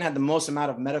 because Michigan had the most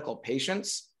amount of medical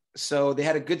patients. So they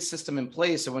had a good system in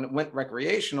place. So when it went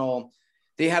recreational,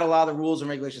 they had a lot of the rules and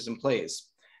regulations in place.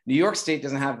 New York State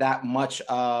doesn't have that much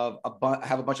of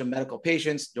have a bunch of medical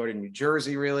patients, nor did New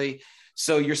Jersey really.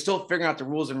 So you're still figuring out the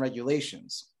rules and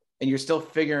regulations, and you're still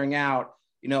figuring out,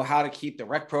 how to keep the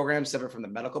rec program separate from the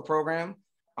medical program.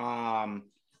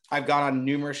 I've gone on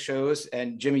numerous shows,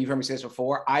 and Jimmy, you've heard me say this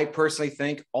before. I personally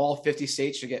think all 50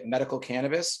 states should get medical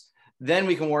cannabis. Then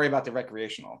we can worry about the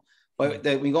recreational. But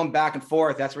we going back and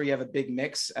forth, that's where you have a big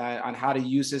mix on how to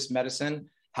use this medicine,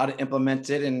 how to implement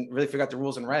it, and really figure out the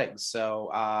rules and regs. So,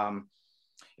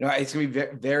 it's going to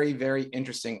be very, very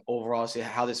interesting overall to see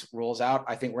how this rolls out.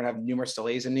 I think we're going to have numerous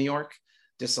delays in New York,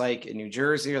 just like in New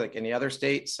Jersey or like any other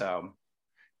state. So,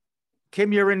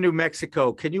 Kim, you're in New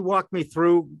Mexico. Can you walk me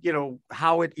through,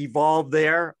 how it evolved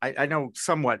there? I know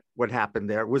somewhat what happened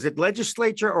there. Was it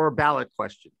legislature or a ballot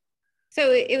question?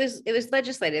 So it was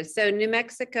legislative. So New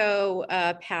Mexico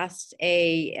passed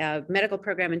a medical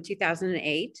program in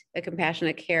 2008, a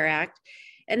Compassionate Care Act,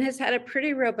 and has had a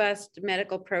pretty robust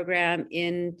medical program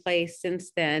in place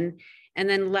since then. And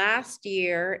then last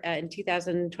year, in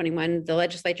 2021, the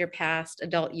legislature passed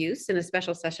adult use in a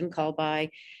special session called by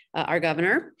our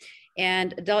governor.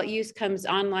 And adult use comes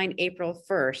online April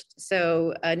 1st.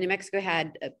 So New Mexico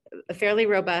had a fairly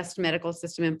robust medical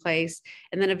system in place,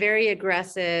 and then a very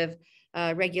aggressive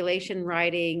regulation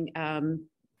writing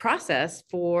process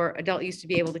for adult use to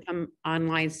be able to come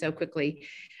online so quickly.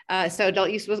 So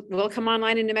adult use will come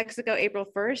online in New Mexico April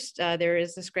 1st. There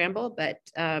is a scramble, but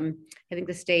I think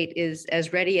the state is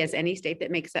as ready as any state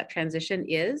that makes that transition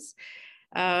is.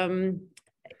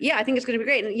 I think it's going to be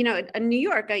great. And, in New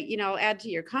York, I'll add to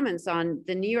your comments on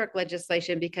the New York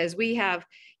legislation, because we have,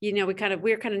 we're kind of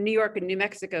New York and New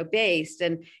Mexico based.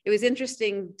 And it was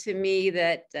interesting to me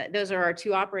that those are our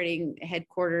two operating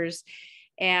headquarters.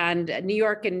 And New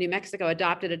York and New Mexico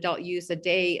adopted adult use a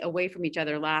day away from each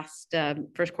other last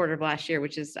first quarter of last year,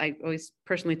 which is, I always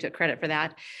personally took credit for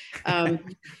that.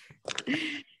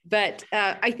 But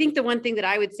I think the one thing that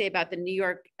I would say about the New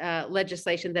York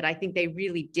legislation that I think they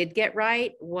really did get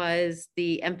right was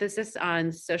the emphasis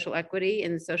on social equity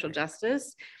and social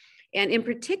justice. And in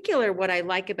particular, what I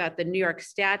like about the New York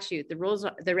statute, the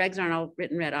regs aren't all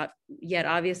written yet,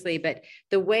 obviously, but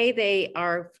the way they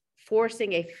are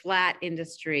forcing a flat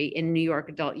industry in New York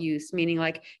adult use, meaning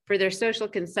like for their social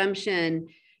consumption,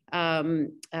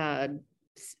 their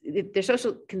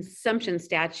social consumption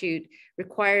statute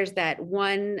requires that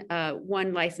one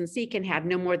licensee can have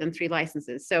no more than 3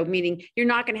 licenses. So meaning you're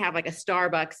not going to have like a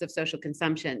Starbucks of social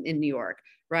consumption in New York,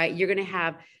 right? You're going to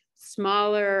have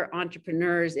smaller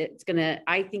entrepreneurs.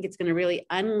 I think it's going to really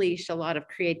unleash a lot of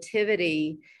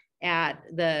creativity at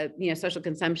the social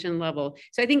consumption level.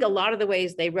 So I think a lot of the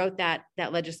ways they wrote that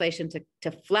legislation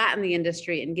to flatten the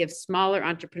industry and give smaller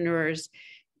entrepreneurs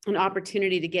an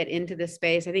opportunity to get into this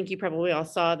space. I think you probably all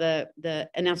saw the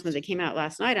announcement that came out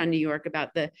last night on New York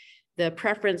about the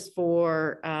preference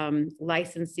for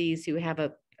licensees who have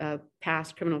a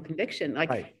past criminal conviction.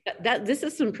 That this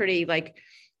is some pretty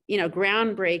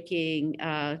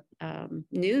groundbreaking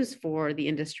news for the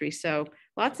industry. So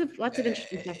lots of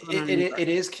interesting stuff going on. It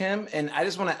is, Kim. And I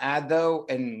just want to add though,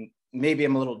 and maybe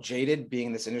I'm a little jaded being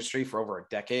in this industry for over a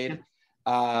decade.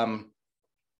 Yeah.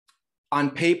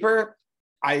 On paper,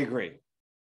 I agree.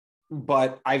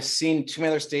 But I've seen too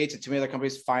many other states and too many other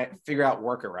companies figure out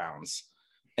workarounds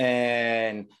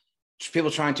and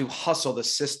people trying to hustle the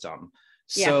system.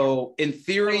 Yeah. So in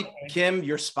theory, Kim,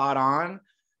 you're spot on.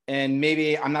 And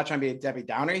maybe I'm not trying to be a Debbie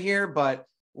Downer here, but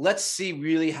let's see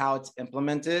really how it's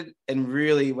implemented and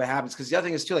really what happens. Because the other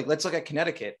thing is too, let's look at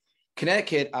Connecticut.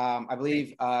 Connecticut, I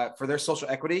believe for their social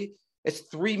equity, it's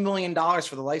 $3 million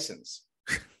for the license.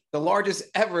 The largest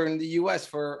ever in the US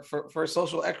for a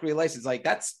social equity license.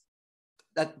 That's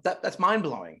mind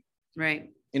blowing.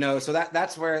 Right. So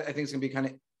that's where I think it's gonna be kind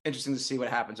of interesting to see what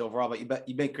happens overall, but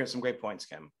you make some great points,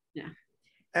 Kim. Yeah.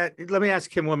 Let me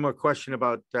ask Kim one more question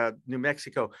about New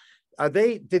Mexico.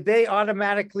 Did they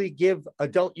automatically give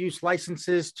adult use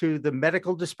licenses to the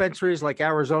medical dispensaries like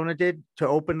Arizona did to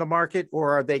open the market,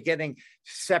 or are they getting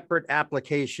separate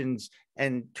applications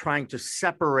and trying to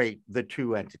separate the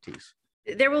two entities?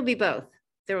 There will be both.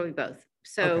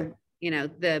 So, okay.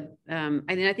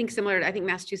 I think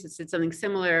Massachusetts did something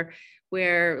similar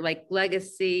where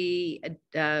legacy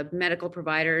medical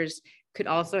providers could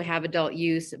also have adult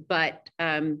use, but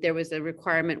there was a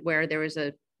requirement where there was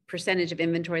a percentage of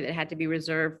inventory that had to be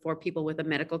reserved for people with a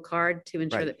medical card to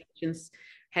ensure that patients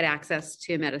had access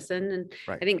to medicine. And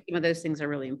I think some of those things are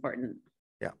really important.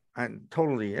 Yeah, and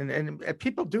totally. And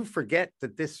people do forget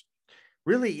that this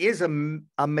really is a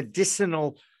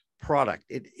medicinal product.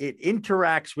 It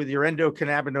interacts with your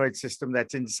endocannabinoid system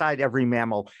that's inside every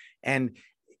mammal, and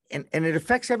it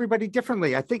affects everybody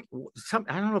differently. I think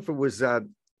I don't know if it was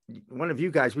one of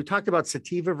you guys, we talked about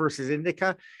sativa versus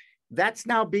indica. That's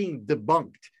now being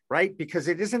debunked, right? Because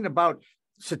it isn't about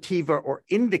sativa or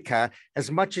indica as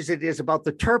much as it is about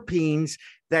the terpenes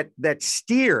that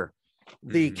steer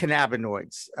the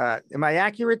cannabinoids. Am I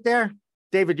accurate there?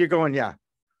 David, you're going, yeah.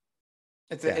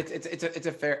 It's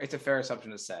a fair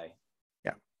assumption to say.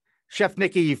 Yeah. Chef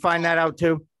Nikki, you find that out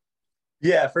too?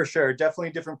 Yeah, for sure.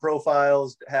 Definitely different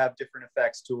profiles have different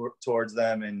effects towards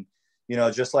them. And,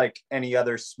 just like any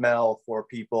other smell for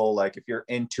people, like if you're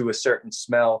into a certain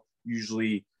smell,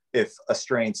 usually if a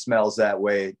strain smells that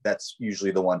way, that's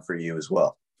usually the one for you as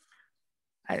well.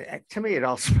 To me, it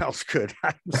all smells good.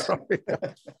 I'm sorry.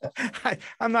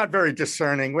 I'm not very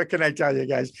discerning. What can I tell you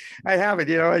guys? I have it,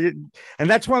 and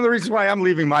that's one of the reasons why I'm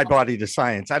leaving my body to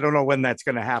science. I don't know when that's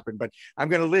going to happen, but I'm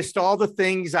going to list all the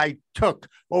things I took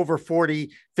over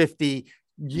 40, 50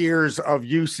 years of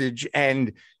usage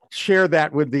and share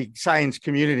that with the science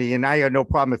community. And I have no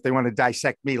problem if they want to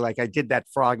dissect me like I did that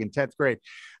frog in 10th grade.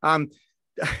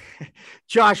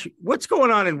 Josh, what's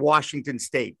going on in Washington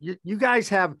State? You guys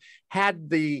have had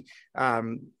the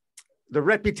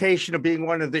reputation of being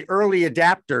one of the early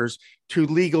adapters to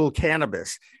legal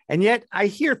cannabis. And yet I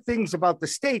hear things about the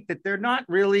state that they're not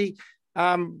really,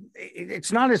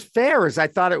 it's not as fair as I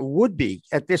thought it would be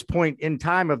at this point in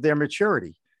time of their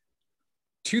maturity.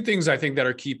 Two things I think that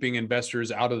are keeping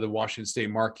investors out of the Washington State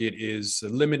market is the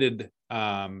limited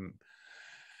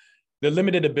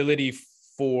ability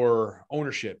for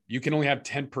ownership. You can only have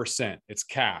 10%. It's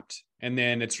capped. And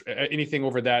then it's anything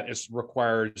over that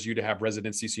requires you to have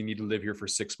residency. So you need to live here for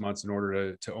 6 months in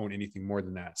order to own anything more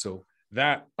than that. So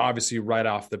that obviously right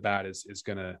off the bat is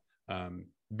going to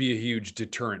be a huge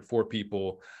deterrent for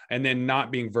people. And then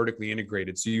not being vertically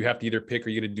integrated. So you have to either pick, are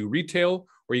you going to do retail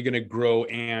or are you going to grow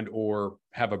or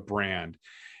have a brand?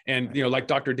 And, like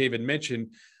Dr. David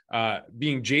mentioned,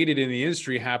 being jaded in the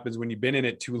industry happens when you've been in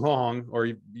it too long, or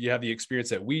you have the experience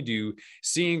that we do,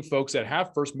 seeing folks that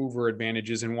have first mover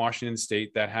advantages in Washington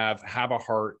State that have a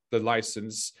heart, the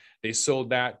license, they sold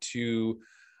that to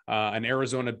an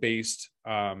Arizona-based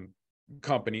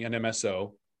company, an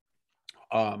MSO,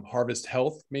 Harvest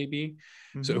Health, maybe.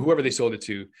 Mm-hmm. So whoever they sold it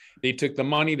to, they took the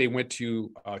money, they went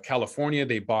to California,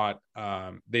 they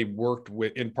worked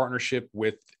in partnership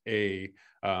with a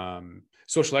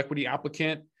social equity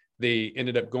applicant. They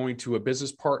ended up going to a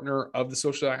business partner of the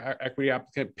social equity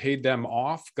applicant, paid them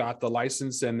off, got the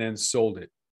license, and then sold it.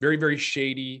 Very, very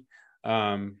shady.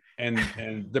 And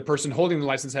the person holding the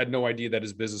license had no idea that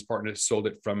his business partner sold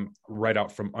it right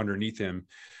out from underneath him.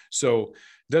 So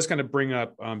does kind of bring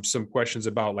up some questions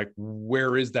about like,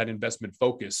 where is that investment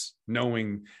focus,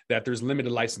 knowing that there's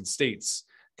limited licensed states?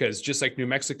 Because just like New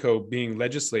Mexico being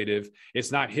legislative,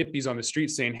 it's not hippies on the street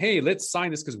saying, hey, let's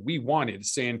sign this because we want it.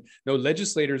 It's saying, no,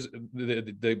 legislators,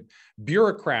 the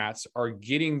bureaucrats are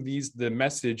getting the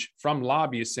message from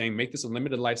lobbyists saying, make this a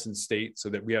limited license state so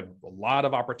that we have a lot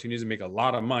of opportunities to make a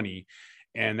lot of money.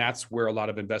 And that's where a lot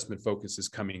of investment focus is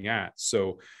coming at.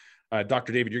 So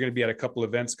Dr. David, you're going to be at a couple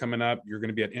events coming up. You're going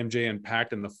to be at MJ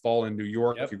Unpacked in the fall in New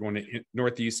York. Yep. If you're going to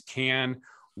Northeast Can.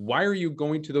 Why are you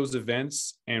going to those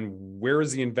events, and where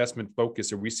is the investment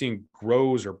focus? Are we seeing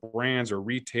grows or brands or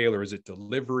retail, or is it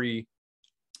delivery?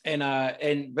 And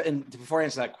before I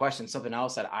answer that question, something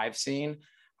else that I've seen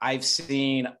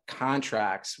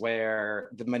contracts where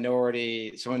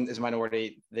someone is a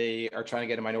minority, they are trying to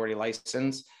get a minority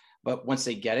license, but once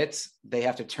they get it, they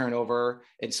have to turn over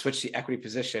and switch the equity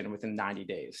position within 90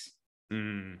 days.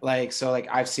 Like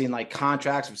I've seen like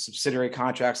contracts with subsidiary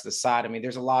contracts to the side. I mean,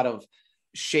 there's a lot of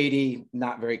shady,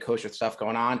 not very kosher stuff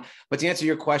going on. But to answer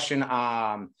your question,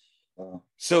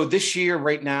 so this year,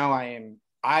 right now, I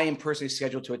am personally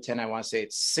scheduled to attend, I want to say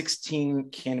it's 16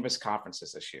 cannabis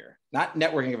conferences this year, not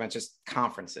networking events, just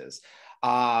conferences.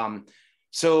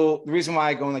 So the reason why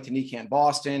I go in like to NECANN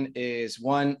Boston is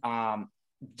one,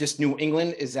 just New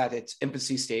England is at its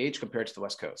infancy stage compared to the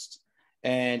West Coast.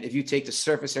 And if you take the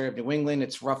surface area of New England,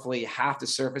 it's roughly half the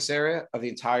surface area of the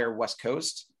entire West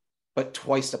Coast, but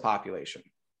twice the population.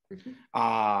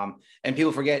 Mm-hmm. And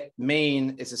people forget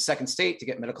Maine is the second state to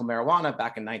get medical marijuana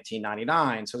back in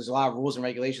 1999. So there's a lot of rules and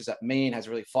regulations that Maine has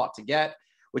really fought to get,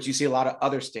 which you see a lot of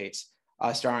other states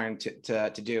starting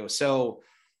to do. So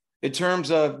in terms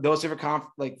of those different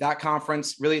that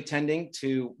conference, really attending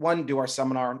to one, do our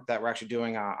seminar that we're actually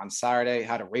doing on Saturday,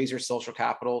 how to raise your social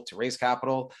capital, to raise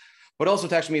capital, but also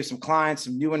to actually meet some clients,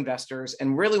 some new investors.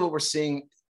 And really what we're seeing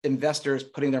investors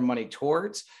putting their money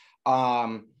towards,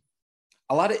 a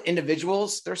lot of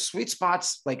individuals, their sweet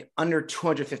spots like under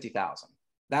 250,000.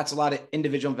 That's a lot of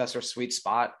individual investor sweet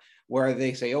spot where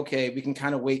they say, okay, we can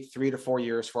kind of wait 3 to 4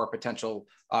 years for a potential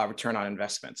return on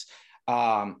investments.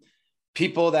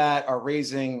 People that are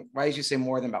raising, right, as you say,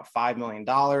 more than about $5 million,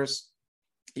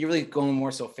 you're really going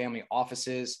more so family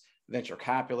offices, venture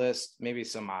capitalists, maybe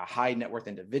some high net worth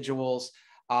individuals.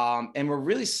 And we're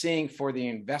really seeing for the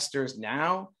investors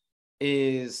now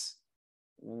is,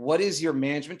 what is your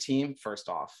management team, first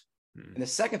off? And the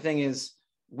second thing is,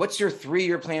 what's your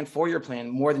 3-year plan, 4-year plan,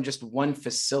 more than just one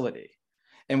facility?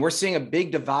 And we're seeing a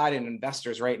big divide in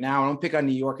investors right now. I don't pick on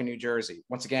New York and New Jersey.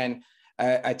 Once again, I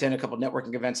attended a couple of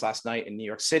networking events last night in New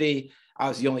York City. I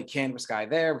was the only cannabis guy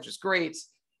there, which is great.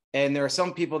 And there are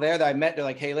some people there that I met. They're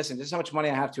like, hey, listen, this is how much money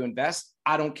I have to invest.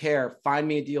 I don't care. Find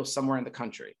me a deal somewhere in the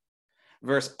country.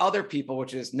 Versus other people,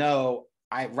 which is, no,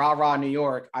 rah New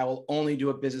York, I will only do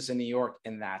a business in New York,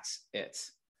 and that's it.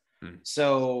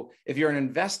 So if you're an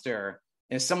investor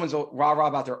and if someone's rah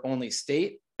about their only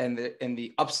state and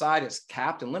the upside is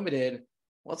capped and limited,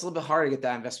 well, it's a little bit harder to get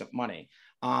that investment money.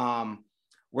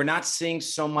 We're not seeing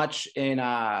so much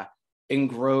in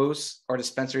grows or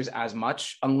dispensaries as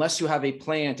much unless you have a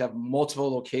plan to have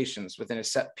multiple locations within a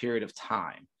set period of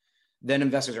time. Then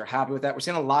investors are happy with that. We're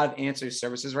seeing a lot of ancillary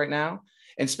services right now,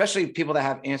 and especially people that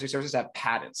have ancillary services that have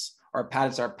patents, or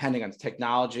patents are pending on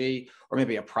technology or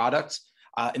maybe a product.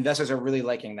 Investors are really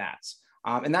liking that.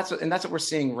 And that's what we're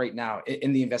seeing right now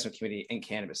in the investment community in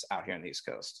cannabis out here on the East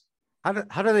Coast.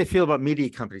 How do they feel about media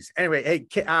companies? Anyway, hey,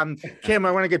 Kim,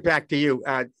 I want to get back to you.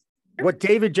 What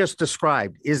David just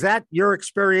described, is that your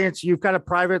experience? You've got a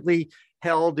privately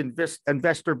held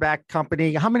investor-backed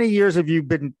company. How many years have you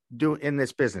been doing in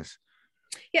this business?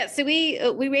 Yeah, so we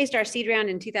raised our seed round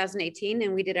in 2018,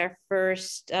 and we did our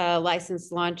first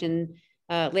license launch in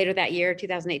later that year,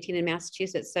 2018, in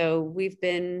Massachusetts. So we've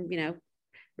been,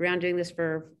 around doing this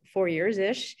for 4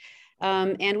 years-ish.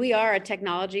 And we are a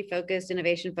technology-focused,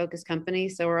 innovation-focused company.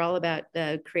 So we're all about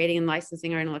creating and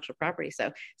licensing our intellectual property.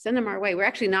 So send them our way. We're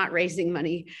actually not raising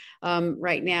money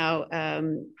right now.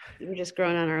 We're just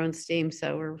growing on our own steam.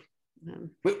 So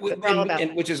we're all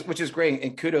about which is great.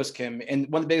 And kudos, Kim. And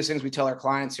one of the biggest things we tell our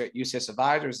clients here at UCS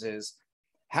Advisors is,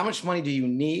 how much money do you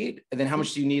need? And then how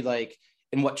much do you need, like,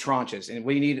 in what tranches? And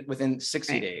what do you need within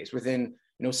 60 days, within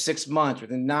 6 months,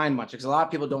 within 9 months? Because a lot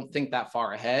of people don't think that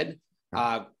far ahead.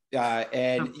 And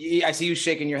I see you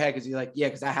shaking your head because you're like, yeah,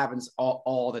 because that happens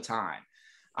all the time.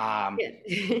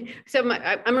 So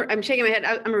I'm shaking my head.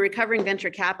 I'm a recovering venture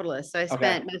capitalist. So I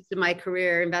spent most of my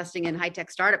career investing in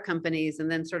high-tech startup companies, and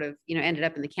then sort of, ended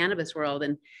up in the cannabis world.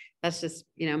 And that's just,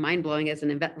 mind blowing as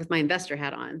with my investor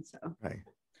hat on. So. Right.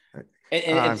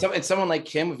 And someone like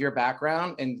Kim with your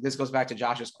background, and this goes back to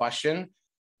Josh's question,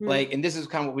 Like, and this is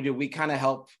kind of what we do. We kind of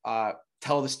help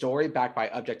tell the story backed by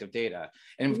objective data.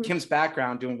 And with Kim's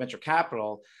background doing venture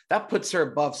capital, that puts her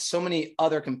above so many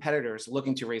other competitors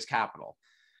looking to raise capital,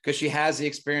 because she has the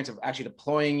experience of actually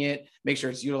deploying it, make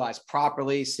sure it's utilized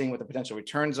properly, seeing what the potential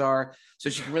returns are. So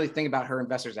she can really think about her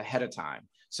investors ahead of time.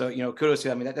 So, you know, kudos to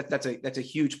you. I mean, that's a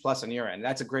huge plus on your end.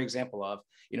 That's a great example of,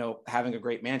 you know, having a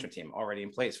great management team already in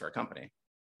place for a company.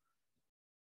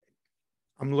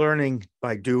 I'm learning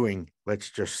by doing,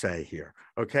 let's just say here.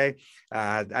 Okay.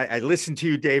 I listen to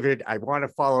you, David. I want to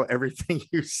follow everything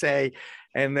you say.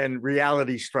 And then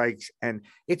reality strikes. And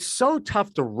it's so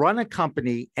tough to run a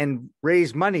company and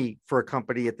raise money for a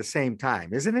company at the same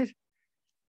time, isn't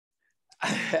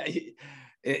it?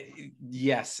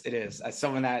 Yes, it is. As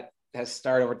someone that has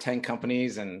started over 10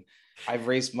 companies, and I've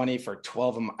raised money for 12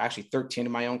 of them, actually 13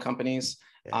 of my own companies.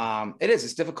 Yeah.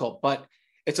 It's difficult, but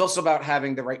it's also about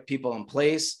having the right people in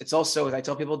place. It's also, as I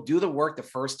tell people, do the work the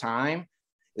first time.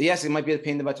 Yes, it might be a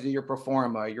pain in the butt to do your pro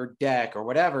forma, your deck or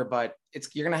whatever, but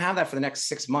you're going to have that for the next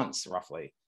 6 months,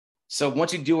 roughly. So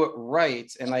once you do it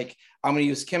right, and like, I'm going to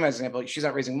use Kim as an example. She's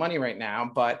not raising money right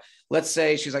now, but let's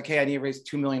say she's like, hey, I need to raise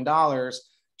 $2 million.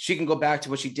 She can go back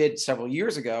to what she did several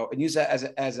years ago and use that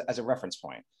as a reference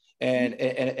point and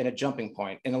a jumping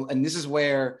point. And this is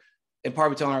where, in part,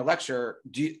 we tell in our lecture,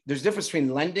 there's a difference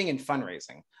between lending and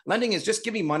fundraising. Lending is just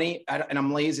give me money and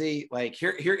I'm lazy. Like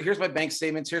here's my bank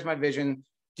statements. Here's my vision.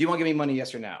 Do you want to give me money?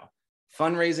 Yes or no?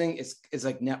 Fundraising is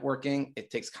like networking. It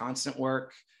takes constant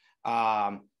work.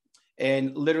 And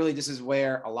literally this is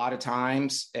where a lot of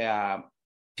times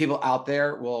people out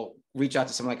there will reach out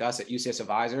to someone like us at UCS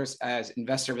Advisors as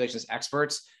investor relations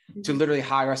experts to literally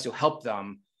hire us to help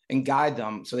them and guide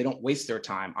them so they don't waste their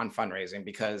time on fundraising.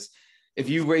 Because if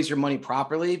you raise your money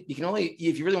properly, you can only,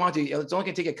 if you really want to, it's only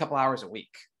going to take a couple hours a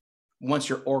week once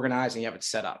you're organized and you have it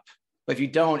set up. But if you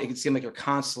don't, it can seem like you're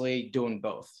constantly doing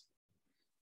both.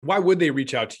 Why would they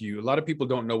reach out to you? A lot of people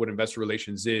don't know what investor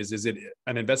relations is. Is it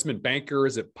an investment banker?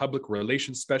 Is it public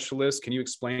relations specialist? Can you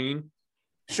explain?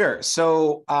 Sure.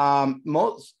 So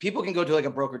most people can go to like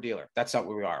a broker dealer. That's not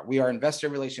what we are. We are investor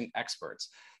relation experts.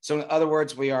 So in other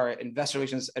words, we are investor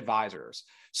relations advisors.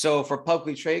 So for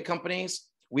publicly traded companies,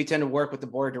 we tend to work with the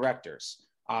board of directors.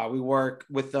 We work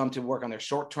with them to work on their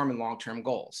short-term and long-term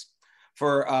goals.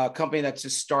 For a company that's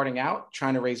just starting out,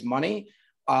 trying to raise money,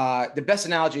 the best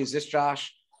analogy is this,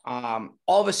 Josh. All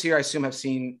of us here, I assume, have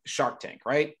seen Shark Tank,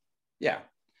 right? Yeah.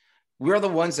 We're the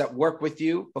ones that work with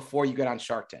you before you get on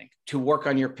Shark Tank, to work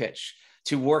on your pitch,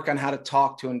 to work on how to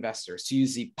talk to investors, to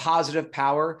use the positive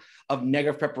power of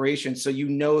negative preparation so you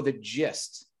know the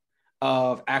gist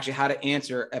of actually how to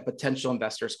answer a potential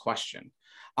investor's question.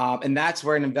 And that's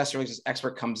where an investor relations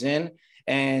expert comes in.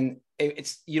 And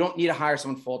you don't need to hire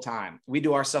someone full time. We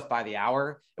do our stuff by the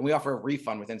hour, and we offer a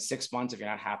refund within 6 months if you're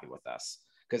not happy with us.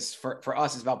 Because for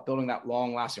us, it's about building that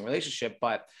long lasting relationship.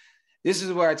 But this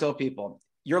is where I tell people,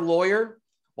 your lawyer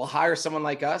will hire someone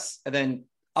like us and then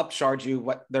upcharge you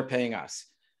what they're paying us.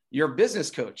 Your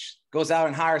business coach goes out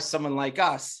and hires someone like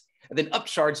us and then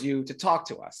upcharge you to talk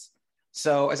to us.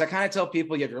 So as I kind of tell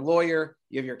people, you have your lawyer,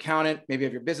 you have your accountant, maybe you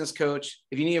have your business coach.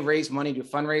 If you need to raise money, do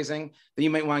fundraising, then you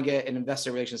might want to get an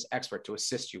investor relations expert to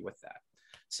assist you with that.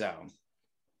 So,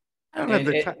 and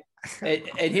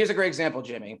here's a great example,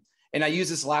 Jimmy. And I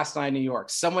used this last night in New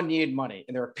York. Someone needed money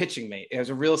and they were pitching me. It was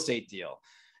a real estate deal.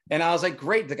 And I was like,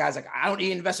 great. The guy's like, I don't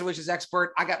need an investor relations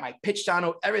expert. I got my pitch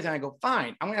down, everything. I go,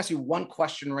 fine. I'm going to ask you one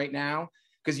question right now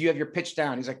because you have your pitch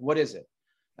down. He's like, what is it?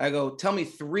 I go, tell me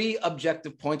 3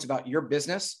 objective points about your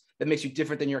business that makes you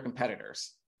different than your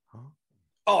competitors.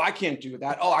 Oh, I can't do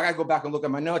that. Oh, I got to go back and look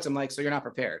at my notes. I'm like, so you're not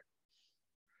prepared.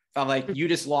 I'm like, you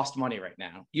just lost money right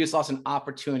now. You just lost an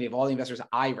opportunity of all the investors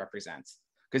I represent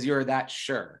because you're that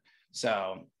sure.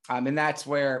 So, and that's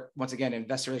where, once again,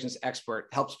 investor relations expert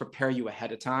helps prepare you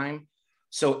ahead of time.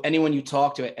 So anyone you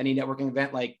talk to at any networking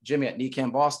event, like Jimmy at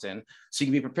NECAN Boston, so you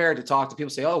can be prepared to talk to people,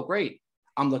 say, oh, great,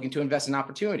 I'm looking to invest in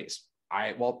opportunities.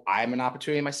 I'm an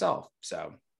opportunity myself.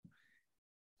 So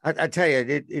I tell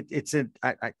you,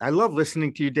 I love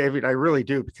listening to you, David. I really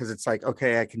do, because it's like,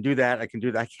 okay, I can do that. I can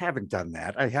do that. I haven't done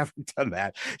that.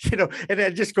 And I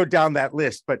just go down that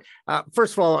list. But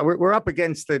first of all, we're up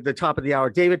against the top of the hour.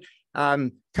 David,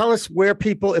 tell us where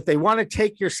people, if they want to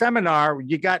take your seminar,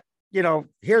 you got,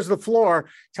 here's the floor.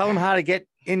 Tell them how to get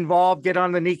involved, get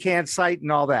on the NECAN site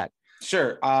and all that.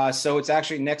 Sure. So it's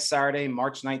actually next Saturday,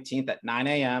 March 19th at 9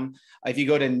 a.m. If you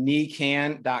go to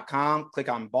NECAN.com, click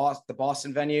on the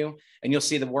Boston venue, and you'll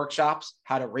see the workshops,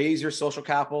 how to raise your social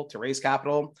capital, to raise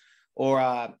capital, or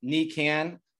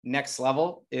NECAN Next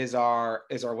Level is our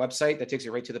website that takes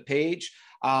you right to the page.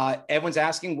 Everyone's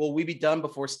asking, will we be done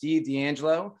before Steve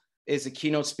D'Angelo is a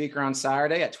keynote speaker on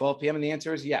Saturday at 12 p.m.? And the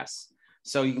answer is yes.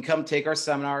 So you can come take our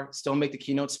seminar, still make the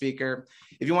keynote speaker.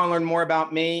 If you want to learn more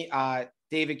about me,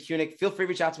 David Kunick, feel free to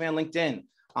reach out to me on LinkedIn.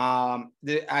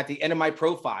 At the end of my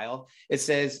profile, it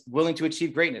says willing to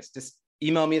achieve greatness. Just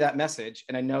email me that message.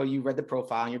 And I know you read the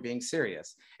profile and you're being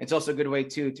serious. It's also a good way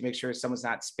too, to make sure someone's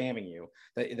not spamming you,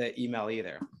 the email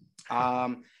either.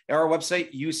 Our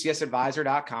website,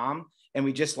 ucsadvisor.com. And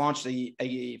we just launched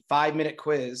a 5-minute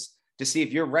quiz to see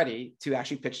if you're ready to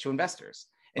actually pitch to investors.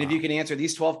 And if you can answer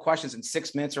these 12 questions in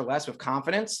 6 minutes or less with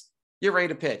confidence, you're ready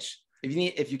to pitch.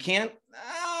 If you can't,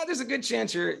 there's a good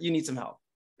chance you need some help.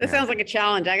 That sounds like a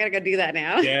challenge. I got to go do that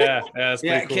now. Yeah, that's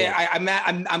pretty cool. Kim,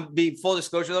 I'm being full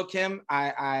disclosure though, Kim.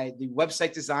 The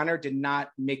website designer did not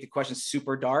make the questions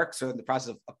super dark, so in the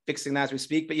process of fixing that as we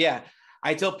speak. But yeah,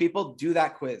 I tell people do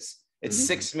that quiz. It's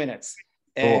 6 minutes,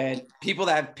 and people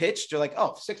that have pitched, they're like,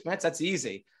 "Oh, 6 minutes, that's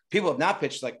easy." People have not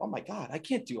pitched, like, "Oh my God, I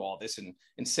can't do all this in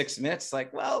 6 minutes."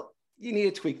 Like, well, you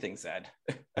need to tweak things, Ed.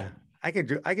 I can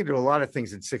do a lot of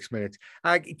things in 6 minutes.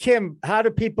 Kim, how do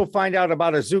people find out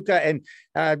about Azuca? And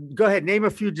go ahead, name a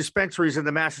few dispensaries in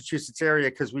the Massachusetts area,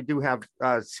 because we do have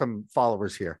some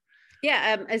followers here.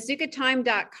 Yeah,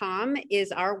 azucatime.com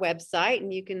is our website,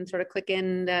 and you can sort of click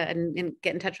in and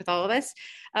get in touch with all of us.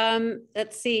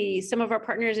 Let's see, some of our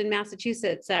partners in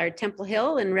Massachusetts are Temple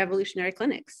Hill and Revolutionary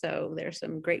Clinics. So there's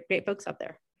some great folks up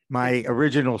there. My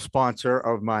original sponsor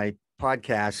of my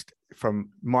podcast from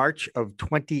March of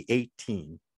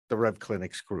 2018, the Rev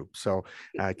Clinics Group. So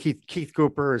Keith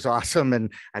Cooper is awesome.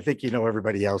 And I think you know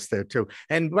everybody else there too.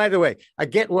 And by the way, a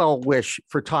get well wish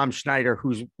for Tom Schneider,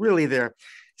 who's really their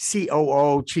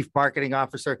COO, Chief Marketing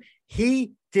Officer.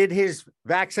 He did his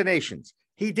vaccinations.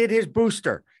 He did his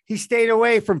booster. He stayed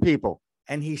away from people,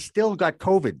 and he still got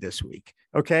COVID this week.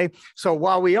 Okay. So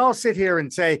while we all sit here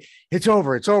and say, it's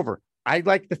over, I'd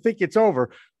like to think it's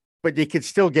over, but you can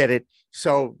still get it.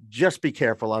 So just be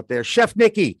careful out there. Chef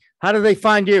Nikki, how do they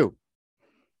find you?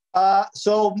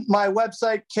 So my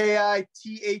website, KITHCEN.co,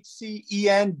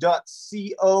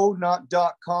 not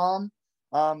 .com.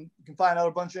 You can find out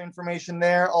a bunch of information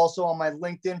there. Also on my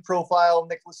LinkedIn profile,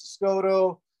 Nicholas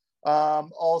Escoto.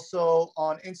 Also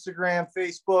on Instagram,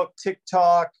 Facebook,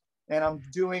 TikTok. And I'm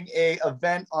doing a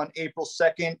event on April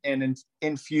 2nd and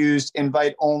infused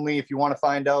invite only. If you want to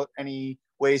find out any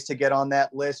ways to get on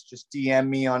that list, just DM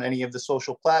me on any of the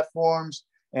social platforms.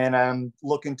 And I'm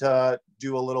looking to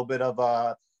do a little bit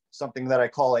of something that I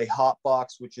call a hot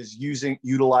box, which is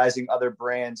utilizing other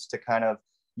brands to kind of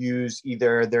use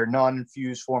either their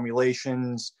non-infused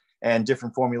formulations and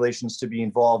different formulations to be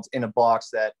involved in a box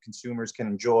that consumers can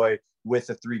enjoy with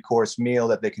a 3-course meal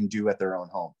that they can do at their own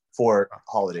home for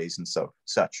holidays and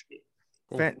such.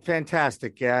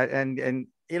 Fantastic. Yeah. And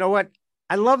you know what?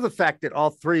 I love the fact that all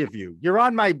three of you're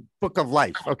on my book of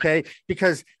life, okay?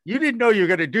 Because you didn't know you were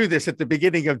going to do this at the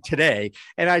beginning of today.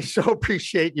 And I so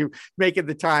appreciate you making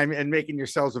the time and making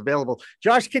yourselves available.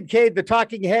 Josh Kincaid, The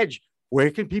Talking Hedge, where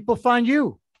can people find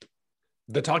you?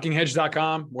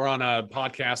 TheTalkingHedge.com. We're on a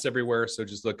podcast everywhere. So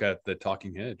just look at The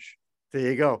Talking Hedge. There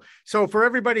you go. So for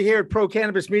everybody here at Pro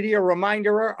Cannabis Media, a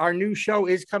reminder, our new show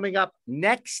is coming up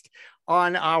next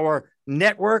on our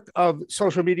network of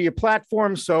social media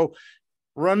platforms. So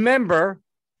remember,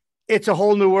 it's a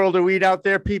whole new world of weed out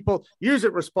there, people. Use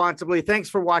it responsibly. Thanks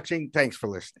for watching. Thanks for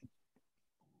listening.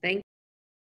 Thank you.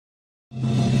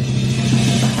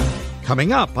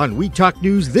 Coming up on We Talk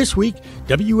News this week,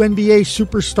 WNBA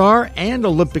superstar and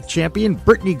Olympic champion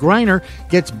Brittany Griner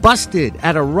gets busted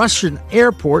at a Russian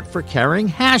airport for carrying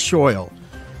hash oil.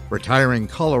 Retiring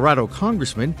Colorado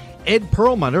Congressman Ed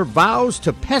Perlmutter vows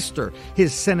to pester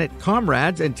his Senate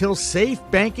comrades until safe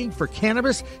banking for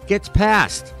cannabis gets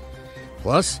passed.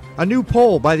 Plus, a new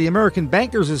poll by the American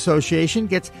Bankers Association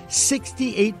gets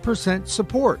 68%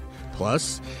 support.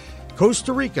 Plus,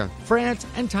 Costa Rica, France,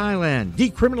 and Thailand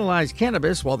decriminalize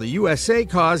cannabis while the USA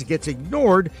cause gets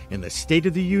ignored in the State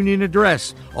of the Union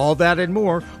address. All that and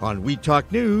more on We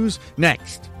Talk News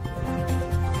next.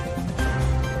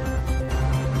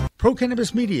 Pro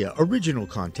Cannabis Media original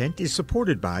content is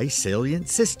supported by Salient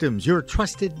Systems, your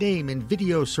trusted name in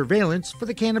video surveillance for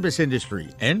the cannabis industry,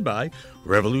 and by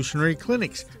Revolutionary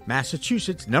Clinics,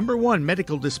 Massachusetts' #1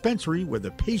 medical dispensary where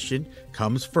the patient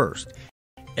comes first,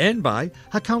 and by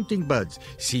Accounting Buds,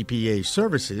 CPA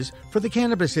services for the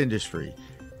cannabis industry,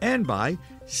 and by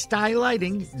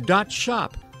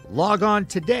stylighting.shop. Log on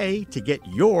today to get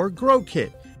your grow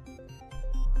kit.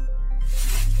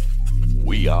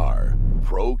 We are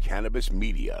Pro Cannabis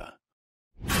Media.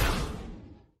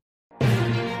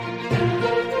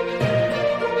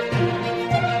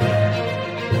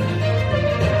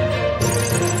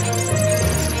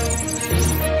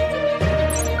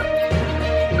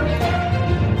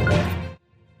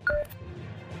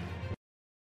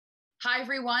 Hi,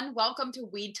 everyone. Welcome to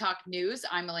Weed Talk News.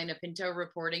 I'm Elena Pinto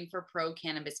reporting for Pro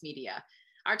Cannabis Media.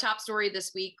 Our top story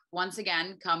this week, once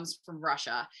again, comes from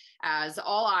Russia, as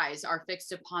all eyes are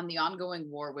fixed upon the ongoing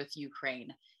war with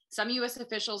Ukraine. Some U.S.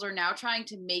 officials are now trying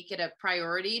to make it a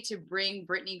priority to bring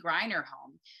Brittney Griner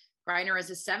home. Griner is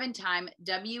a 7-time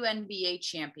WNBA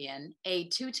champion, a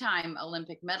 2-time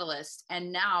Olympic medalist,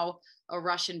 and now a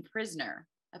Russian prisoner.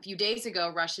 A few days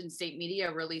ago, Russian state media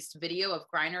released video of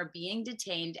Griner being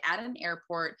detained at an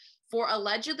airport for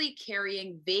allegedly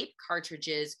carrying vape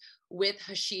cartridges with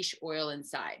hashish oil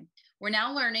inside. We're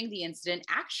now learning the incident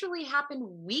actually happened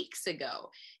weeks ago,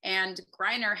 and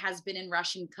Griner has been in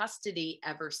Russian custody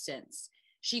ever since.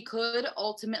 She could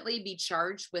ultimately be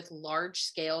charged with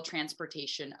large-scale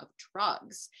transportation of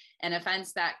drugs, an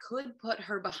offense that could put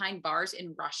her behind bars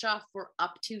in Russia for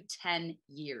up to 10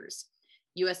 years.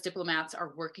 U.S. diplomats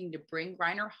are working to bring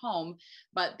Griner home,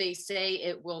 but they say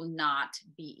it will not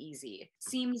be easy.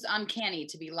 Seems uncanny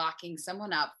to be locking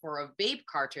someone up for a vape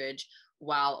cartridge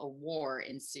while a war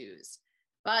ensues.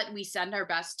 But we send our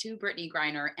best to Brittney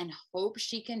Griner and hope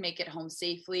she can make it home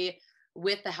safely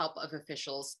with the help of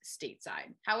officials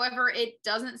stateside. However, it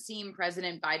doesn't seem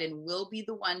President Biden will be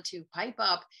the one to pipe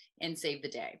up and save the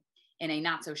day. In a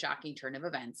not so shocking turn of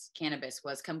events, cannabis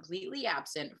was completely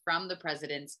absent from the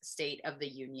president's State of the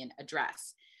Union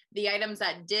address. The items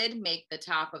that did make the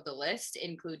top of the list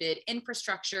included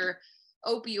infrastructure,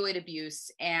 opioid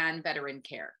abuse, and veteran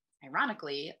care.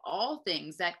 Ironically, all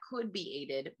things that could be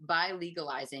aided by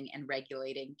legalizing and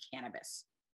regulating cannabis.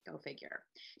 Go figure.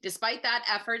 Despite that,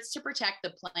 efforts to protect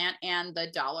the plant and the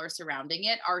dollar surrounding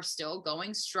it are still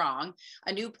going strong.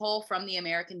 A new poll from the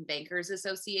American Bankers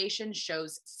Association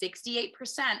shows 68%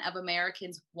 of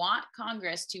Americans want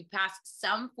Congress to pass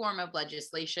some form of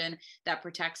legislation that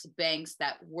protects banks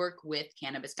that work with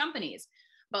cannabis companies.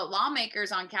 But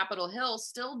lawmakers on Capitol Hill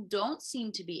still don't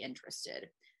seem to be interested.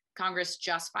 Congress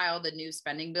just filed a new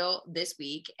spending bill this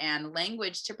week, and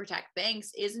language to protect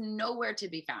banks is nowhere to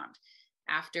be found,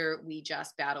 after we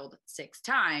just battled 6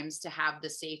 times to have the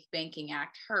Safe Banking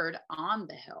Act heard on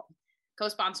the Hill.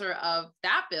 Co-sponsor of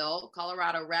that bill,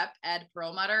 Colorado Rep. Ed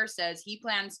Perlmutter, says he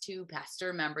plans to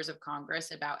pester members of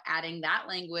Congress about adding that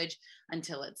language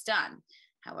until it's done.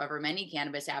 However, many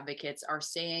cannabis advocates are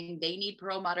saying they need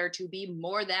Perlmutter to be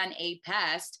more than a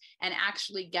pest and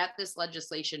actually get this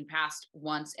legislation passed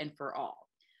once and for all.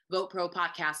 Vote Pro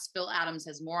Podcast's Phil Adams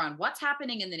has more on what's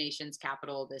happening in the nation's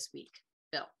capital this week.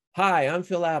 Phil. Hi, I'm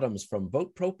Phil Adams from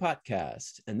Vote Pro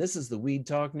Podcast, and this is the Weed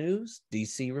Talk News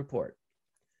DC Report.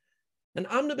 An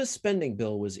omnibus spending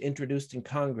bill was introduced in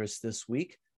Congress this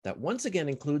week that once again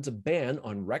includes a ban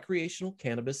on recreational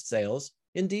cannabis sales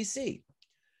in DC.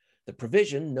 The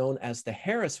provision, known as the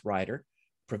Harris Rider,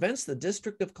 prevents the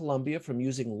District of Columbia from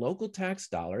using local tax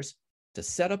dollars to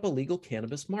set up a legal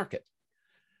cannabis market.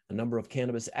 A number of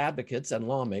cannabis advocates and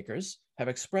lawmakers have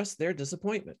expressed their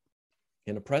disappointment.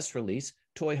 In a press release,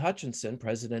 Toy Hutchinson,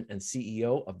 president and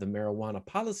CEO of the Marijuana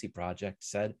Policy Project,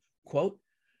 said, quote,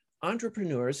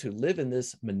 "Entrepreneurs who live in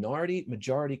this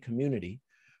minority-majority community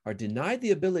are denied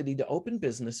the ability to open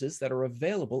businesses that are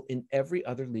available in every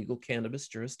other legal cannabis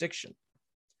jurisdiction."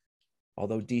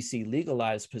 Although DC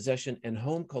legalized possession and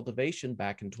home cultivation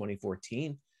back in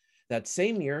 2014, that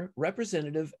same year,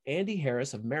 Representative Andy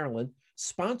Harris of Maryland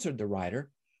sponsored the rider,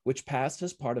 which passed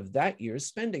as part of that year's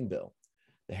spending bill.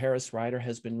 The Harris Rider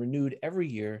has been renewed every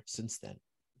year since then.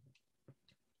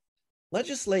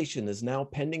 Legislation is now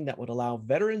pending that would allow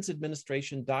Veterans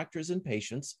Administration doctors and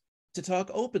patients to talk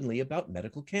openly about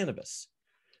medical cannabis.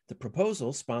 The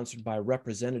proposal, sponsored by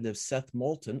Representative Seth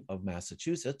Moulton of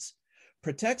Massachusetts,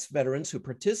 protects veterans who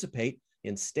participate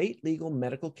in state legal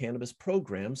medical cannabis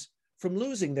programs from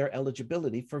losing their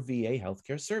eligibility for VA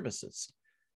healthcare services.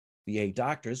 VA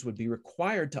doctors would be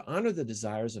required to honor the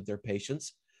desires of their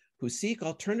patients who seek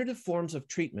alternative forms of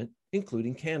treatment,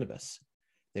 including cannabis.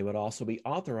 They would also be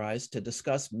authorized to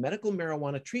discuss medical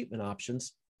marijuana treatment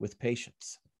options with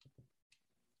patients.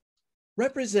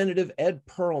 Representative Ed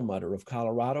Perlmutter of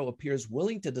Colorado appears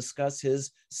willing to discuss his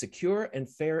Secure and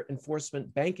Fair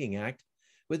Enforcement Banking Act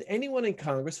with anyone in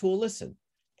Congress who will listen,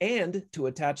 and to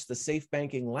attach the safe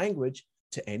banking language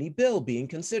to any bill being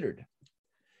considered.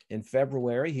 In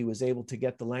February, he was able to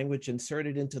get the language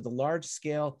inserted into the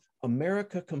large-scale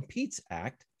America Competes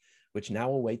Act, which now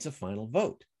awaits a final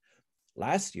vote.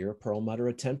 Last year, Perlmutter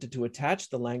attempted to attach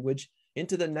the language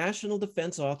into the National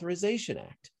Defense Authorization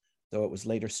Act, though it was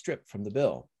later stripped from the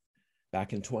bill.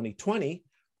 Back in 2020,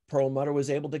 Perlmutter was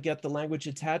able to get the language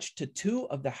attached to 2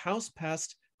 of the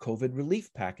House-passed COVID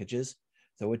relief packages,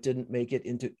 though it didn't make it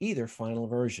into either final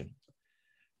version.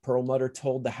 Perlmutter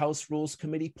told the House Rules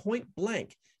Committee point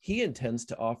blank he intends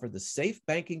to offer the safe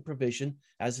banking provision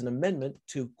as an amendment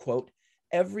to, quote,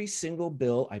 every single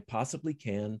bill I possibly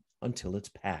can until it's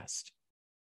passed.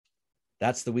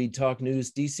 That's the Weed Talk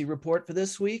News DC report for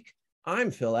this week.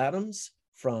 I'm Phil Adams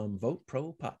from Vote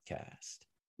Pro Podcast.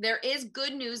 There is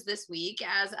good news this week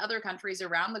as other countries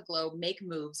around the globe make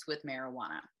moves with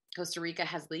marijuana. Costa Rica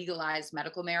has legalized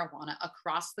medical marijuana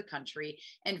across the country,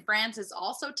 and France is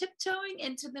also tiptoeing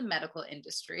into the medical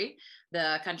industry.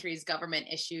 The country's government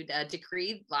issued a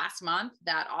decree last month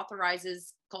that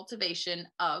authorizes cultivation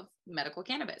of medical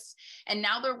cannabis. And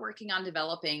now they're working on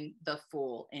developing the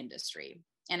full industry.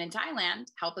 And in Thailand,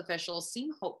 health officials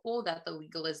seem hopeful that the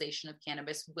legalization of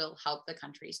cannabis will help the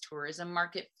country's tourism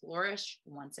market flourish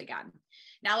once again.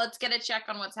 Now let's get a check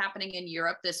on what's happening in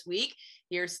Europe this week.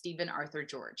 Here's Stephen Arthur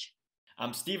George.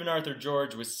 I'm Stephen Arthur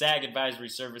George with SAG Advisory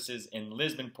Services in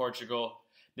Lisbon, Portugal.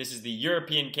 This is the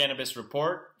European Cannabis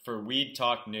Report for Weed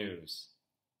Talk News.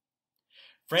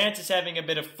 France is having a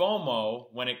bit of FOMO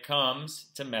when it comes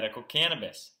to medical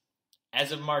cannabis.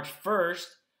 As of March 1st,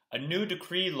 a new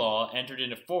decree law entered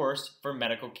into force for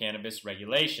medical cannabis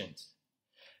regulations.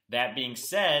 That being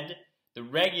said, the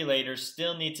regulators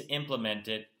still need to implement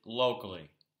it locally.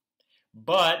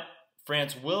 But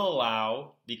France will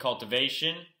allow the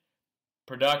cultivation,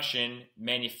 production,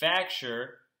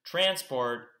 manufacture,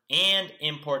 transport, and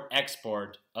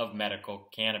import-export of medical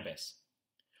cannabis.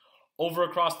 Over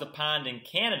across the pond in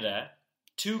Canada,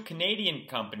 2 Canadian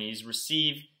companies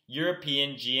receive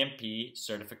European GMP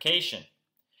certification.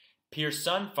 Pure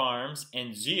Sun Farms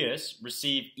and Zeus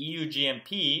receive EU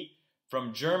GMP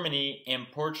from Germany and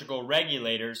Portugal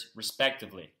regulators,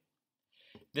 respectively.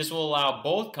 This will allow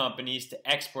both companies to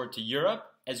export to Europe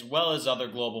as well as other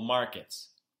global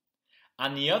markets.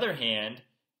 On the other hand,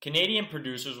 Canadian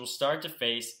producers will start to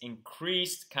face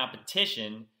increased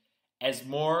competition as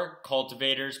more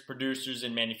cultivators, producers,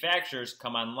 and manufacturers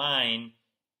come online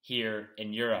here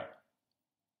in Europe.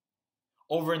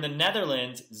 Over in the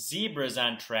Netherlands, Zebra is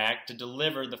on track to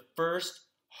deliver the first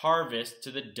harvest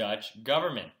to the Dutch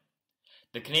government.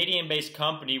 The Canadian-based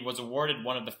company was awarded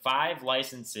one of the 5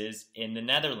 licenses in the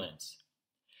Netherlands.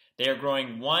 They are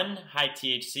growing 1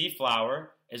 high-THC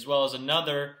flower as well as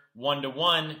another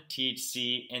 1-to-1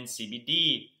 THC and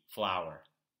CBD flower.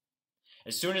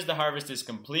 As soon as the harvest is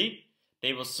complete,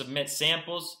 they will submit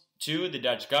samples to the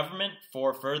Dutch government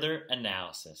for further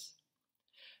analysis.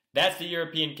 That's the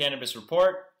European Cannabis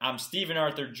Report. I'm Stephen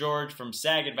Arthur George from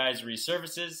SAG Advisory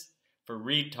Services for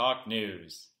Weed Talk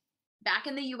News. Back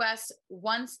in the U.S.,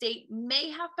 one state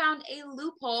may have found a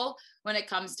loophole when it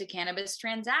comes to cannabis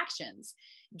transactions.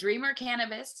 Dreamer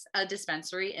Cannabis, a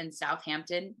dispensary in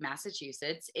Southampton,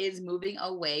 Massachusetts, is moving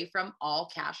away from all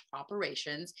cash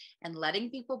operations and letting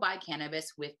people buy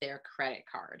cannabis with their credit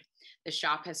card. The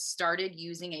shop has started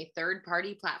using a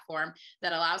third-party platform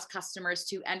that allows customers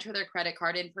to enter their credit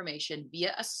card information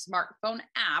via a smartphone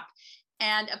app.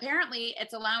 And apparently,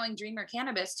 it's allowing Dreamer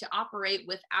Cannabis to operate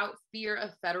without fear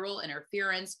of federal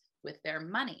interference with their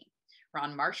money.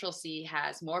 Ron Marshalsea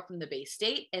has more from the Bay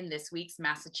State in this week's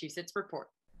Massachusetts Report.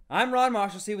 I'm Ron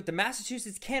Marshalsea with the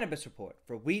Massachusetts Cannabis Report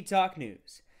for Weed Talk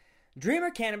News. Dreamer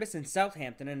Cannabis in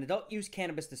Southampton, an adult-use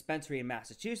cannabis dispensary in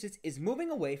Massachusetts, is moving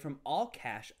away from all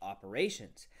cash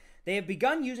operations. They have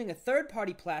begun using a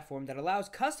third-party platform that allows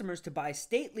customers to buy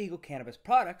state-legal cannabis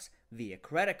products via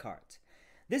credit cards.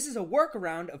 This is a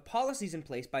workaround of policies in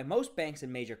place by most banks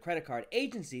and major credit card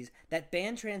agencies that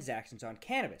ban transactions on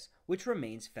cannabis, which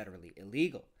remains federally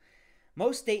illegal.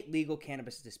 Most state legal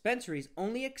cannabis dispensaries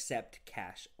only accept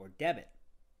cash or debit.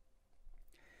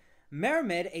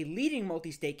 MariMed, a leading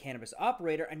multi-state cannabis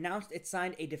operator, announced it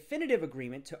signed a definitive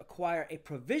agreement to acquire a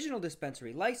provisional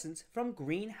dispensary license from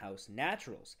Greenhouse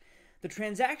Naturals. The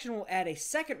transaction will add a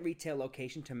second retail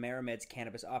location to MariMed's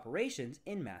cannabis operations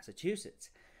in Massachusetts.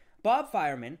 Bob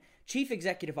Fireman, chief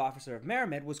executive officer of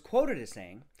MariMed, was quoted as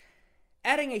saying,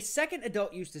 "Adding a second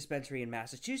adult-use dispensary in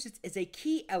Massachusetts is a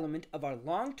key element of our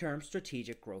long-term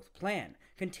strategic growth plan,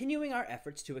 continuing our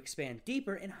efforts to expand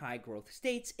deeper in high-growth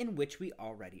states in which we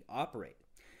already operate.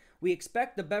 We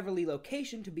expect the Beverly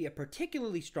location to be a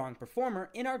particularly strong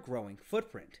performer in our growing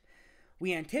footprint.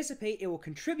 We anticipate it will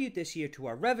contribute this year to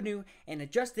our revenue and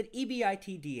adjusted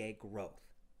EBITDA growth."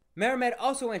 MariMed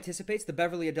also anticipates the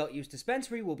Beverly adult-use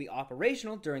dispensary will be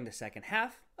operational during the second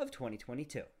half of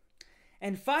 2022.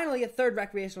 And finally, a third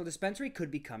recreational dispensary could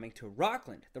be coming to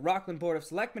Rockland. The Rockland Board of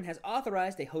Selectmen has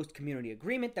authorized a host community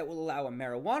agreement that will allow a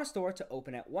marijuana store to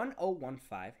open at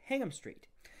 1015 Hingham Street.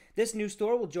 This new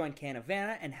store will join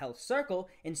Canavana and Health Circle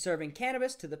in serving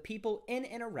cannabis to the people in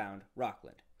and around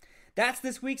Rockland. That's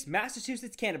this week's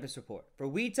Massachusetts Cannabis Report. For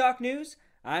Weed Talk News,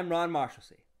 I'm Ron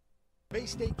Marshalsea. Bay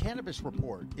State Cannabis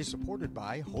Report is supported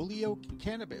by Holyoke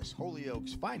Cannabis,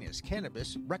 Holyoke's finest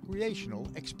cannabis recreational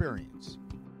experience.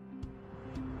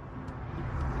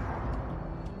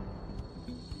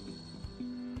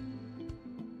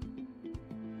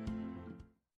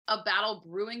 A battle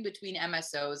brewing between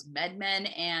MSOs,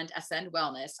 MedMen, and Ascend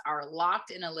Wellness are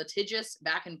locked in a litigious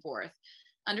back and forth.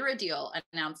 Under a deal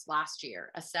announced last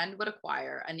year, Ascend would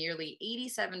acquire a nearly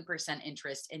 87%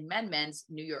 interest in MedMen's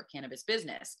New York cannabis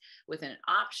business, with an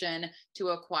option to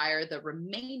acquire the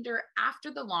remainder after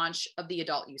the launch of the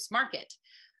adult use market.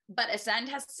 But Ascend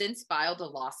has since filed a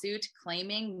lawsuit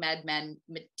claiming MedMen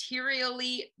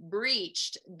materially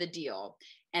breached the deal,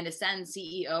 and Ascend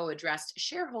CEO addressed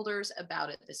shareholders about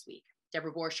it this week.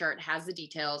 Deborah Borchardt has the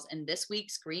details in this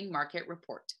week's Green Market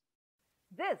Report.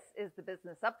 This is the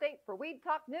business update for Weed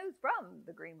Talk News from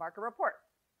the Green Market Report.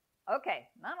 Okay,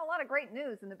 not a lot of great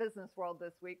news in the business world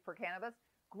this week for cannabis.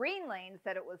 Greenlane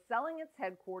said it was selling its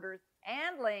headquarters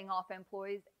and laying off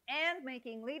employees and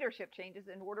making leadership changes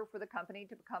in order for the company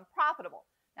to become profitable.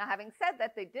 Now, having said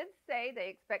that, they did say they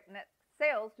expect net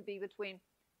sales to be between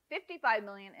 $55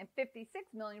 million and $56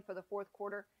 million for the fourth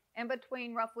quarter, and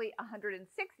between roughly $165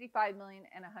 million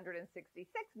and $166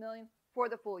 million for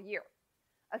the full year.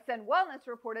 Ascend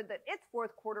Wellness reported that its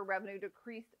fourth quarter revenue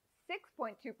decreased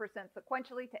 6.2%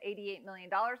 sequentially to $88 million.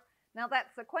 Now,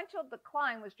 that sequential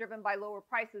decline was driven by lower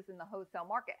prices in the wholesale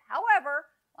market. However,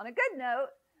 on a good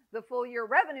note, the full year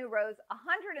revenue rose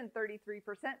 133%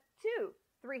 to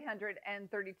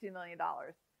 $332 million.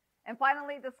 And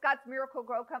finally, the Scotts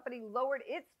Miracle-Gro Company lowered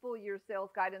its full year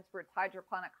sales guidance for its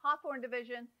hydroponic hawthorn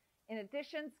division. In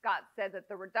addition, Scott said that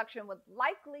the reduction would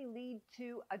likely lead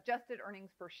to adjusted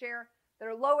earnings per share that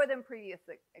are lower than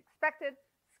previously expected.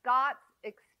 Scott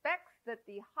expects that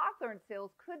the hawthorn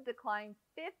sales could decline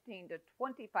 15 to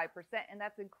 25%, and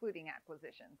that's including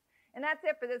acquisitions. And that's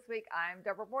it for this week. I'm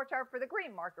Deborah Borchardt for the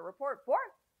Green Market Report for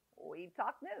Weed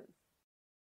Talk News.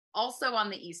 Also on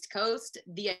the East Coast,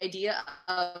 the idea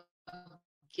of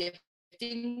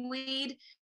gifting weed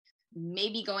may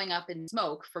be going up in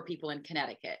smoke for people in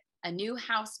Connecticut. A new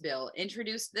House bill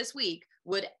introduced this week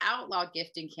would outlaw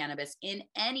gifting cannabis in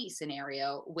any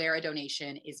scenario where a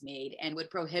donation is made and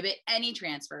would prohibit any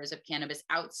transfers of cannabis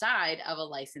outside of a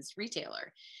licensed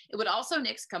retailer. It would also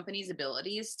nix companies'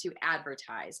 abilities to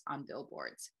advertise on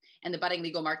billboards. And the budding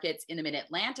legal markets in the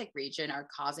Mid-Atlantic region are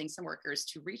causing some workers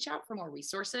to reach out for more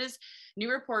resources.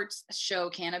 New reports show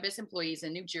cannabis employees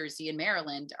in New Jersey and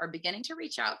Maryland are beginning to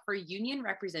reach out for union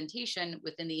representation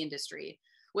within the industry.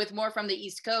 With more from the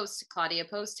East Coast, Claudia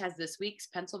Post has this week's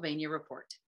Pennsylvania report.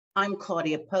 I'm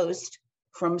Claudia Post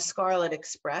from Scarlet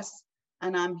Express,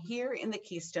 and I'm here in the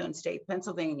Keystone State,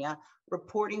 Pennsylvania,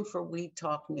 reporting for Weed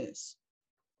Talk News.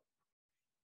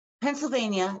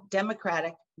 Pennsylvania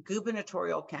Democratic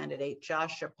gubernatorial candidate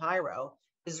Josh Shapiro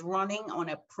is running on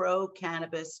a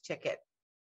pro-cannabis ticket.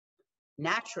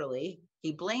 Naturally,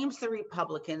 he blames the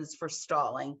Republicans for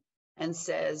stalling and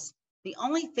says the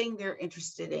only thing they're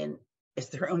interested in is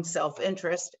their own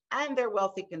self-interest and their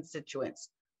wealthy constituents.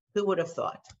 Who would have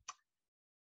thought?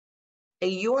 A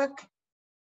York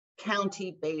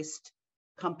County-based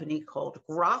company called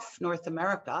Groff North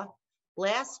America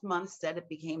last month said it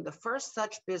became the first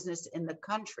such business in the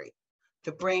country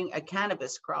to bring a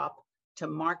cannabis crop to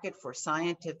market for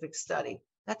scientific study.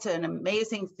 That's an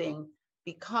amazing thing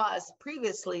because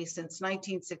previously, since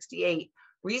 1968,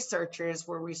 researchers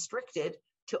were restricted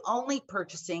to only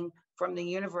purchasing from the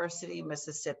University of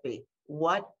Mississippi.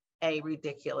 What a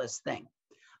ridiculous thing.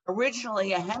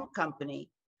 Originally a hemp company,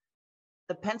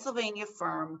 the Pennsylvania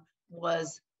firm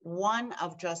was one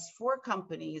of just 4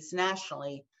 companies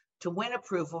nationally to win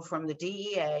approval from the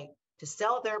DEA to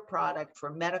sell their product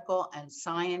for medical and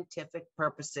scientific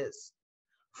purposes.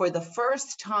 For the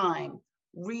first time,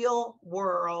 real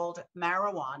world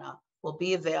marijuana will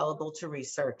be available to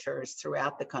researchers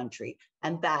throughout the country,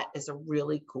 and that is a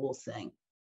really cool thing.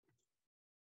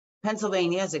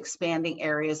 Pennsylvania is expanding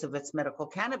areas of its medical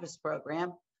cannabis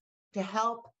program to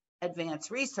help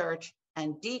advance research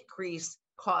and decrease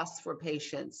costs for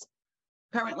patients.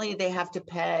 Currently, they have to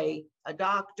pay a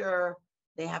doctor,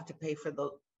 they have to pay for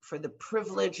the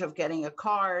privilege of getting a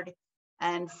card,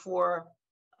 and for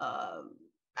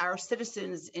our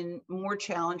citizens in more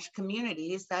challenged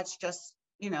communities, that's just,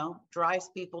 drives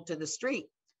people to the street.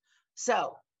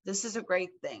 So this is a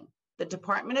great thing. The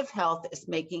Department of Health is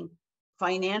making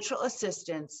financial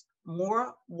assistance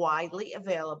more widely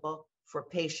available for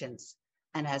patients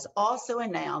and has also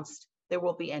announced there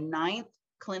will be a 9th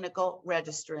clinical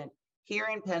registrant here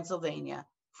in Pennsylvania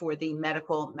for the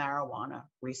medical marijuana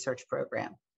research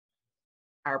program.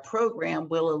 Our program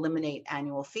will eliminate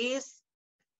annual fees,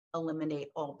 eliminate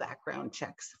all background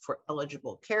checks for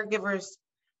eligible caregivers,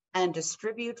 and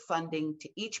distribute funding to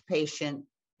each patient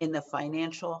in the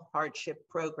financial hardship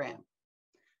program.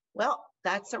 Well,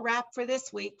 that's a wrap for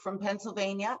this week from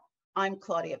Pennsylvania. I'm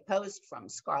Claudia Post from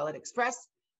Scarlet Express,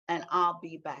 and I'll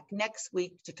be back next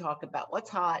week to talk about what's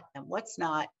hot and what's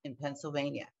not in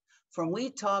Pennsylvania. From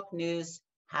We Talk News,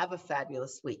 have a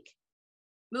fabulous week.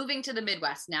 Moving to the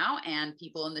Midwest now, and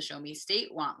people in the Show Me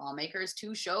State want lawmakers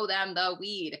to show them the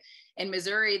weed. In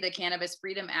Missouri, the Cannabis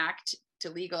Freedom Act to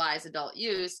legalize adult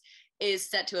use is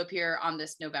set to appear on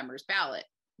this November's ballot.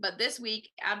 But this week,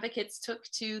 advocates took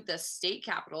to the state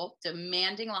capitol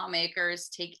demanding lawmakers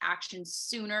take action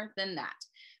sooner than that.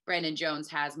 Brandon Jones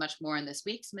has much more in this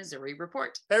week's Missouri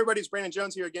Report. Hey everybody, it's Brandon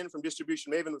Jones here again from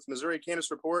Distribution Maven with Missouri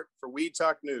Cannabis Report for Weed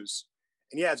Talk News.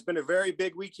 And yeah, it's been a very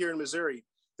big week here in Missouri,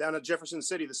 down at Jefferson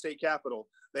City, the state capitol.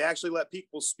 They actually let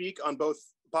people speak on both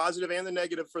positive and the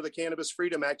negative for the Cannabis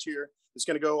Freedom Act here. It's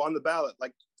going to go on the ballot,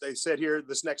 like they said here,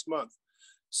 this next month.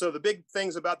 So the big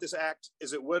things about this act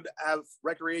is it would have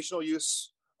recreational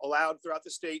use allowed throughout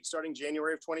the state starting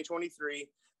January of 2023.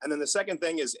 And then the second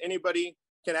thing is anybody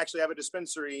can actually have a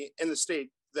dispensary in the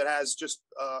state that has just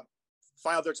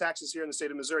filed their taxes here in the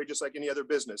state of Missouri, just like any other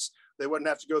business. They wouldn't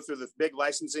have to go through the big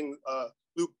licensing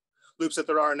loops that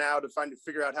there are now to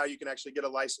figure out how you can actually get a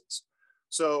license.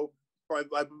 So my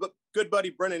good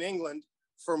buddy Brennan England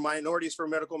from Minorities for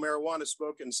Medical Marijuana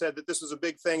spoke and said that this was a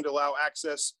big thing to allow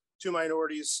access to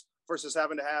minorities versus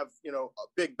having to have, a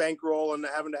big bankroll and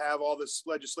having to have all this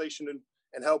legislation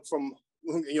and help from,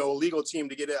 a legal team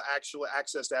to get actual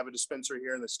access to have a dispensary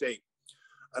here in the state.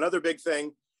 Another big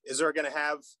thing is they're going to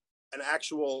have an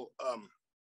actual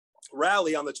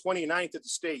rally on the 29th at the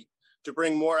state to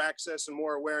bring more access and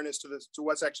more awareness to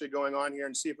what's actually going on here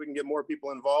and see if we can get more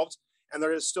people involved. And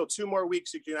there is still 2 more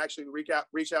weeks you can actually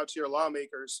reach out to your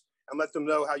lawmakers and let them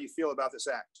know how you feel about this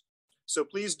act. So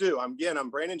please do. I'm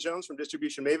Brandon Jones from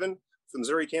Distribution Maven, from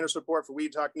Missouri Cannabis Report for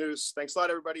Weed Talk News. Thanks a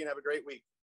lot, everybody, and have a great week.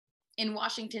 In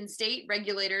Washington state,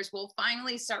 regulators will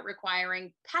finally start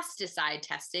requiring pesticide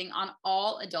testing on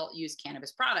all adult use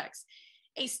cannabis products,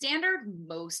 a standard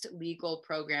most legal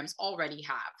programs already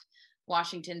have.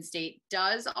 Washington state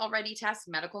does already test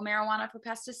medical marijuana for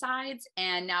pesticides,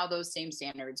 and now those same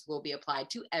standards will be applied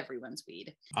to everyone's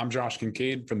weed. I'm Josh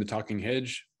Kincaid from the Talking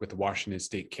Hedge with the Washington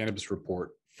State Cannabis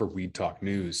Report for Weed Talk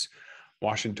News.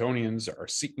 Washingtonians are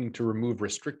seeking to remove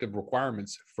restrictive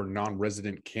requirements for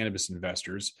non-resident cannabis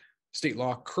investors. State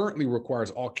law currently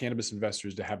requires all cannabis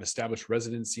investors to have established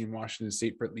residency in Washington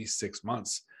state for at least 6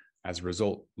 months. As a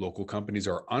result, local companies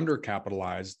are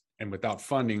undercapitalized and without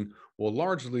funding will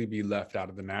largely be left out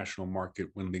of the national market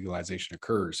when legalization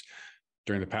occurs.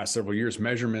 During the past several years,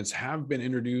 measurements have been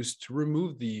introduced to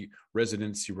remove the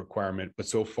residency requirement, but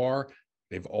so far,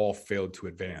 they've all failed to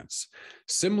advance.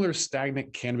 Similar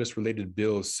stagnant cannabis-related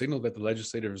bills signal that the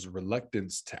legislature's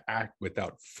reluctance to act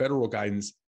without federal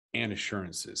guidance and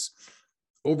assurances.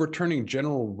 Overturning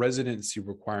general residency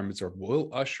requirements will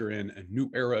usher in a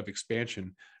new era of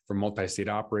expansion for multi-state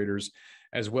operators,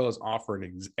 as well as offer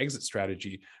an exit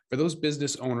strategy for those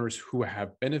business owners who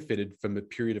have benefited from the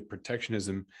period of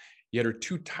protectionism, yet are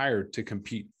too tired to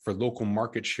compete for local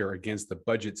market share against the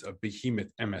budgets of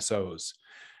behemoth MSOs.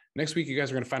 Next week, you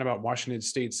guys are going to find out about Washington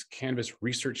State's Cannabis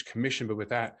Research Commission, but with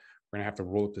that, we're going to have to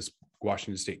roll up this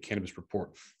Washington State Cannabis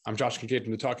Report. I'm Josh Kincaid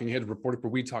from the Talking Head, reporting for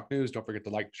Weed Talk News. Don't forget to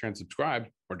like, share, and subscribe,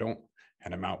 or don't,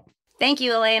 and I'm out. Thank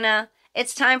you, Elena.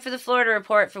 It's time for the Florida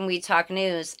Report from Weed Talk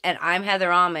News, and I'm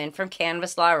Heather Allman from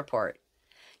Cannabis Law Report.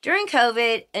 During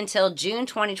COVID until June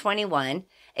 2021,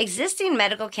 existing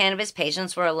medical cannabis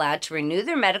patients were allowed to renew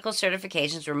their medical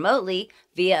certifications remotely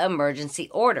via emergency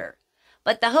order.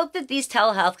 But the hope that these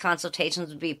telehealth consultations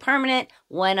would be permanent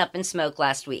went up in smoke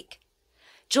last week.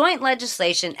 Joint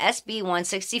legislation SB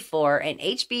 164 and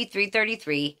HB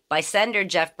 333 by Senator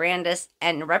Jeff Brandes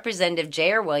and Representative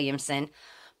J.R. Williamson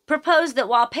proposed that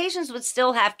while patients would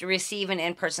still have to receive an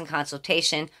in-person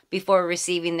consultation before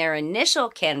receiving their initial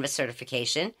cannabis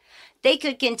certification, they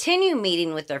could continue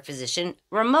meeting with their physician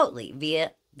remotely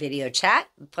via video chat,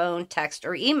 phone, text,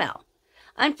 or email.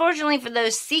 Unfortunately for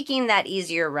those seeking that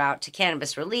easier route to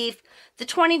cannabis relief, the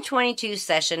 2022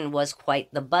 session was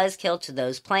quite the buzzkill to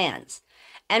those plans.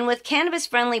 And with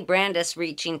cannabis-friendly Brandes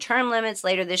reaching term limits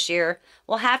later this year,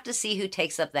 we'll have to see who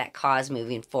takes up that cause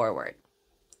moving forward.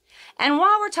 And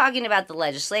while we're talking about the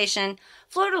legislation,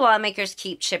 Florida lawmakers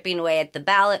keep chipping away at the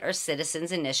ballot or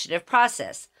citizens' initiative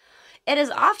process. It has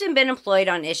often been employed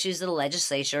on issues the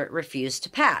legislature refused to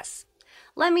pass.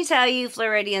 Let me tell you,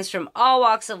 Floridians from all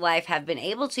walks of life have been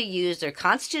able to use their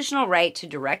constitutional right to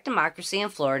direct democracy in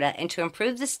Florida and to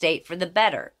improve the state for the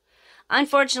better.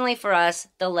 Unfortunately for us,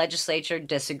 the legislature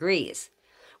disagrees.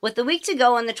 With a week to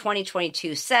go in the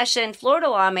 2022 session, Florida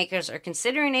lawmakers are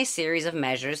considering a series of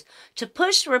measures to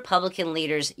push the Republican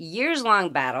leaders' years-long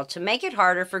battle to make it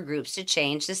harder for groups to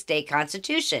change the state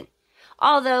constitution,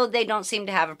 although they don't seem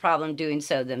to have a problem doing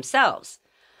so themselves.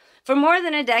 For more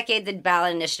than a decade, the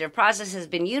ballot initiative process has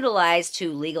been utilized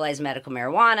to legalize medical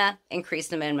marijuana, increase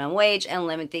the minimum wage, and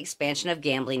limit the expansion of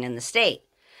gambling in the state.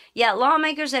 Yet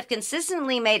lawmakers have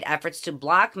consistently made efforts to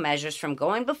block measures from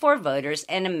going before voters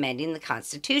and amending the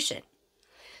Constitution.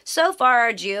 So far,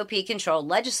 our GOP-controlled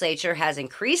legislature has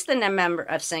increased the number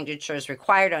of signatures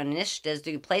required on initiatives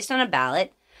to be placed on a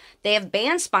ballot. They have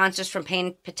banned sponsors from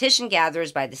paying petition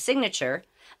gatherers by the signature,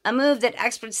 a move that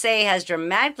experts say has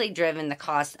dramatically driven the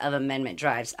cost of amendment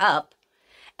drives up.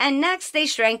 And next, they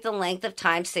shrank the length of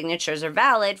time signatures are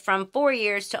valid from 4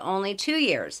 years to only 2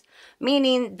 years,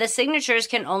 meaning the signatures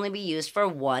can only be used for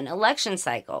one election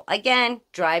cycle, again,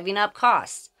 driving up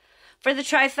costs. For the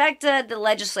trifecta, the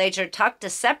legislature tucked a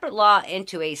separate law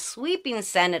into a sweeping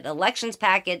Senate elections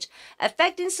package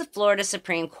affecting the Florida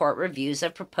Supreme Court reviews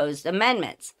of proposed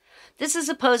amendments. This is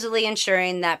supposedly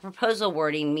ensuring that proposal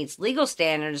wording meets legal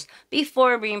standards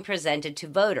before being presented to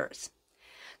voters.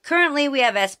 Currently, we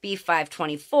have SB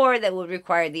 524 that would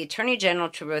require the Attorney General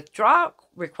to withdraw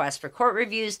requests for court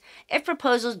reviews if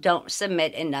proposals don't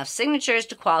submit enough signatures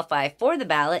to qualify for the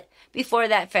ballot before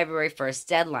that February 1st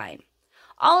deadline.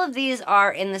 All of these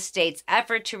are in the state's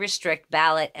effort to restrict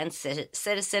ballot and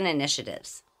citizen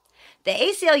initiatives. The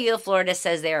ACLU of Florida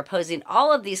says they are opposing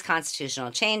all of these constitutional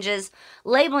changes,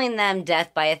 labeling them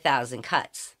death by 1,000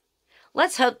 cuts.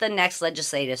 Let's hope the next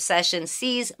legislative session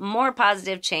sees more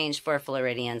positive change for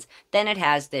Floridians than it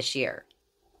has this year.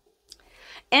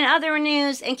 In other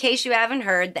news, in case you haven't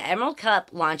heard, the Emerald Cup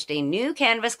launched a new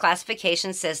cannabis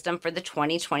classification system for the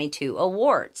 2022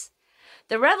 awards.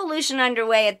 The revolution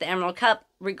underway at the Emerald Cup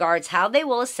regards how they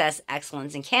will assess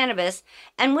excellence in cannabis,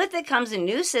 and with it comes a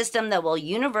new system that will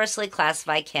universally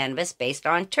classify cannabis based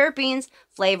on terpenes,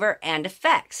 flavor, and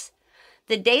effects.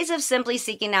 The days of simply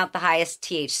seeking out the highest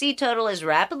THC total is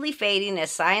rapidly fading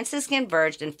as science has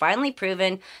converged and finally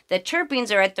proven that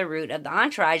terpenes are at the root of the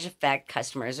entourage effect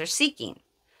customers are seeking.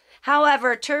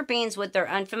 However, terpenes with their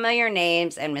unfamiliar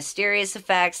names and mysterious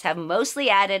effects have mostly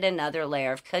added another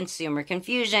layer of consumer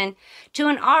confusion to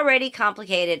an already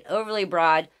complicated, overly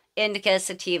broad indica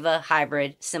sativa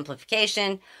hybrid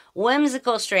simplification,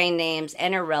 whimsical strain names,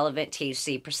 and irrelevant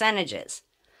THC percentages.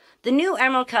 The new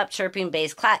Emerald Cup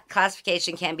terpene-based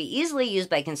classification can be easily used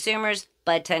by consumers,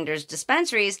 bud tenders,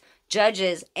 dispensaries,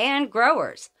 judges, and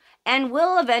growers, and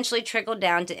will eventually trickle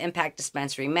down to impact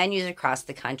dispensary menus across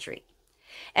the country.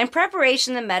 In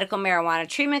preparation, the Medical Marijuana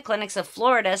Treatment Clinics of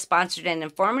Florida sponsored an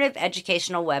informative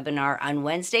educational webinar on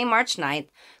Wednesday, March 9th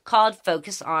called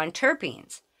Focus on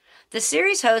Terpenes. The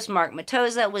series host, Mark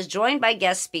Matoza, was joined by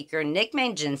guest speaker Nick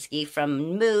Manginski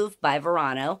from Move by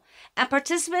Verano, and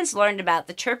participants learned about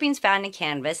the terpenes found in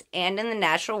cannabis and in the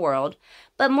natural world,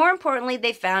 but more importantly,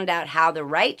 they found out how the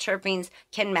right terpenes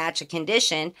can match a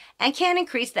condition and can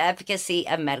increase the efficacy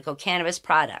of medical cannabis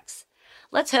products.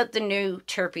 Let's hope the new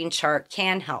terpene chart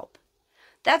can help.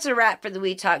 That's a wrap for the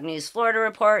We Talk News Florida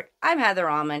Report. I'm Heather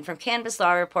Allman from Cannabis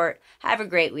Law Report. Have a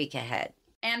great week ahead.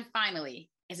 And finally,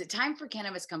 is it time for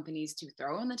cannabis companies to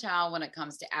throw in the towel when it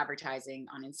comes to advertising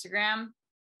on Instagram?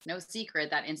 No secret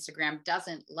that Instagram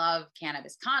doesn't love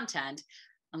cannabis content.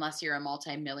 Unless you're a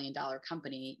multi-million-dollar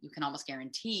company, you can almost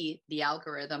guarantee the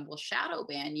algorithm will shadow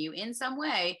ban you in some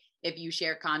way if you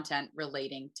share content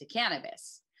relating to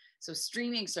cannabis. So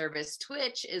streaming service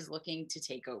Twitch is looking to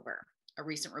take over. A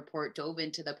recent report dove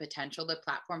into the potential the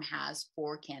platform has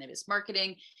for cannabis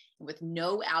marketing. With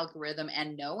no algorithm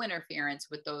and no interference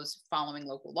with those following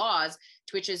local laws,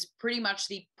 Twitch is pretty much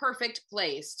the perfect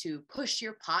place to push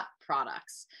your pot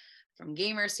products. From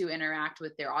gamers who interact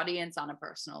with their audience on a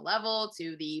personal level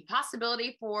to the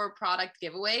possibility for product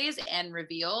giveaways and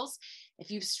reveals. If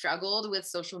you've struggled with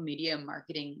social media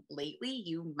marketing lately,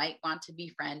 you might want to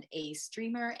befriend a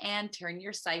streamer and turn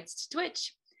your sites to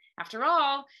Twitch. After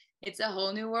all, it's a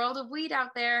whole new world of weed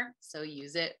out there, so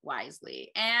use it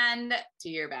wisely and to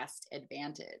your best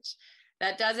advantage.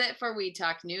 That does it for Weed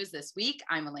Talk News this week.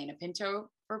 I'm Elena Pinto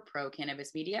for Pro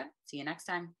Cannabis Media. See you next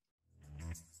time.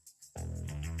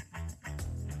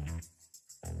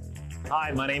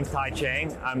 Hi, my name's Tai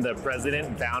Chang. I'm the president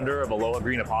and founder of Aloha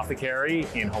Green Apothecary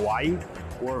in Hawaii.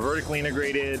 We're a vertically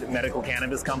integrated medical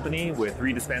cannabis company with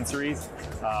 3 dispensaries,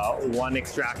 1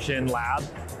 extraction lab,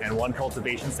 and 1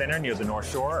 cultivation center near the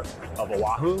North Shore of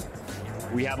Oahu.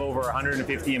 We have over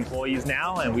 150 employees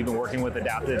now, and we've been working with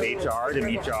Adaptive HR to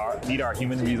meet our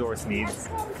human resource needs.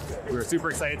 We're super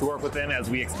excited to work with them as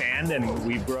we expand, and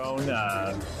we've grown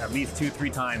at least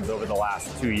 2-3 times over the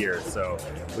last 2 years. So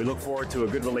we look forward to a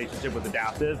good relationship with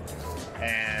Adaptive,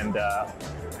 and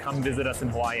come visit us in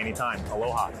Hawaii anytime.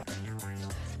 Aloha.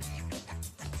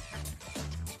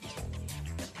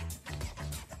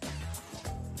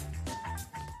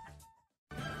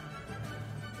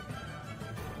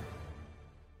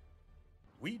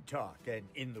 Weed Talk and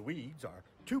In the Weeds are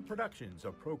 2 productions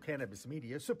of Pro Cannabis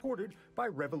Media supported by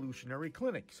Revolutionary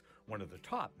Clinics, one of the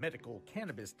top medical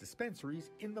cannabis dispensaries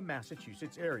in the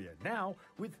Massachusetts area, now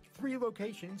with 3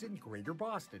 locations in Greater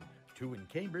Boston, 2 in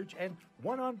Cambridge, and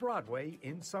 1 on Broadway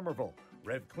in Somerville.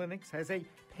 Rev Clinics has a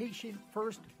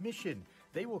patient-first mission.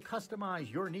 They will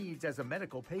customize your needs as a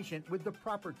medical patient with the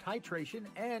proper titration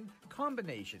and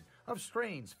combination of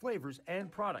strains, flavors,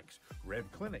 and products. Rev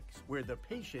Clinics, where the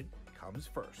patient comes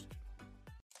first.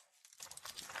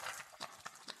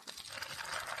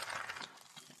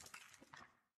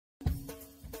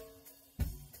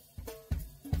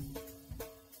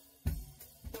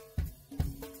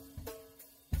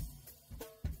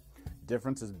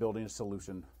 Difference is building a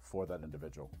solution for that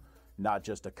individual. Not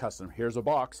just a custom, here's a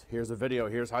box, here's a video,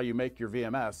 here's how you make your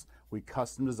VMS. We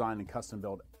custom design and custom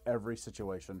build every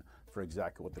situation for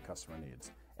exactly what the customer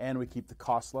needs. And we keep the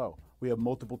cost low. We have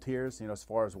multiple tiers, as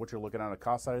far as what you're looking at on the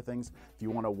cost side of things. If you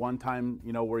want a one-time,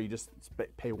 where you just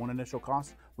pay 1 initial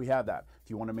cost, we have that. If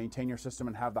you want to maintain your system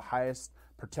and have the highest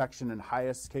protection and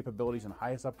highest capabilities and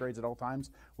highest upgrades at all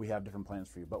times, we have different plans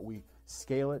for you. But we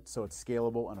scale it so it's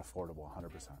scalable and affordable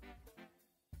 100%.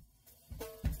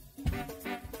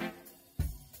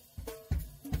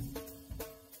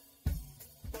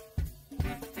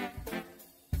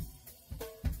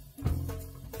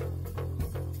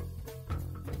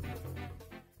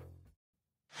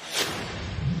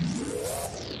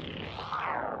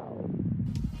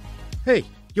 Hey,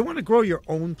 you want to grow your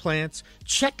own plants?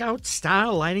 Check out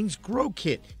Style Lighting's Grow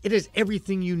Kit. It is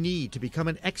everything you need to become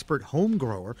an expert home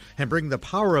grower and bring the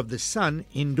power of the sun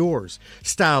indoors.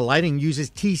 Style Lighting uses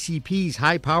TCP's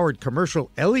high-powered commercial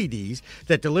LEDs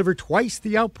that deliver twice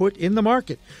the output in the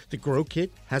market. The Grow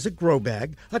Kit has a grow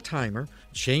bag, a timer,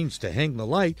 chains to hang the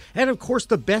light, and of course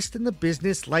the best in the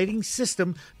business lighting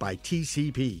system by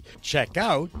TCP. Check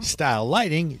out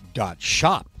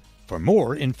stylelighting.shop for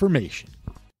more information.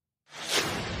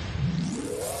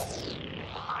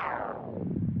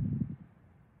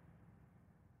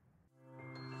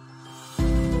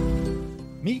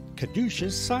 Meet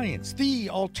Caduceus Science, the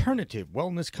alternative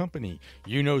wellness company.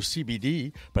 You know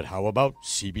CBD, but how about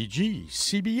CBG,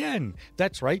 CBN?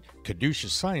 That's right,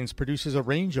 Caduceus Science produces a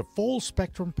range of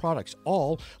full-spectrum products,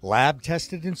 all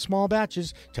lab-tested in small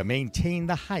batches to maintain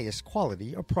the highest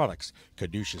quality of products.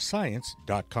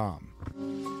 CaduceusScience.com.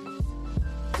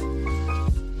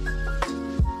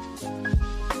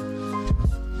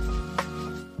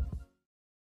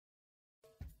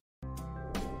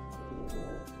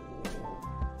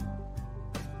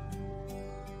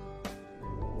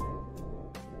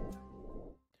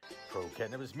 Pro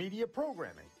Cannabis Media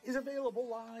programming is available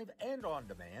live and on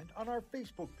demand on our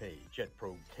Facebook page at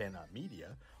Pro Canna Media,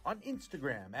 on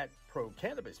Instagram at Pro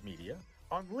Cannabis Media,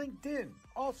 on LinkedIn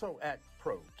also at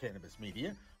Pro Cannabis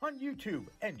Media, on YouTube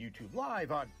and YouTube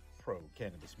Live on Pro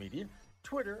Cannabis Media,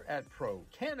 Twitter at Pro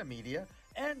Canna Media,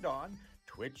 and on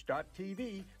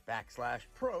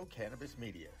twitch.tv/Pro Cannabis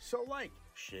Media. So like,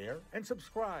 share, and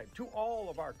subscribe to all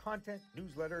of our content,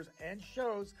 newsletters, and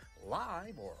shows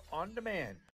live or on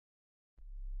demand.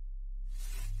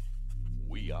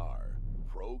 We are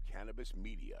Pro Cannabis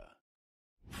Media.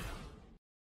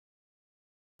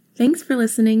 Thanks for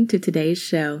listening to today's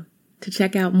show. To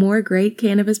check out more great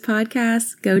cannabis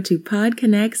podcasts, go to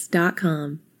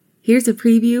podconnects.com. Here's a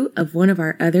preview of one of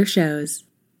our other shows.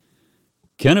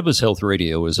 Cannabis Health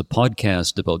Radio is a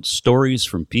podcast about stories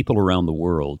from people around the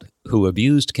world who have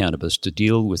used cannabis to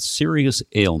deal with serious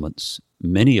ailments,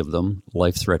 many of them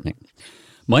life-threatening.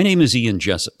 My name is Ian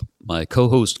Jessup. My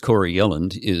co-host Corey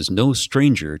Yelland is no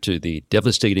stranger to the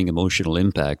devastating emotional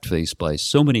impact faced by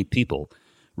so many people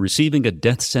receiving a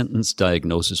death sentence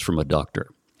diagnosis from a doctor.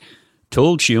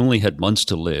 Told she only had months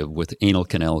to live with anal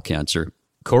canal cancer,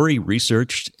 Corey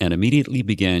researched and immediately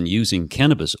began using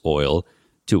cannabis oil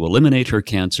to eliminate her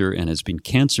cancer and has been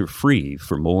cancer-free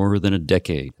for more than a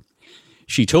decade.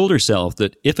 She told herself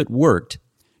that if it worked,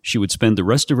 she would spend the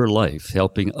rest of her life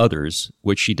helping others,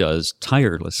 which she does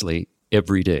tirelessly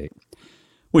every day.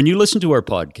 When you listen to our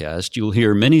podcast, you'll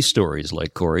hear many stories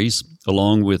like Corey's,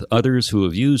 along with others who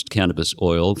have used cannabis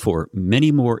oil for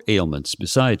many more ailments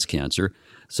besides cancer,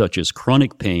 such as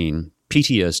chronic pain,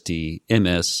 PTSD,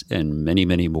 MS, and many,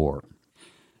 many more.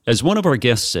 As one of our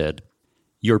guests said,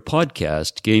 "Your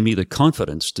podcast gave me the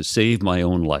confidence to save my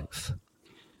own life."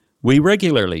 We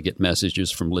regularly get messages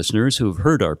from listeners who have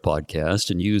heard our podcast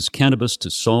and use cannabis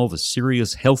to solve a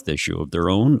serious health issue of their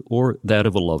own or that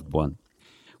of a loved one.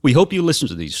 We hope you listen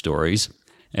to these stories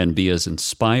and be as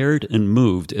inspired and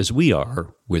moved as we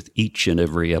are with each and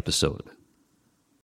every episode.